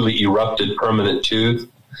a newly erupted permanent tooth.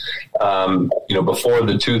 Before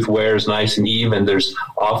the tooth wears nice and even, there's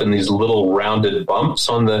often these little rounded bumps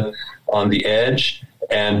on the edge.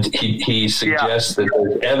 And he suggests that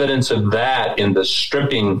there's evidence of that in the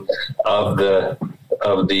stripping of the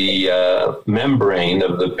membrane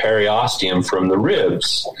of the periosteum from the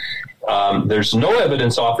ribs. There's no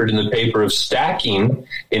evidence offered in the paper of stacking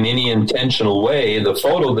in any intentional way. The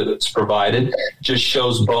photo that's provided just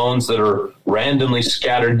shows bones that are randomly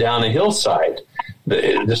scattered down a hillside.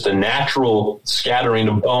 Just a natural scattering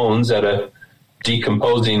of bones at a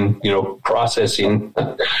decomposing, processing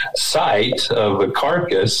site of a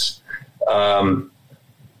carcass.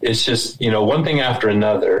 It's just, one thing after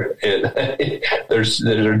another.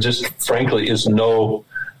 There just frankly is no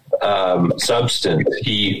substance.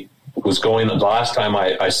 He was going, the last time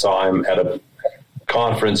I saw him at a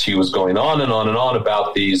conference, he was going on and on and on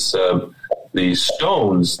about these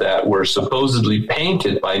stones that were supposedly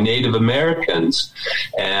painted by Native Americans.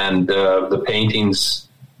 And the paintings,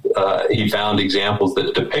 he found examples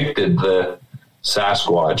that depicted the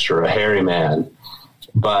Sasquatch or a hairy man.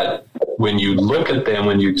 But when you look at them,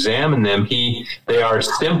 when you examine them, they are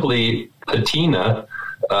simply patina,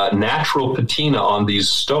 natural patina on these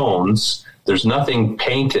stones. There's nothing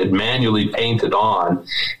painted, manually painted on.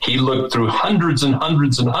 He looked through hundreds and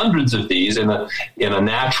hundreds and hundreds of these in a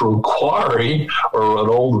natural quarry or an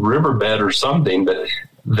old riverbed or something that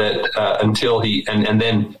until he and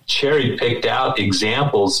then cherry picked out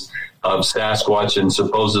examples of Sasquatch and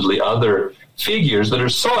supposedly other figures that are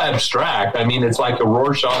so abstract. I mean, it's like a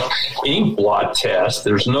Rorschach ink blot test.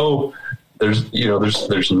 There's nothing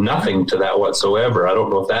to that whatsoever. I don't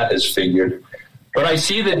know if that is figured. But I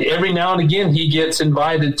see that every now and again he gets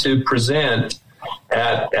invited to present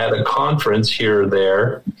at a conference here or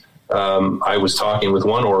there. I was talking with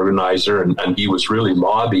one organizer, and he was really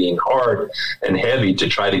lobbying hard and heavy to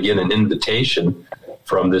try to get an invitation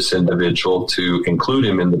from this individual to include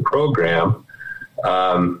him in the program.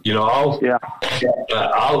 I'll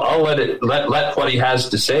let what he has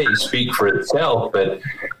to say speak for itself. But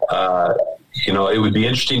it would be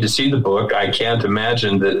interesting to see the book. I can't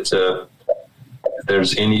imagine that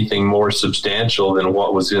there's anything more substantial than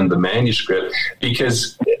what was in the manuscript,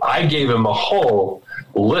 because I gave him a whole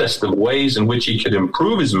list of ways in which he could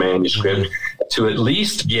improve his manuscript to at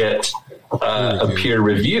least get a peer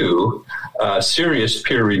review, serious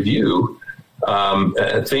peer review,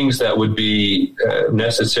 things that would be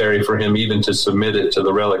necessary for him even to submit it to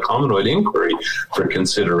the Relic Hominoid Inquiry for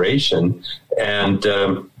consideration. And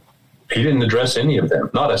he didn't address any of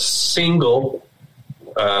them, not a single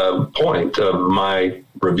point of my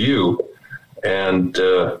review. And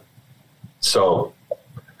so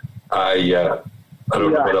I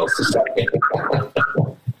don't know what else to say.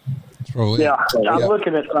 I'm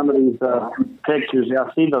looking at some of these pictures.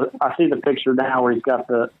 Yeah, I see the picture now where he's got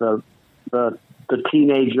the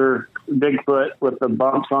teenager Bigfoot with the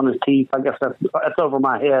bumps on his teeth. I guess that's over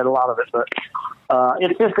my head, a lot of it, but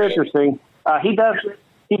it's just interesting. He does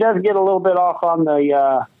get a little bit off on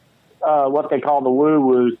the what they call the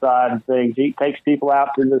woo-woo side of things. He takes people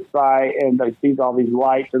out to the site and they see all these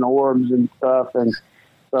lights and orbs and stuff. And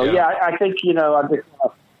so, I think, I just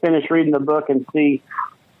finish reading the book and see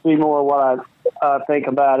more what I think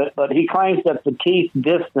about it. But he claims that the teeth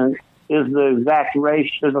distance is the exact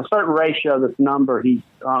ratio. There's a certain ratio, this number he's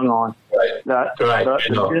hung on. Right.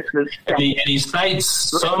 And he cites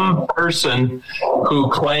some person who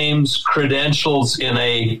claims credentials in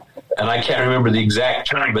and I can't remember the exact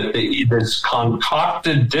term, but this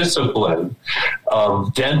concocted discipline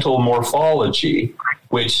of dental morphology,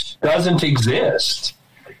 which doesn't exist.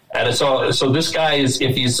 And so this guy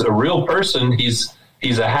if he's a real person, he's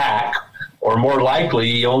a hack, or more likely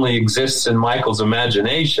he only exists in Michael's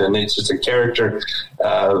imagination. It's just a character,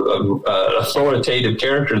 authoritative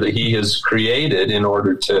character that he has created in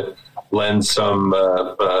order to lend some,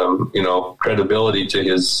 credibility to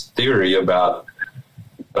his theory about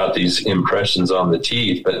these impressions on the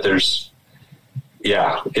teeth. But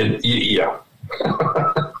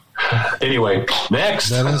Anyway, next.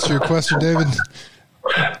 That answer your question, David?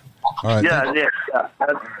 All right. Yeah.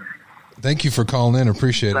 Thank you for calling in.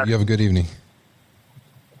 Appreciate it. You have a good evening.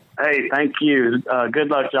 Hey, thank you. Good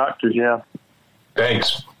luck, Dr. Jeff.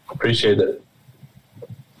 Thanks. Appreciate it.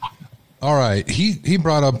 All right. He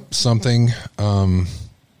brought up something.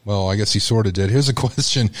 Well, I guess he sort of did. Here's a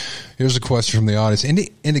question from the audience. Any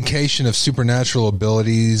indication of supernatural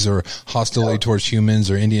abilities or hostility towards humans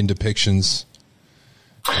or Indian depictions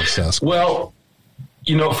of Sasquatch? Well,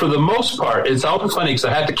 for the most part, it's always funny because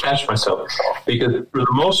I had to catch myself, because for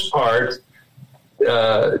the most part,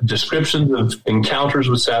 descriptions of encounters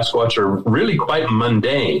with Sasquatch are really quite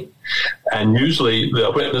mundane. And usually the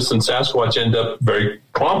witness and Sasquatch end up very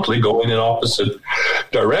promptly going in opposite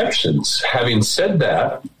directions. Having said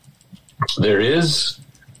that, there is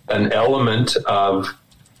an element of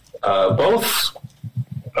both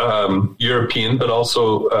European but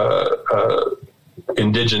also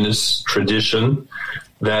indigenous tradition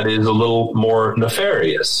that is a little more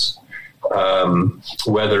nefarious,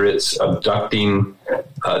 whether it's abducting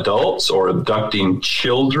adults or abducting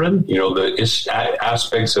children. The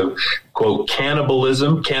aspects of, quote,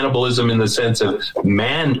 cannibalism in the sense of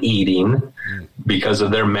man-eating because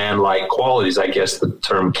of their man-like qualities. I guess the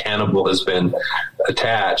term cannibal has been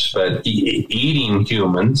attached, but eating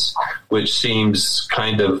humans, which seems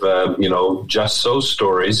kind of, just so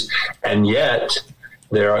stories. And yet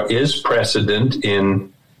there is precedent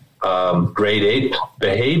in great ape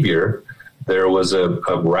behavior. There was a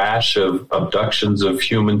rash of abductions of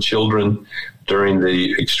human children during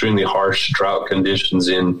the extremely harsh drought conditions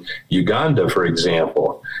in Uganda, for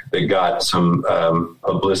example, that got some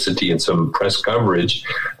publicity and some press coverage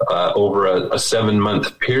over a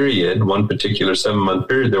 7-month period. One particular 7-month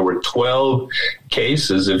period, there were 12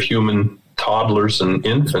 cases of human toddlers and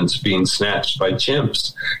infants being snatched by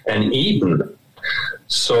chimps and eaten.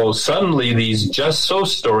 So suddenly these just so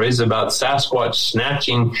stories about Sasquatch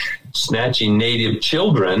snatching native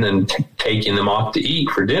children and taking them off to eat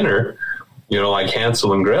for dinner, like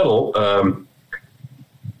Hansel and Gretel,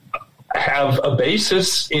 have a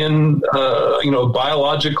basis in,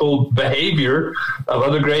 biological behavior of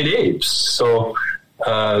other great apes. So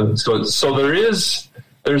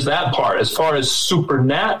there's that part. As far as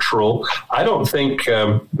supernatural, I don't think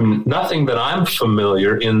nothing that I'm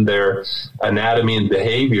familiar in their anatomy and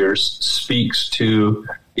behaviors speaks to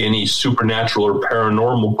any supernatural or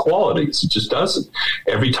paranormal qualities. It just doesn't.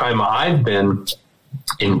 Every time I've been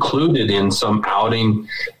included in some outing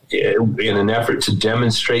in an effort to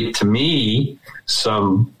demonstrate to me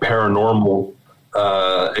some paranormal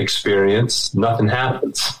experience, nothing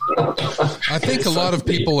happens. I think a lot of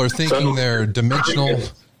people are thinking they're dimensional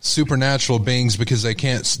supernatural beings because they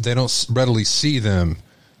don't readily see them.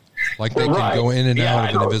 Like they can go in and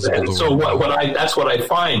out of an invisible door. So that's what I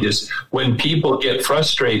find is when people get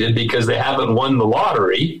frustrated because they haven't won the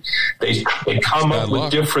lottery, they come up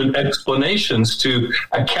with different explanations to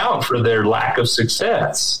account for their lack of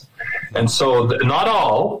success. And so not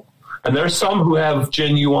all, and there are some who have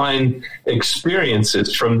genuine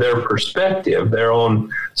experiences from their perspective, their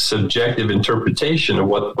own subjective interpretation of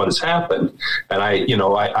what has happened. And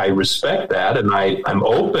I respect that, and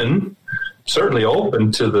I'm certainly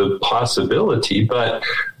open to the possibility, but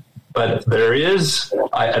there is,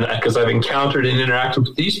 because I've encountered and interacted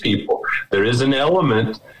with these people, there is an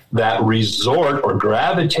element that resort or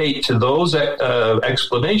gravitate to those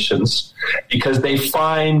explanations because they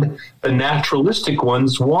find the naturalistic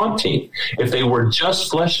ones wanting. If they were just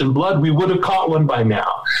flesh and blood, we would have caught one by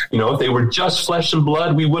now. If they were just flesh and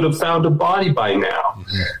blood, we would have found a body by now.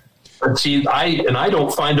 Mm-hmm. But see, I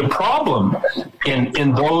don't find a problem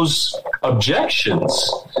in those objections.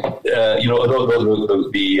 The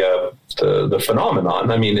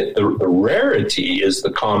phenomenon. I mean, the rarity is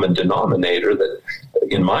the common denominator that,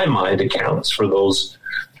 in my mind, accounts for those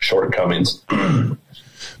shortcomings.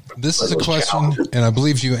 This is a question, and I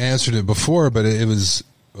believe you answered it before, but it was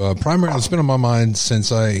primarily, it's been on my mind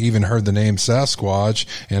since I even heard the name Sasquatch,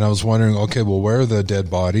 and I was wondering, okay, well, where are the dead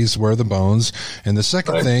bodies? Where are the bones? And the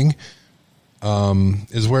second thing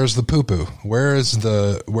is where's the poo-poo? Where is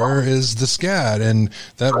the scat? And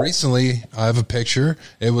that recently, I have a picture.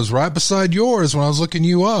 It was right beside yours when I was looking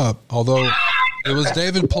you up, although it was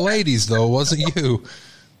David Pilates, though. It wasn't you.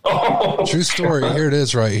 Oh, true story. Here it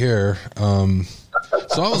is right here.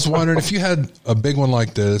 So I was wondering if you had a big one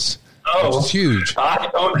like this, which is huge. I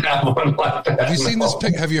don't have one like that. Have you seen this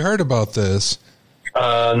pic? Have you heard about this?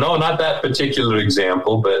 No, not that particular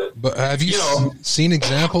example, but have you seen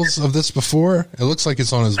examples of this before? It looks like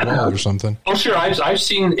it's on his wall or something. Oh, sure. I've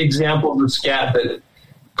seen examples of scat that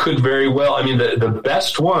could very well. I mean, the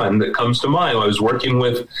best one that comes to mind, I was working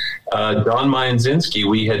with Don Mayanzinski.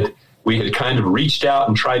 We had kind of reached out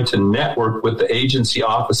and tried to network with the agency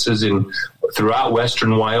offices throughout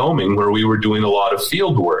western Wyoming, where we were doing a lot of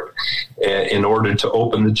field work in order to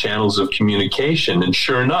open the channels of communication. And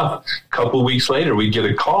sure enough, a couple of weeks later, we'd get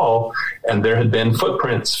a call, and there had been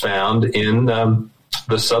footprints found in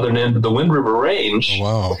the southern end of the Wind River Range.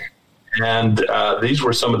 Wow. And these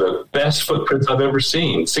were some of the best footprints I've ever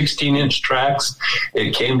seen. 16-inch tracks.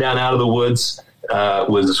 It came down out of the woods.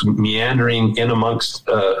 Was meandering in amongst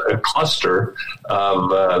a cluster of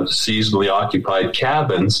seasonally occupied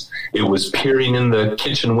cabins. It was peering in the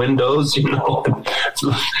kitchen windows,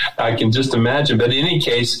 I can just imagine. But in any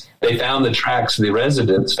case, they found the tracks. The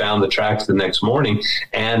residents found the tracks the next morning.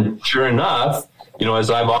 And sure enough,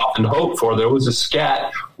 as I've often hoped for, there was a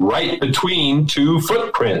scat right between two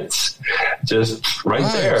footprints, just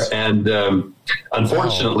right there. And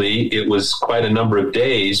unfortunately, it was quite a number of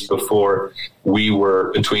days before we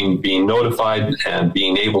were between being notified and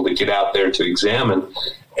being able to get out there to examine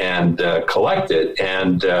and collect it.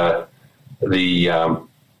 And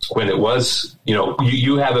when it was,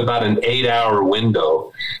 you have about an 8-hour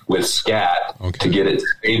window with scat to get it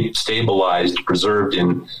stabilized, preserved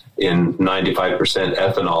in in 95%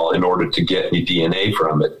 ethanol in order to get any DNA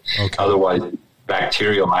from it. Okay. Otherwise,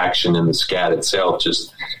 bacterial action in the scat itself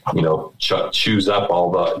just, chews up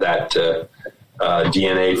all that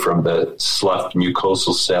DNA from the sloughed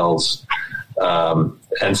mucosal cells.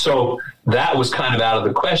 And so that was kind of out of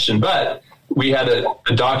the question. But we had a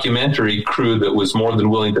documentary crew that was more than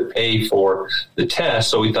willing to pay for the test.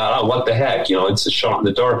 So we thought, what the heck? It's a shot in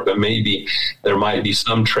the dark, but maybe there might be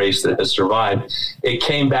some trace that has survived. It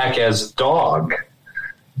came back as dog.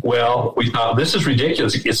 Well, we thought, this is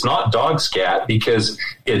ridiculous. It's not dog scat because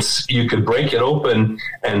you could break it open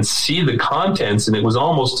and see the contents, and it was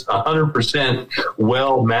almost 100%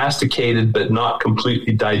 well masticated but not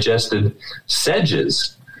completely digested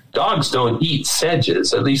sedges. Dogs don't eat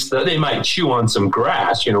sedges. At least they might chew on some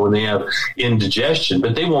grass, when they have indigestion,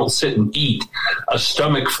 but they won't sit and eat a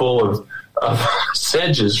stomach full of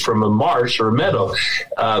sedges from a marsh or a meadow.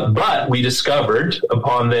 But we discovered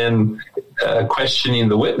upon then questioning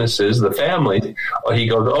the witnesses, the family, he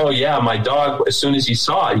goes, oh yeah, my dog, as soon as he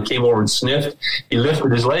saw it, he came over and sniffed, he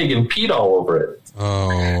lifted his leg and peed all over it.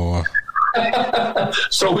 Oh.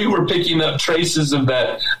 So we were picking up traces of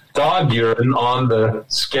that dog urine on the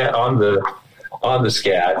scat, on the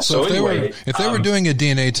scat. So if they were doing a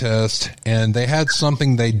DNA test and they had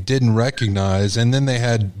something they didn't recognize and then they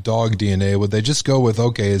had dog DNA, would they just go with,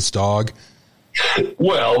 okay, it's dog?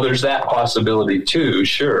 Well, there's that possibility too.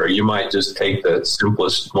 Sure, you might just take the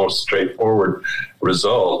simplest, most straightforward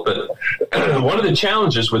result. But one of the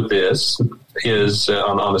challenges with this is,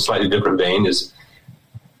 on a slightly different vein, is,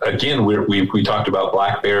 again, we talked about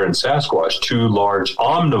black bear and Sasquatch, two large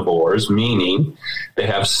omnivores, meaning they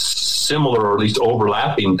have similar or at least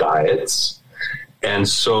overlapping diets. And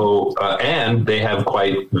so, and they have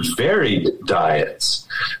quite varied diets.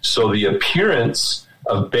 So the appearance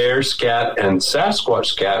of bear scat and Sasquatch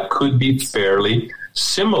scat could be fairly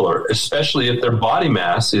similar, especially if their body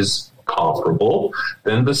mass is comparable,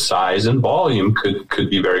 then the size and volume could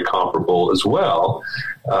be very comparable as well.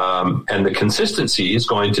 And the consistency is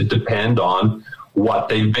going to depend on what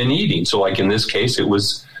they've been eating. So like in this case, it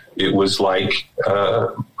was like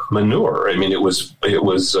manure. I mean, it was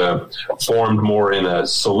formed more in a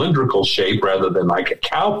cylindrical shape rather than like a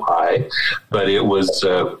cow pie, but it was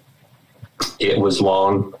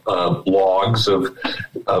long logs of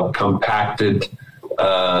compacted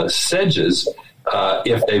sedges.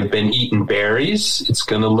 If they've been eating berries, it's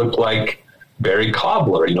going to look like berry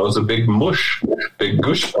cobbler. It's a big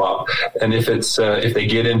gush pop. And if they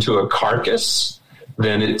get into a carcass,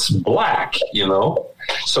 then it's black.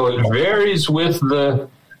 So it varies with the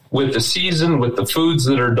season, with the foods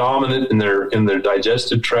that are dominant in their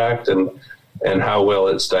digestive tract, and how well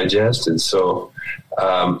it's digested. So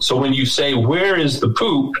when you say, where is the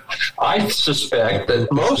poop, I suspect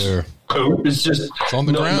that most poop is just it's on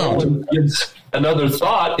the ground. No one gives another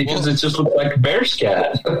thought because it just looks like bear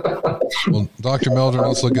scat. Well, Dr. Meldrum,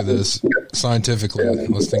 let's look at this scientifically.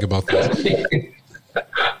 Let's think about that.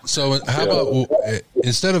 So how about,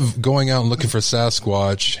 instead of going out and looking for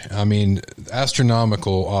Sasquatch, I mean,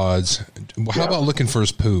 astronomical odds, how about looking for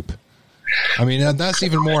his poop? I mean, that's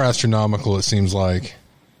even more astronomical, it seems like.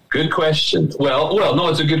 Good question. Well, no,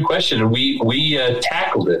 it's a good question. And we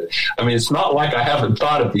tackled it. I mean, it's not like I haven't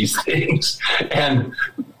thought of these things. And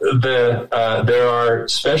there are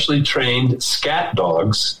specially trained scat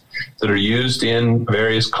dogs that are used in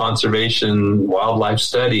various conservation wildlife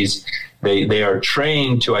studies. They are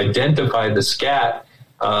trained to identify the scat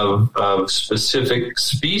of specific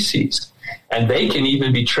species. And they can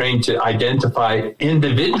even be trained to identify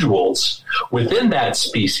individuals within that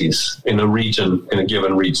species in a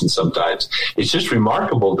given region sometimes. It's just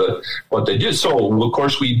remarkable what they do. So, of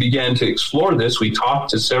course, we began to explore this. We talked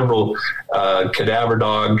to several cadaver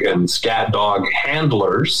dog and scat dog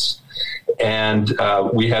handlers. And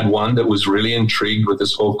we had one that was really intrigued with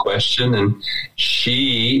this whole question. And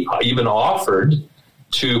she even offered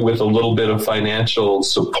with a little bit of financial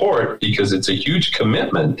support, because it's a huge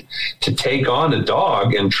commitment to take on a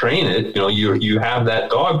dog and train it. You have that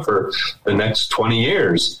dog for the next 20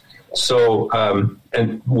 years. So,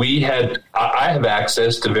 and I have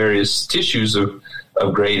access to various tissues of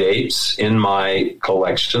great apes in my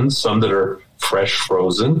collection, some that are fresh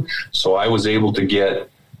frozen. So I was able to get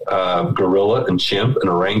gorilla and chimp and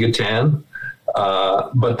orangutan.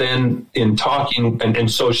 But then in talking, and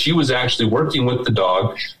so she was actually working with the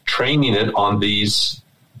dog, training it on these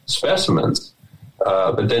specimens.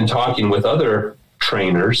 But then talking with other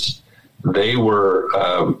trainers, they were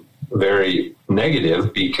very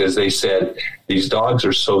negative because they said these dogs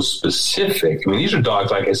are so specific. I mean, these are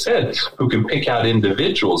dogs, like I said, who can pick out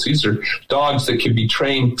individuals. These are dogs that can be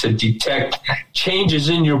trained to detect changes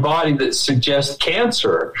in your body that suggest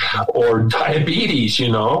cancer or diabetes,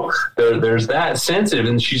 There's that sensitive.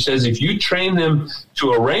 And she says if you train them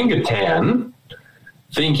to orangutan,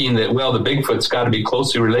 thinking that, well, the Bigfoot's got to be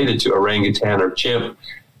closely related to orangutan or chimp,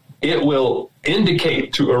 it will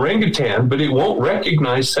indicate to orangutan, but it won't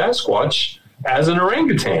recognize Sasquatch as an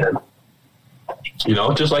orangutan.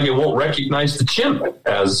 Just like it won't recognize the chimp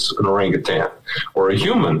as an orangutan or a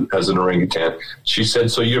human as an orangutan. She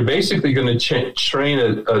said, so you're basically going to train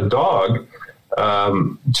a dog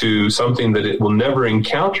to something that it will never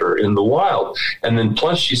encounter in the wild. And then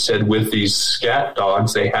plus, she said, with these scat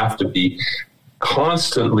dogs, they have to be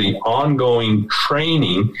constantly ongoing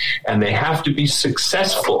training, and they have to be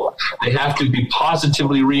successful. They have to be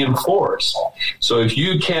positively reinforced. So if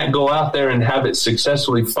you can't go out there and have it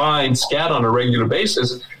successfully find scat on a regular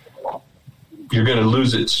basis, you're going to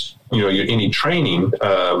lose its, any training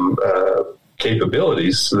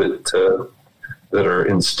capabilities that are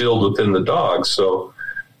instilled within the dog. So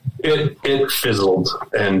it fizzled,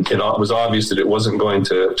 and it was obvious that it wasn't going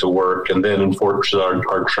to work. And then, unfortunately,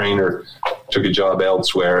 our trainer took a job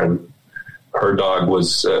elsewhere, and her dog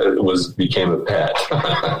became a pet.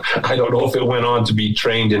 I don't know if it went on to be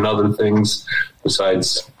trained in other things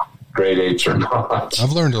besides great apes or not.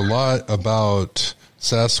 I've learned a lot about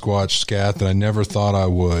Sasquatch scat that I never thought I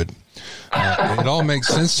would. It all makes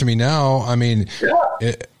sense to me now. I mean,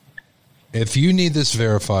 if you need this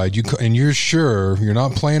verified, and you're sure, you're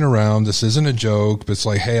not playing around, this isn't a joke, but it's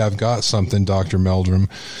like, hey, I've got something, Dr. Meldrum.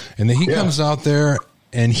 And then he comes out there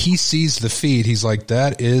and he sees the feet. He's like,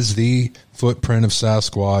 that is the footprint of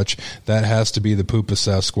Sasquatch. That has to be the poop of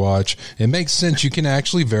Sasquatch. It makes sense. You can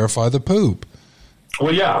actually verify the poop.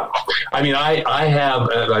 Well, yeah. I mean,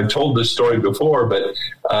 I've told this story before, but,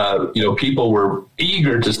 people were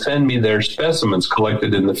eager to send me their specimens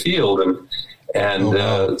collected in the field,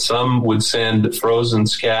 and some would send frozen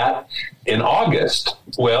scat in August.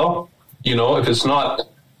 Well, if it's not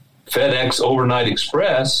FedEx Overnight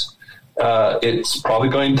Express, it's probably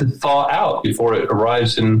going to thaw out before it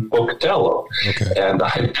arrives in Pocatello. Okay. And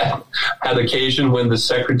I had occasion when the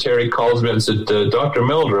secretary calls me and said, Dr.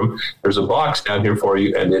 Meldrum, there's a box down here for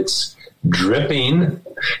you, and it's dripping,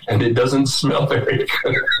 and it doesn't smell very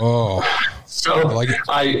good. Oh. So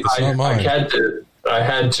I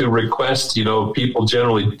had to request, people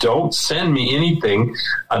generally don't send me anything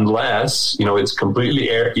unless, it's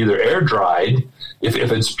completely either air dried. If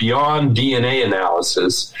it's beyond DNA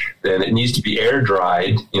analysis, then it needs to be air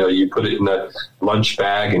dried. You put it in a lunch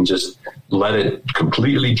bag and just let it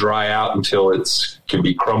completely dry out until it can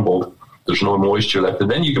be crumbled. There's no moisture left.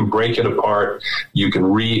 And then you can break it apart. You can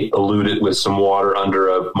re-elute it with some water under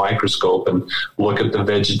a microscope and look at the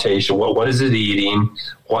vegetation. What is it eating?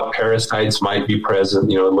 What parasites might be present?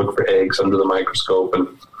 Look for eggs under the microscope and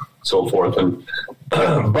so forth. And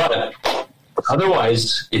but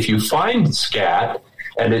otherwise, if you find scat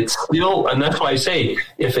and it's still, and that's why I say,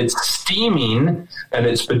 if it's steaming and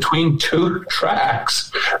it's between two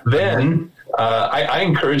tracks, then I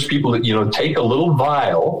encourage people to, take a little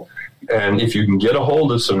vial. And if you can get a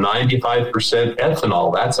hold of some 95%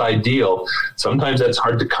 ethanol, that's ideal. Sometimes that's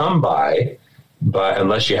hard to come by, but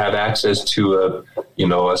unless you have access to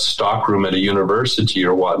a stock room at a university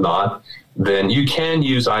or whatnot, then you can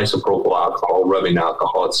use isopropyl alcohol, rubbing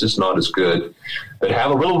alcohol. It's just not as good. But have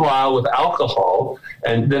a little vial with alcohol,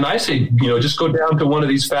 and then I say, just go down to one of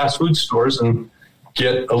these fast food stores and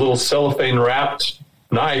get a little cellophane wrapped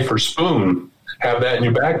knife or spoon. Have that in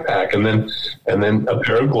your backpack, and then a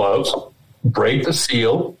pair of gloves. Break the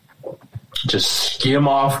seal. Just skim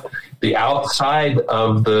off the outside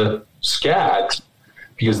of the scat,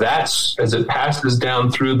 because that's, as it passes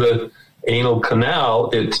down through the anal canal,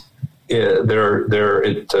 it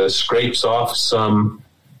scrapes off some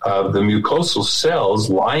of the mucosal cells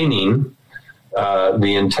lining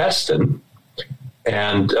the intestine,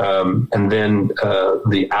 and then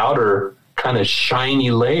the outer kind of shiny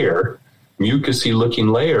layer, mucousy looking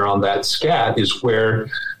layer on that scat is where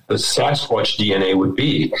the Sasquatch DNA would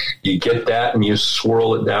be. You get that and you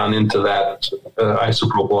swirl it down into that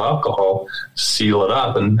isopropyl alcohol, seal it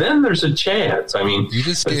up, and then there's a chance. I mean, you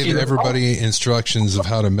just gave everybody instructions of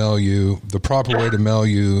how to the proper way to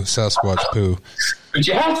Sasquatch poo. But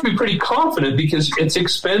you have to be pretty confident because it's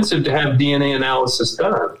expensive to have DNA analysis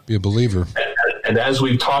done. Be a believer. And as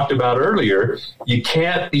we've talked about earlier, you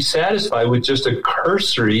can't be satisfied with just a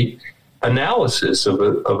cursory analysis of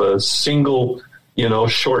a single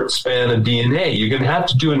short span of DNA. You're going to have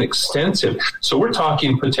to do an extensive. So we're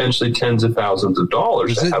talking potentially tens of thousands of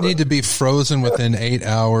dollars. Does it need to be frozen within 8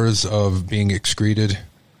 hours of being excreted?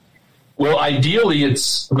 Well, ideally,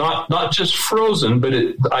 it's not just frozen, but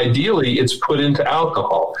ideally it's put into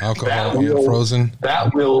alcohol. Frozen.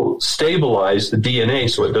 That will stabilize the DNA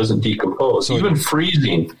so it doesn't decompose. So even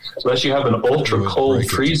freezing, unless you have an ultra cold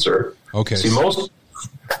freezer. Okay. See, most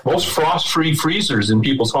frost-free freezers in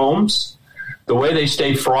people's homes, the way they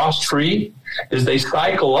stay frost-free is they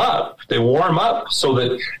cycle up, they warm up so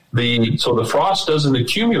that the frost doesn't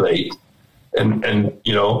accumulate and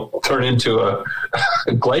turn into a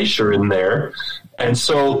glacier in there. And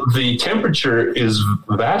so the temperature is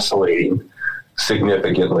vacillating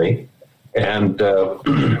significantly. And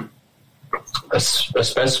a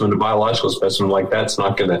specimen, a biological specimen like that's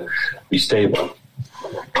not going to be stable.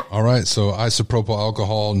 All right. So isopropyl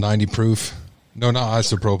alcohol, 90 proof. No, not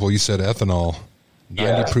isopropyl. You said ethanol.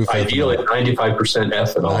 90 proof ideally ethanol. 95%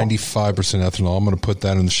 ethanol. 95% ethanol. I'm going to put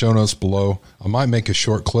that in the show notes below. I might make a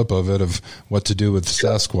short clip of it of what to do with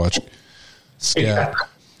Sasquatch scat. Yeah.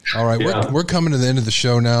 All right. Yeah. We're coming to the end of the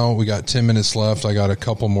show now. We got 10 minutes left. I got a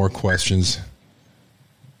couple more questions.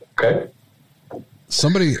 Okay.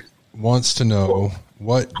 Somebody wants to know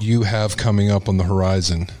what you have coming up on the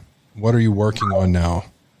horizon. What are you working on now?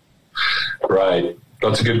 Right.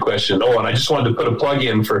 That's a good question. Oh, and I just wanted to put a plug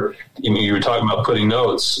in for, you were talking about putting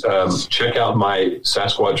notes. Check out my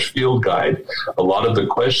Sasquatch field guide. A lot of the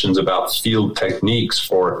questions about field techniques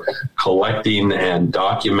for collecting and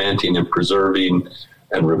documenting and preserving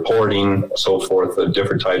and reporting, so forth,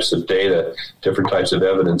 different types of data, different types of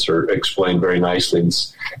evidence are explained very nicely and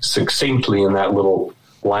succinctly in that little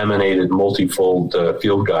laminated multifold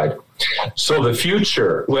field guide. So the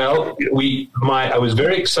future, well, I was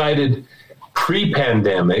very excited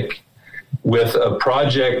pre-pandemic with a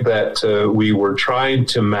project that we were trying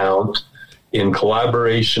to mount in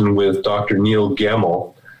collaboration with Dr. Neil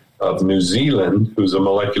Gemmell of New Zealand, who's a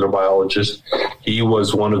molecular biologist. He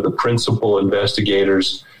was one of the principal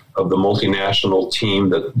investigators of the multinational team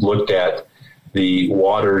that looked at the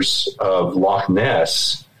waters of Loch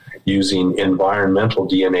Ness using environmental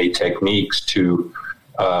DNA techniques to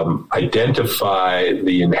identify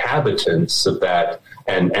the inhabitants of that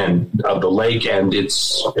and of the lake and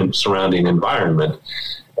its surrounding environment.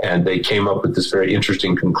 And they came up with this very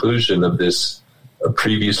interesting conclusion of this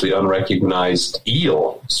previously unrecognized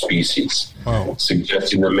eel species,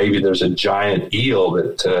 suggesting that maybe there's a giant eel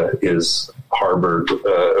that is harbored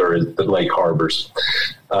or the lake harbors.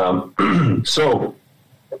 So,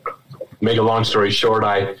 make a long story short,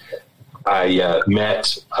 I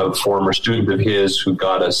met a former student of his who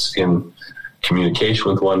got us in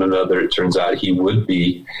communication with one another. It turns out he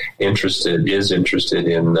is interested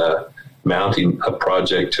in mounting a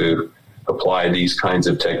project to apply these kinds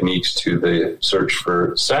of techniques to the search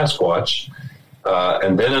for Sasquatch.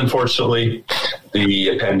 And then, unfortunately,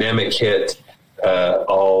 the pandemic hit.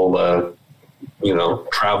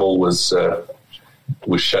 Travel was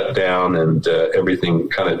shut down, and everything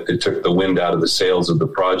it took the wind out of the sails of the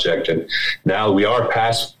project. And now we are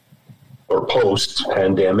past or post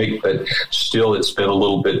pandemic, but still it's been a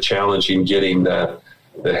little bit challenging getting the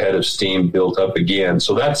head of steam built up again.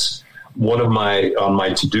 So that's one of on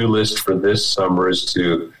my to-do list for this summer is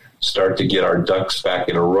to start to get our ducks back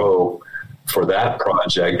in a row for that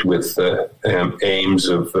project with aims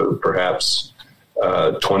of perhaps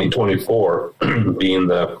 2024 being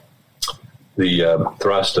the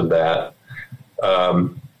thrust of that.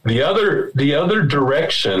 The other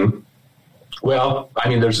direction, well, I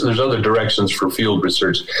mean, there's other directions for field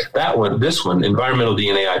research. This one, environmental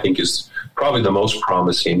DNA, I think is probably the most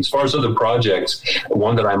promising. As far as other projects,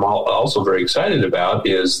 one that I'm also very excited about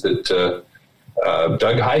is that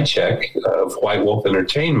Doug Hychek of White Wolf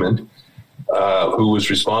Entertainment, who was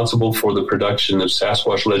responsible for the production of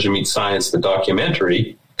Sasquatch Legend Meets Science, the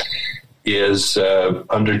documentary, is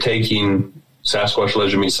undertaking Sasquatch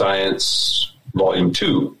Legend Meets Science Volume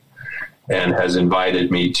 2 and has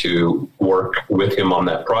invited me to work with him on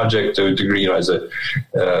that project to a degree, as an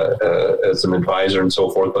advisor and so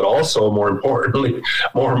forth, but also more importantly,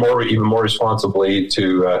 even more responsibly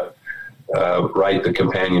to write the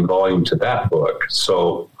companion volume to that book.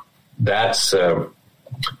 So that's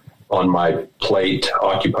on my plate,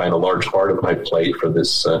 occupying a large part of my plate for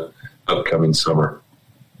this upcoming summer.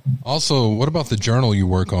 Also, what about the journal you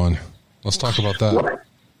work on? Let's talk about that.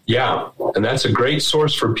 Yeah, and that's a great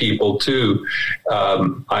source for people, too.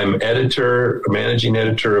 I'm managing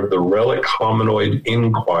editor of the Relic Hominoid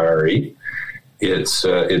Inquiry. It's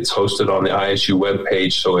hosted on the ISU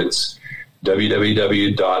webpage, so it's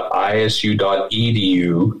www.isu.edu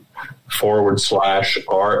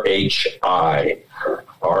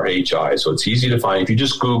RHI. So it's easy to find. If you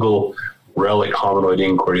just Google relic hominoid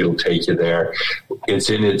inquiry, it'll take you there. It's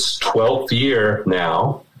in its 12th year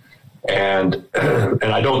now. And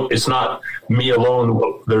it's not me alone.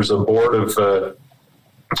 There's a board of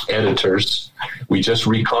editors. We just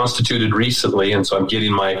reconstituted recently, and so I'm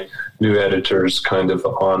getting my new editors kind of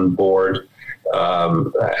on board.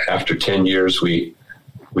 After 10 years,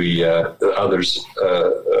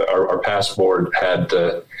 our past board had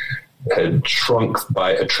shrunk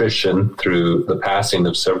by attrition through the passing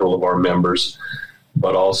of several of our members,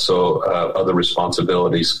 but also other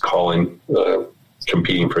responsibilities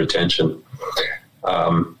competing for attention.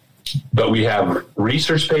 But we have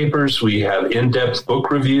research papers, we have in-depth book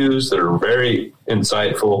reviews that are very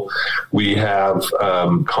insightful. We have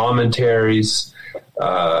commentaries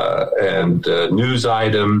and news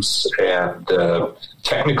items and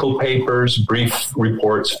technical papers, brief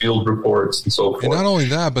reports, field reports, and so forth. And not only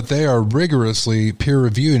that, but they are rigorously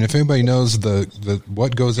peer-reviewed. And if anybody knows the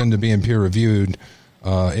what goes into being peer-reviewed,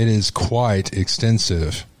 it is quite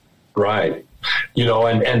extensive. Right.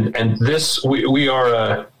 And this, we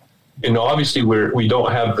are, obviously we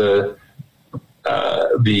don't have the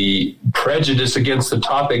prejudice against the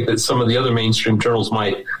topic that some of the other mainstream journals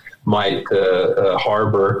might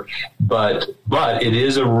harbor, but it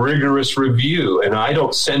is a rigorous review, and I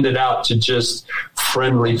don't send it out to just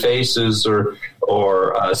friendly faces or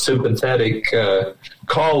sympathetic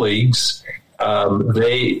colleagues.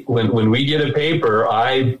 When we get a paper,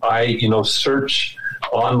 I search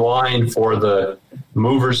online for the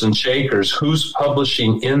movers and shakers, who's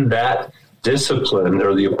publishing in that discipline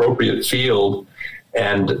or the appropriate field.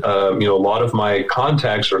 And, a lot of my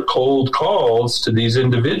contacts are cold calls to these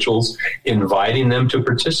individuals, inviting them to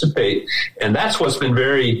participate. And that's what's been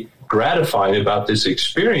very gratifying about this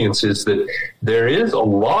experience, is that there is a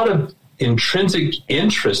lot of intrinsic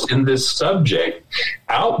interest in this subject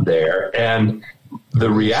out there. And the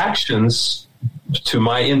reactions to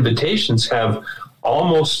my invitations have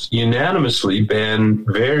almost unanimously been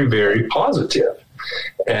very, very positive.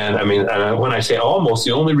 And when I say almost,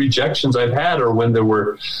 the only rejections I've had are when there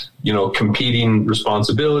were, competing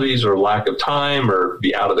responsibilities or lack of time or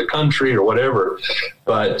be out of the country or whatever.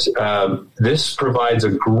 But this provides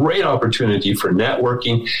a great opportunity for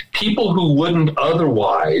networking. People who wouldn't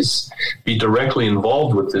otherwise be directly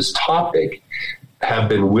involved with this topic have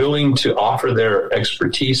been willing to offer their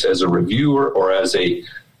expertise as a reviewer or as a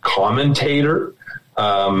commentator,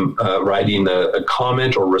 writing a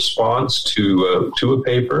comment or response to a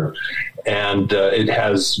paper, and it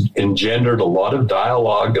has engendered a lot of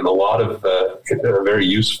dialogue and a lot of very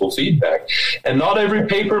useful feedback. And not every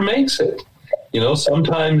paper makes it.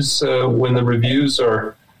 Sometimes when the reviews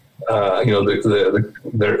are,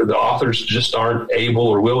 the authors just aren't able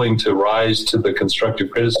or willing to rise to the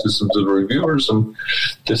constructive criticisms of the reviewers and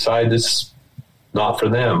decide this not for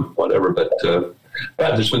them, whatever. But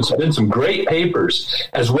there's been some great papers,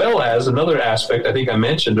 as well as another aspect I think I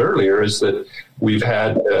mentioned earlier is that we've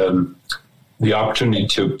had the opportunity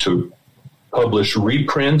to publish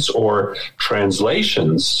reprints or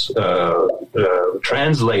translations,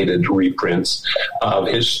 translated reprints of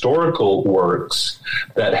historical works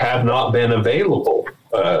that have not been available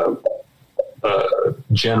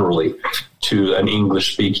generally to an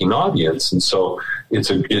English-speaking audience. And so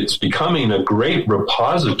it's becoming a great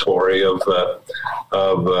repository of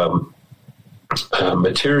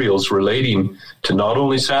materials relating to not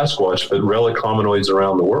only Sasquatch, but relic hominoids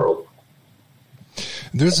around the world.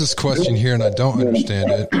 There's this question here, and I don't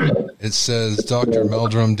understand it. It says, Dr.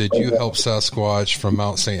 Meldrum, did you help Sasquatch from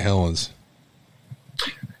Mount St. Helens?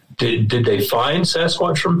 Did they find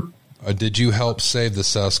Sasquatch from? Did you help save the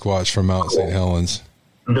Sasquatch from Mount St. Helens?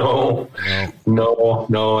 No. And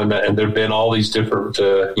there have been all these different,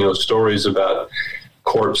 stories about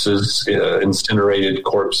corpses, incinerated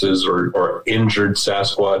corpses, or injured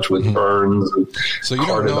Sasquatch with burns. So you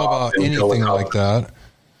don't know about anything like that.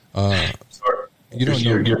 You're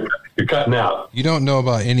cutting out. You don't know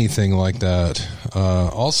about anything like that.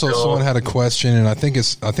 Also, someone had a question, and I think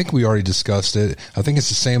we already discussed it. I think it's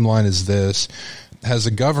the same line as this. Has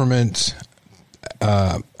the government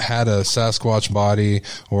had a Sasquatch body,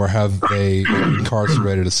 or have they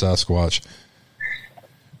incarcerated a Sasquatch?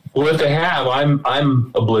 Well, if they have,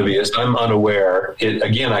 I'm oblivious. I'm unaware. It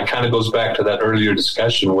kind of goes back to that earlier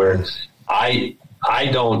discussion where I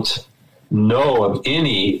don't know of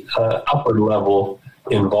any upper level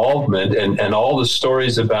involvement, and all the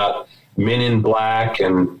stories about men in black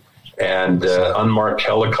and unmarked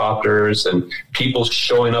helicopters and people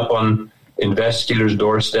showing up on investigators'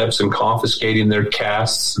 doorsteps and confiscating their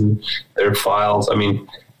casts and their files. I mean,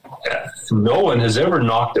 no one has ever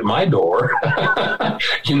knocked at my door,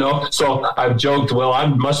 so I've joked, well, I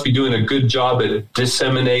must be doing a good job at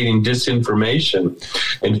disseminating disinformation.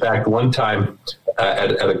 In fact, one time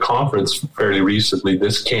at a conference fairly recently,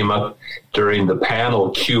 this came up during the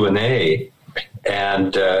panel Q&A,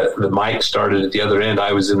 and the mic started at the other end.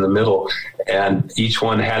 I was in the middle, and each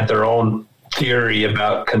one had their own theory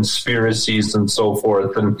about conspiracies and so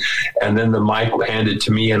forth. And then the mic handed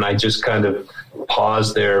to me, and I just kind of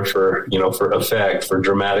paused there for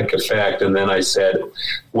dramatic effect. And then I said,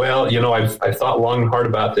 well, I've thought long and hard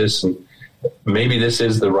about this, and maybe this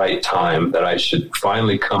is the right time that I should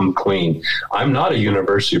finally come clean. I'm not a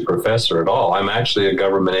university professor at all. I'm actually a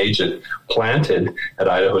government agent planted at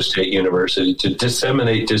Idaho State University to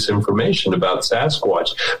disseminate disinformation about Sasquatch.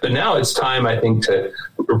 But now it's time, I think, to...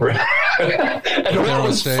 And what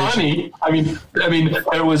was funny,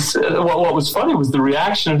 there was what was funny was the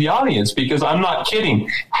reaction of the audience, because I'm not kidding.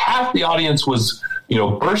 Half the audience was,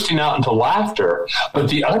 bursting out into laughter, but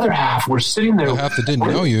the other half were sitting there. Well, half that didn't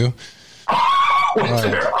know you. With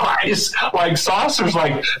their eyes like saucers,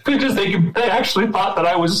 because they actually thought that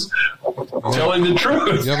I was telling the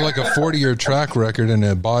truth. You have like a 40-year track record and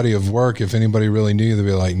a body of work. If anybody really knew you, they'd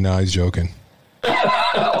be like, nah, he's joking. You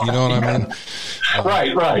know what I mean?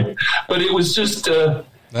 Right. But it was just, that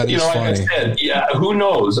is like funny. I said, who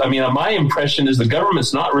knows? I mean, my impression is the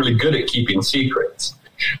government's not really good at keeping secrets.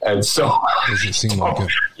 And so, doesn't seem like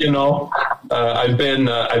it. I've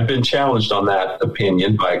been challenged on that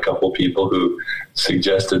opinion by a couple people who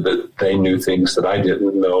suggested that they knew things that I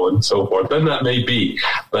didn't know and so forth. And that may be,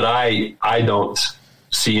 but I don't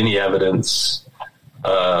see any evidence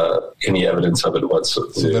of it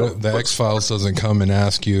whatsoever. So the X-Files doesn't come and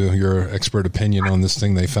ask you your expert opinion on this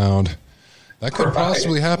thing they found. That could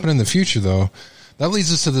possibly happen in the future, though. That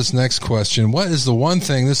leads us to this next question. What is the one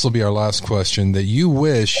thing, this will be our last question, that you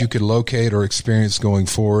wish you could locate or experience going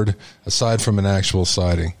forward, aside from an actual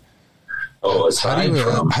sighting? How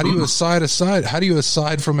do you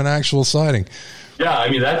aside from an actual sighting? Yeah,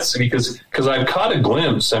 I mean, that's because I've caught a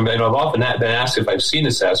glimpse. I've often been asked if I've seen a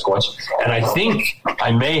Sasquatch, and I think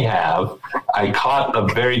I may have. I caught a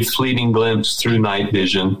very fleeting glimpse through night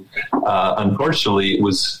vision. Unfortunately, it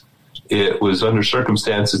was under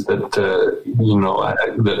circumstances that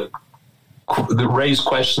raised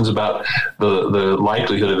questions about the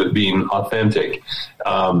likelihood of it being authentic.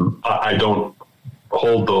 I don't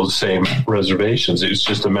hold those same reservations. It's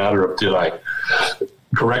just a matter of, did I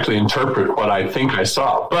correctly interpret what I think I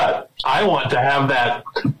saw? But I want to have that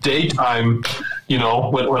daytime,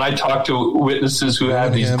 when I talk to witnesses who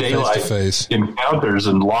have these daylight encounters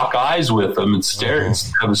and lock eyes with them and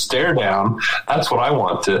have a stare down. That's what I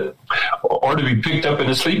want or to be picked up in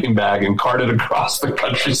a sleeping bag and carted across the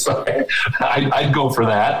countryside. I'd go for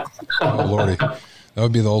that. Oh, Lordy. That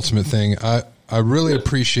would be the ultimate thing. I really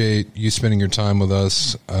appreciate you spending your time with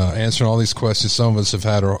us, answering all these questions some of us have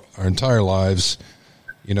had our entire lives.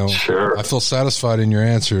 Sure. I feel satisfied in your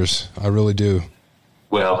answers. I really do.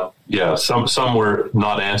 Well, yeah, some were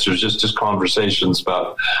not answers, just conversations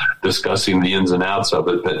about discussing the ins and outs of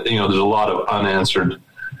it. But, there's a lot of unanswered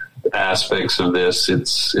aspects of this. It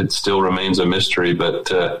still remains a mystery, but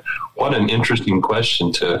what an interesting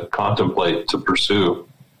question to contemplate, to pursue.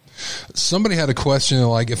 Somebody had a question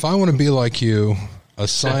like, if I want to be like you, a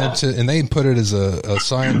scientist, and they put it as a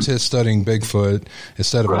scientist studying Bigfoot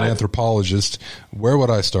instead of an anthropologist, where would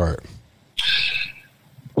I start?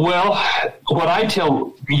 Well, what I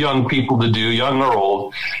tell young people to do, young or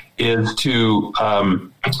old, is to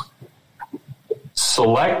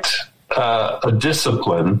select a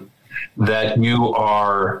discipline that you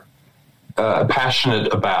are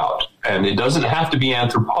passionate about. And it doesn't have to be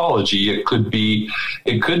anthropology. It could be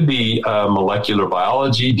molecular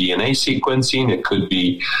biology, DNA sequencing. It could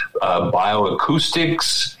be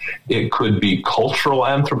bioacoustics. It could be cultural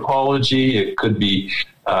anthropology. It could be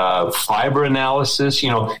fiber analysis.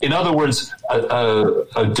 In other words,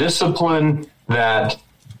 a discipline that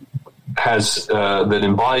has that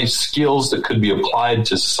embodies skills that could be applied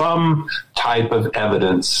to some type of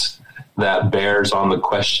evidence that bears on the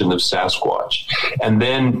question of Sasquatch. And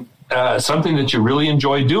then something that you really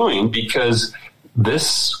enjoy doing, because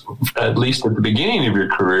this, at least at the beginning of your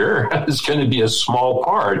career, is going to be a small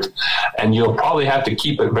part, and you'll probably have to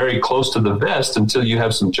keep it very close to the vest until you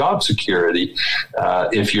have some job security.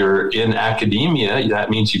 If you're in academia, that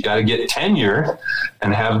means you've got to get tenure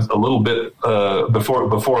and have a little bit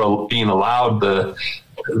before being allowed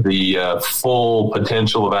the full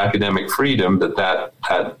potential of academic freedom that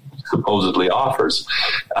supposedly offers.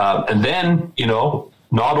 And then,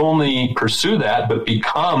 not only pursue that, but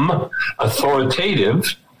become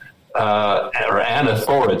authoritative or an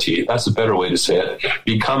authority. That's a better way to say it.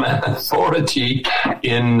 Become an authority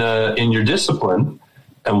in your discipline.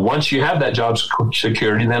 And once you have that job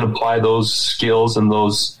security, then apply those skills and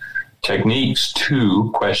those techniques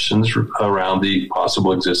to questions around the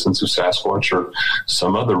possible existence of Sasquatch or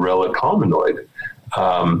some other relic hominoid.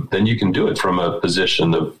 Then you can do it from a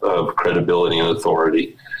position of credibility and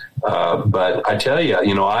authority. But I tell you,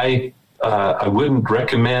 I wouldn't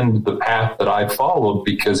recommend the path that I followed,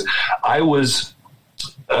 because I was,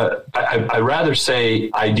 I rather say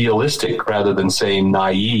idealistic rather than saying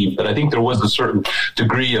naive, but I think there was a certain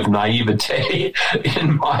degree of naivete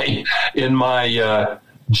in my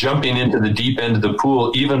jumping into the deep end of the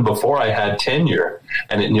pool even before I had tenure.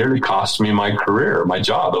 And it nearly cost me my career, my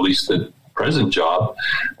job, at least the present job,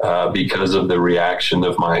 because of the reaction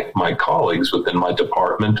of my colleagues within my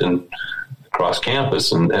department and across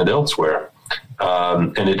campus and elsewhere.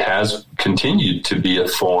 And it has continued to be a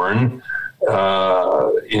thorn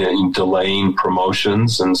in delaying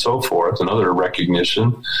promotions and so forth and other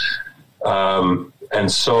recognition. And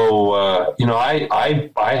so, I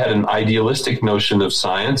had an idealistic notion of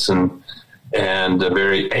science and a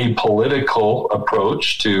very apolitical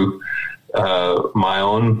approach to my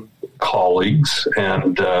own colleagues.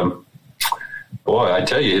 And boy, I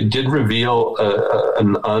tell you, it did reveal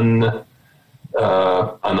an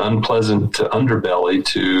unpleasant underbelly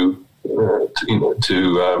to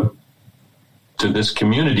this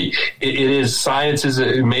community. Science is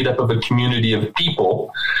made up of a community of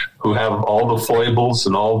people who have all the foibles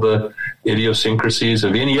and all the idiosyncrasies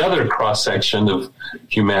of any other cross-section of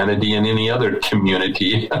humanity in any other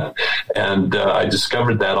community. And I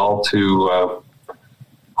discovered that all too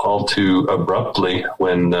abruptly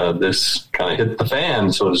when this kind of hit the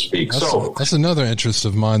fan, so to speak. That's another interest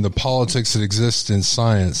of mine, the politics that exist in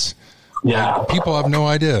science. Yeah. People have no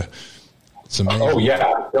idea. It's amazing. Oh,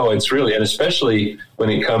 yeah. No, it's really, and especially when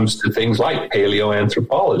it comes to things like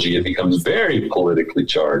paleoanthropology, it becomes very politically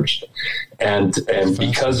charged. And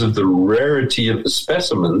because of the rarity of the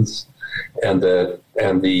specimens and the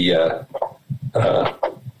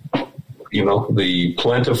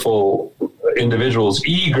plentiful individuals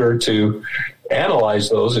eager to analyze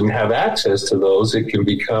those and have access to those, it can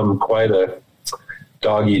become quite a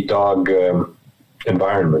dog-eat-dog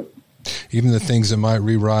environment. Even the things that might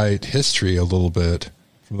rewrite history a little bit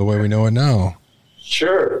from the way we know it now.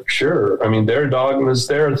 Sure. I mean, there are dogmas,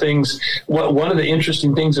 there are things. One of the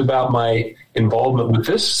interesting things about my involvement with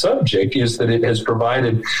this subject is that it has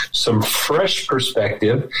provided some fresh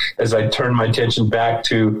perspective as I turn my attention back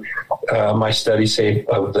to my study, say,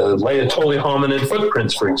 of the Laetoli hominin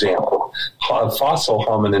footprints, for example, fossil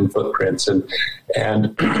hominin footprints, and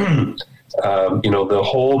the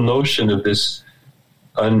whole notion of this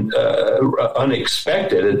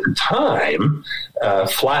unexpected at the time,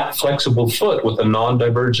 flat, flexible foot with a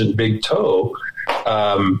non-divergent big toe,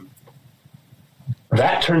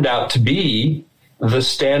 that turned out to be the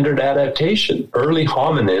standard adaptation. Early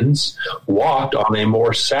hominins walked on a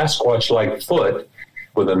more Sasquatch-like foot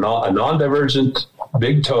with a non-divergent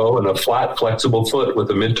big toe and a flat, flexible foot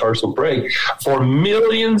with a mid-tarsal break for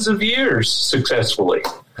millions of years successfully.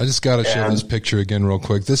 I just got to show this picture again real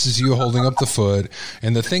quick. This is you holding up the foot.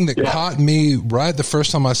 And the thing that caught me right the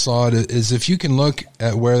first time I saw it is if you can look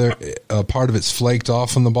at where a part of it's flaked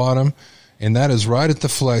off on the bottom, and that is right at the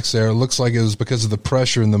flex there. It looks like it was because of the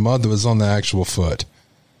pressure and the mud that was on the actual foot.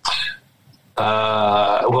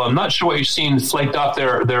 Well, I'm not sure what you're seeing flaked off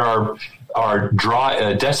there. There are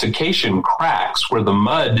dry desiccation cracks where the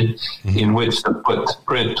mud in which the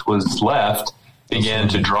footprint was left began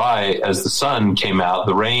to dry as the sun came out.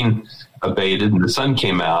 The rain abated and the sun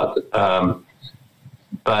came out.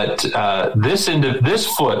 But this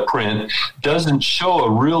footprint doesn't show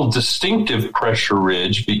a real distinctive pressure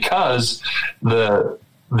ridge because the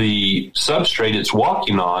substrate it's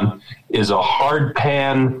walking on is a hard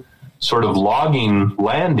pan sort of logging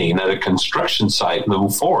landing at a construction site in the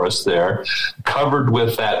forest there, covered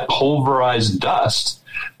with that pulverized dust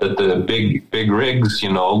that the big rigs,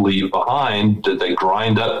 leave behind, that they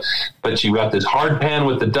grind up. But you got this hard pan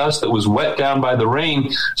with the dust that was wet down by the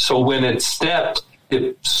rain. So when it stepped,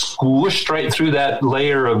 it squished right through that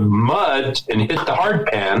layer of mud and hit the hard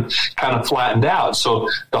pan, kind of flattened out. So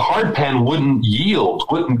the hard pan wouldn't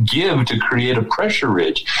give to create a pressure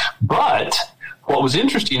ridge. But what was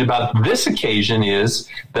interesting about this occasion is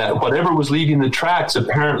that whatever was leaving the tracks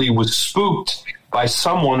apparently was spooked by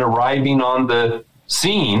someone arriving on the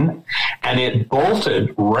scene, and it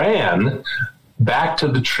ran back to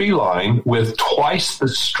the tree line with twice the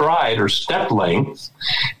stride or step length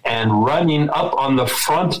and running up on the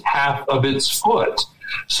front half of its foot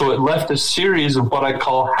So it left a series of what I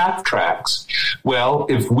call half tracks. Well,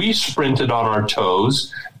 if we sprinted on our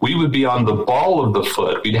toes, we would be on the ball of the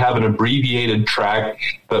foot. We'd have an abbreviated track,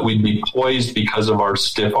 but we'd be poised because of our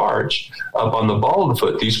stiff arch up on the ball of the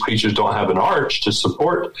foot. These creatures don't have an arch to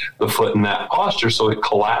support the foot in that posture, so it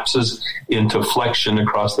collapses into flexion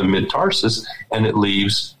across the mid-tarsus, and it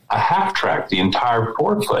leaves a half track, the entire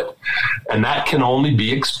forefoot. And that can only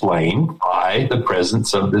be explained by the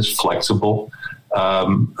presence of this flexible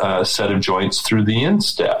set of joints through the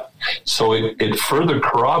instep. So it further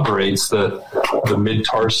corroborates the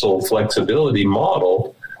mid-tarsal flexibility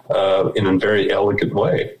model in a very elegant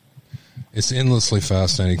way. It's endlessly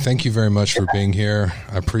fascinating. Thank you very much for being here.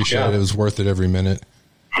 I appreciate it. It was worth it every minute.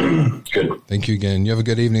 Good. Thank you again. You have a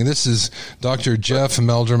good evening. This is Dr. Jeff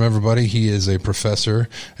Meldrum, everybody. He is a professor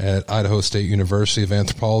at Idaho State University of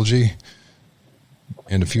Anthropology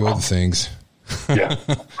and a few other things. Yeah.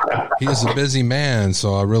 He is a busy man,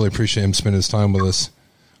 so I really appreciate him spending his time with us.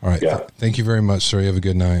 All right. Yeah. Thank you very much, sir. You have a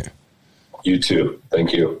good night. You too.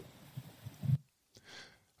 Thank you.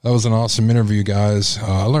 That was an awesome interview, guys.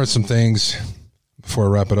 I learned some things before I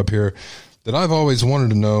wrap it up here that I've always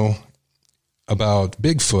wanted to know about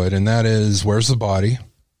Bigfoot, and that is, where's the body?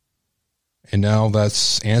 And now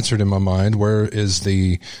that's answered in my mind. Where is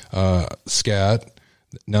the scat?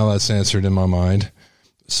 Now that's answered in my mind.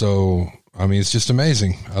 So, I mean, it's just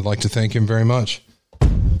amazing. I'd like to thank him very much.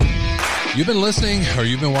 You've been listening, or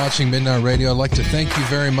you've been watching Midnight Radio. I'd like to thank you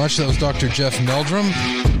very much. That was Dr. Jeff Meldrum.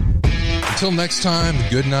 Until next time,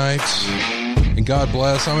 good night, and God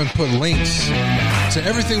bless. I'm going to put links to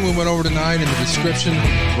everything we went over tonight in the description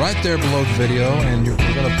right there below the video, and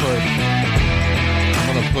I'm going to put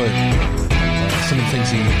some of the things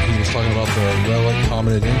he was talking about, the relic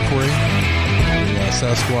hominid inquiry, the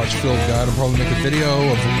Sasquatch field guide. I'll probably make a video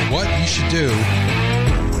of what you should do,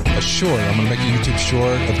 a short. I'm going to make a YouTube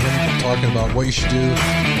short of him talking about what you should do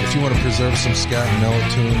if you want to preserve some scat and mail it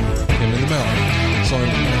to him in the mail. So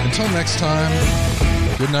until next time,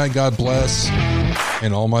 good night, God bless,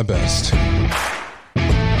 and all my best.